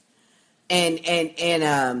left and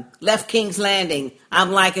left King's Landing,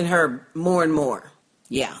 I'm liking her more and more.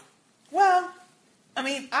 Yeah. Well, I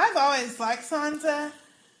mean, I've always liked Sansa.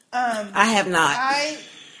 I have not.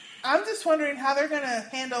 I'm just wondering how they're going to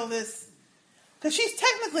handle this, because she's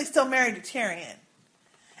technically still married to Tyrion.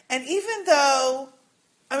 And even though,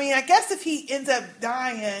 I mean, I guess if he ends up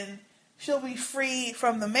dying, she'll be free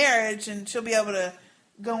from the marriage and she'll be able to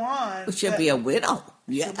go on. She'll be a widow.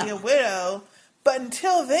 Yeah. She'll be a widow. But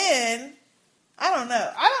until then, I don't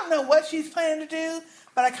know. I don't know what she's planning to do,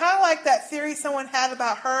 but I kind of like that theory someone had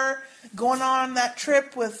about her going on that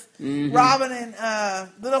trip with Robin and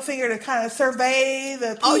Littlefinger to kind of survey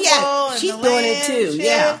the people. Oh, yeah. And She's the doing land it too. and shit.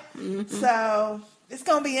 Yeah. So it's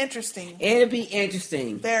going to be interesting. It'll be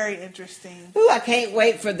interesting. Very interesting. Ooh, I can't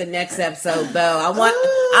wait for the next episode though. I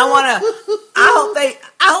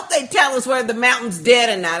hope they tell us whether the mountain's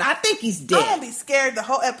dead or not. I think he's dead. I'm going to be scared the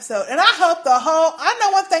whole episode. And I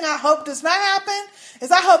know one thing I hope does not happen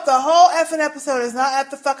is I hope the whole effing episode is not at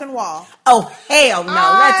the fucking wall. Oh, hell no.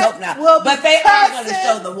 Let's hope not. But they are going to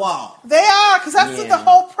show the wall. They are, because that's what the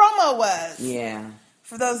whole promo was. Yeah.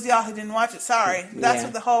 For those of y'all who didn't watch it, sorry. That's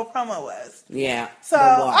what the whole promo was. Yeah. So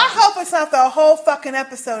I hope it's not the whole fucking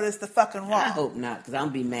episode is the fucking wall. I hope not, because I'm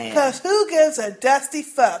be mad. Because who gives a dusty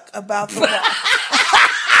fuck about the wall?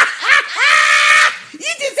 You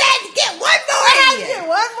just had to get one more in. Get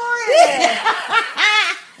one more in.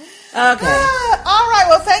 Okay. All right.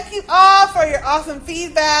 Well, thank you all for your awesome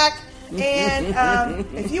feedback. And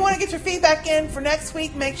if you want to get your feedback in for next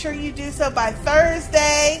week, make sure you do so by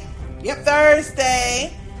Thursday. Yep.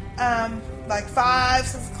 Thursday, like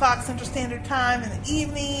 6 o'clock Central Standard Time in the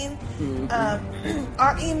evening.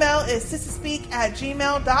 Our email is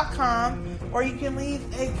sistahspeak@gmail.com, or you can leave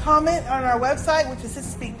a comment on our website, which is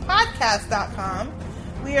sistahspeakpodcast.com.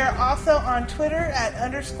 We are also on Twitter at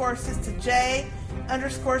 _SistahJ,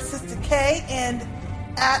 _SistahK, and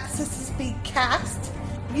at SistahSpeakCast.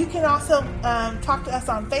 You can also talk to us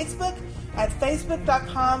on Facebook at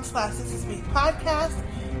facebook.com/SistahSpeakPodcast.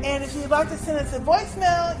 And if you'd like to send us a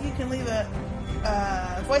voicemail, you can leave a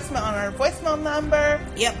voicemail on our voicemail number.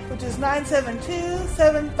 Yep. Which is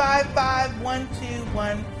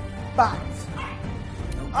 972-755-1215. Okay.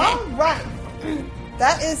 All right.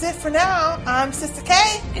 That is it for now. I'm Sister K.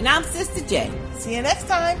 And I'm Sister J. See you next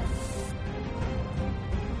time.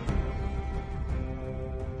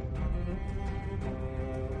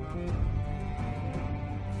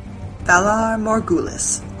 Valar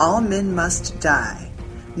Morghulis, all men must die.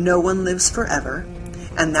 No one lives forever,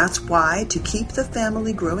 and that's why, to keep the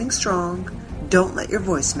family growing strong, don't let your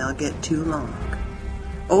voicemail get too long.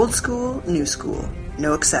 Old school, new school.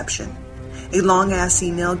 no exception. A long-ass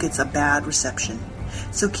email gets a bad reception.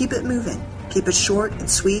 So keep it moving. Keep it short and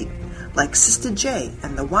sweet, like Sistah J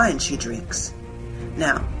and the wine she drinks.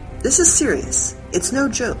 Now, this is serious. It's no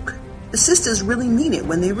joke. The sisters really mean it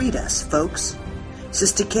when they read us, folks.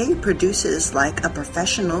 Sister K produces like a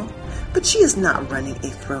professional, but she is not running a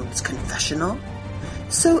Thrones confessional.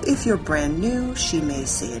 So if you're brand new, she may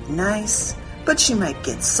say it nice, but she might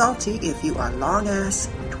get salty if you are long-ass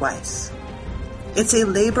twice. It's a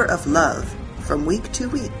labor of love from week to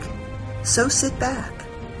week. So sit back,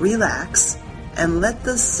 relax, and let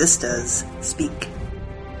the sisters speak.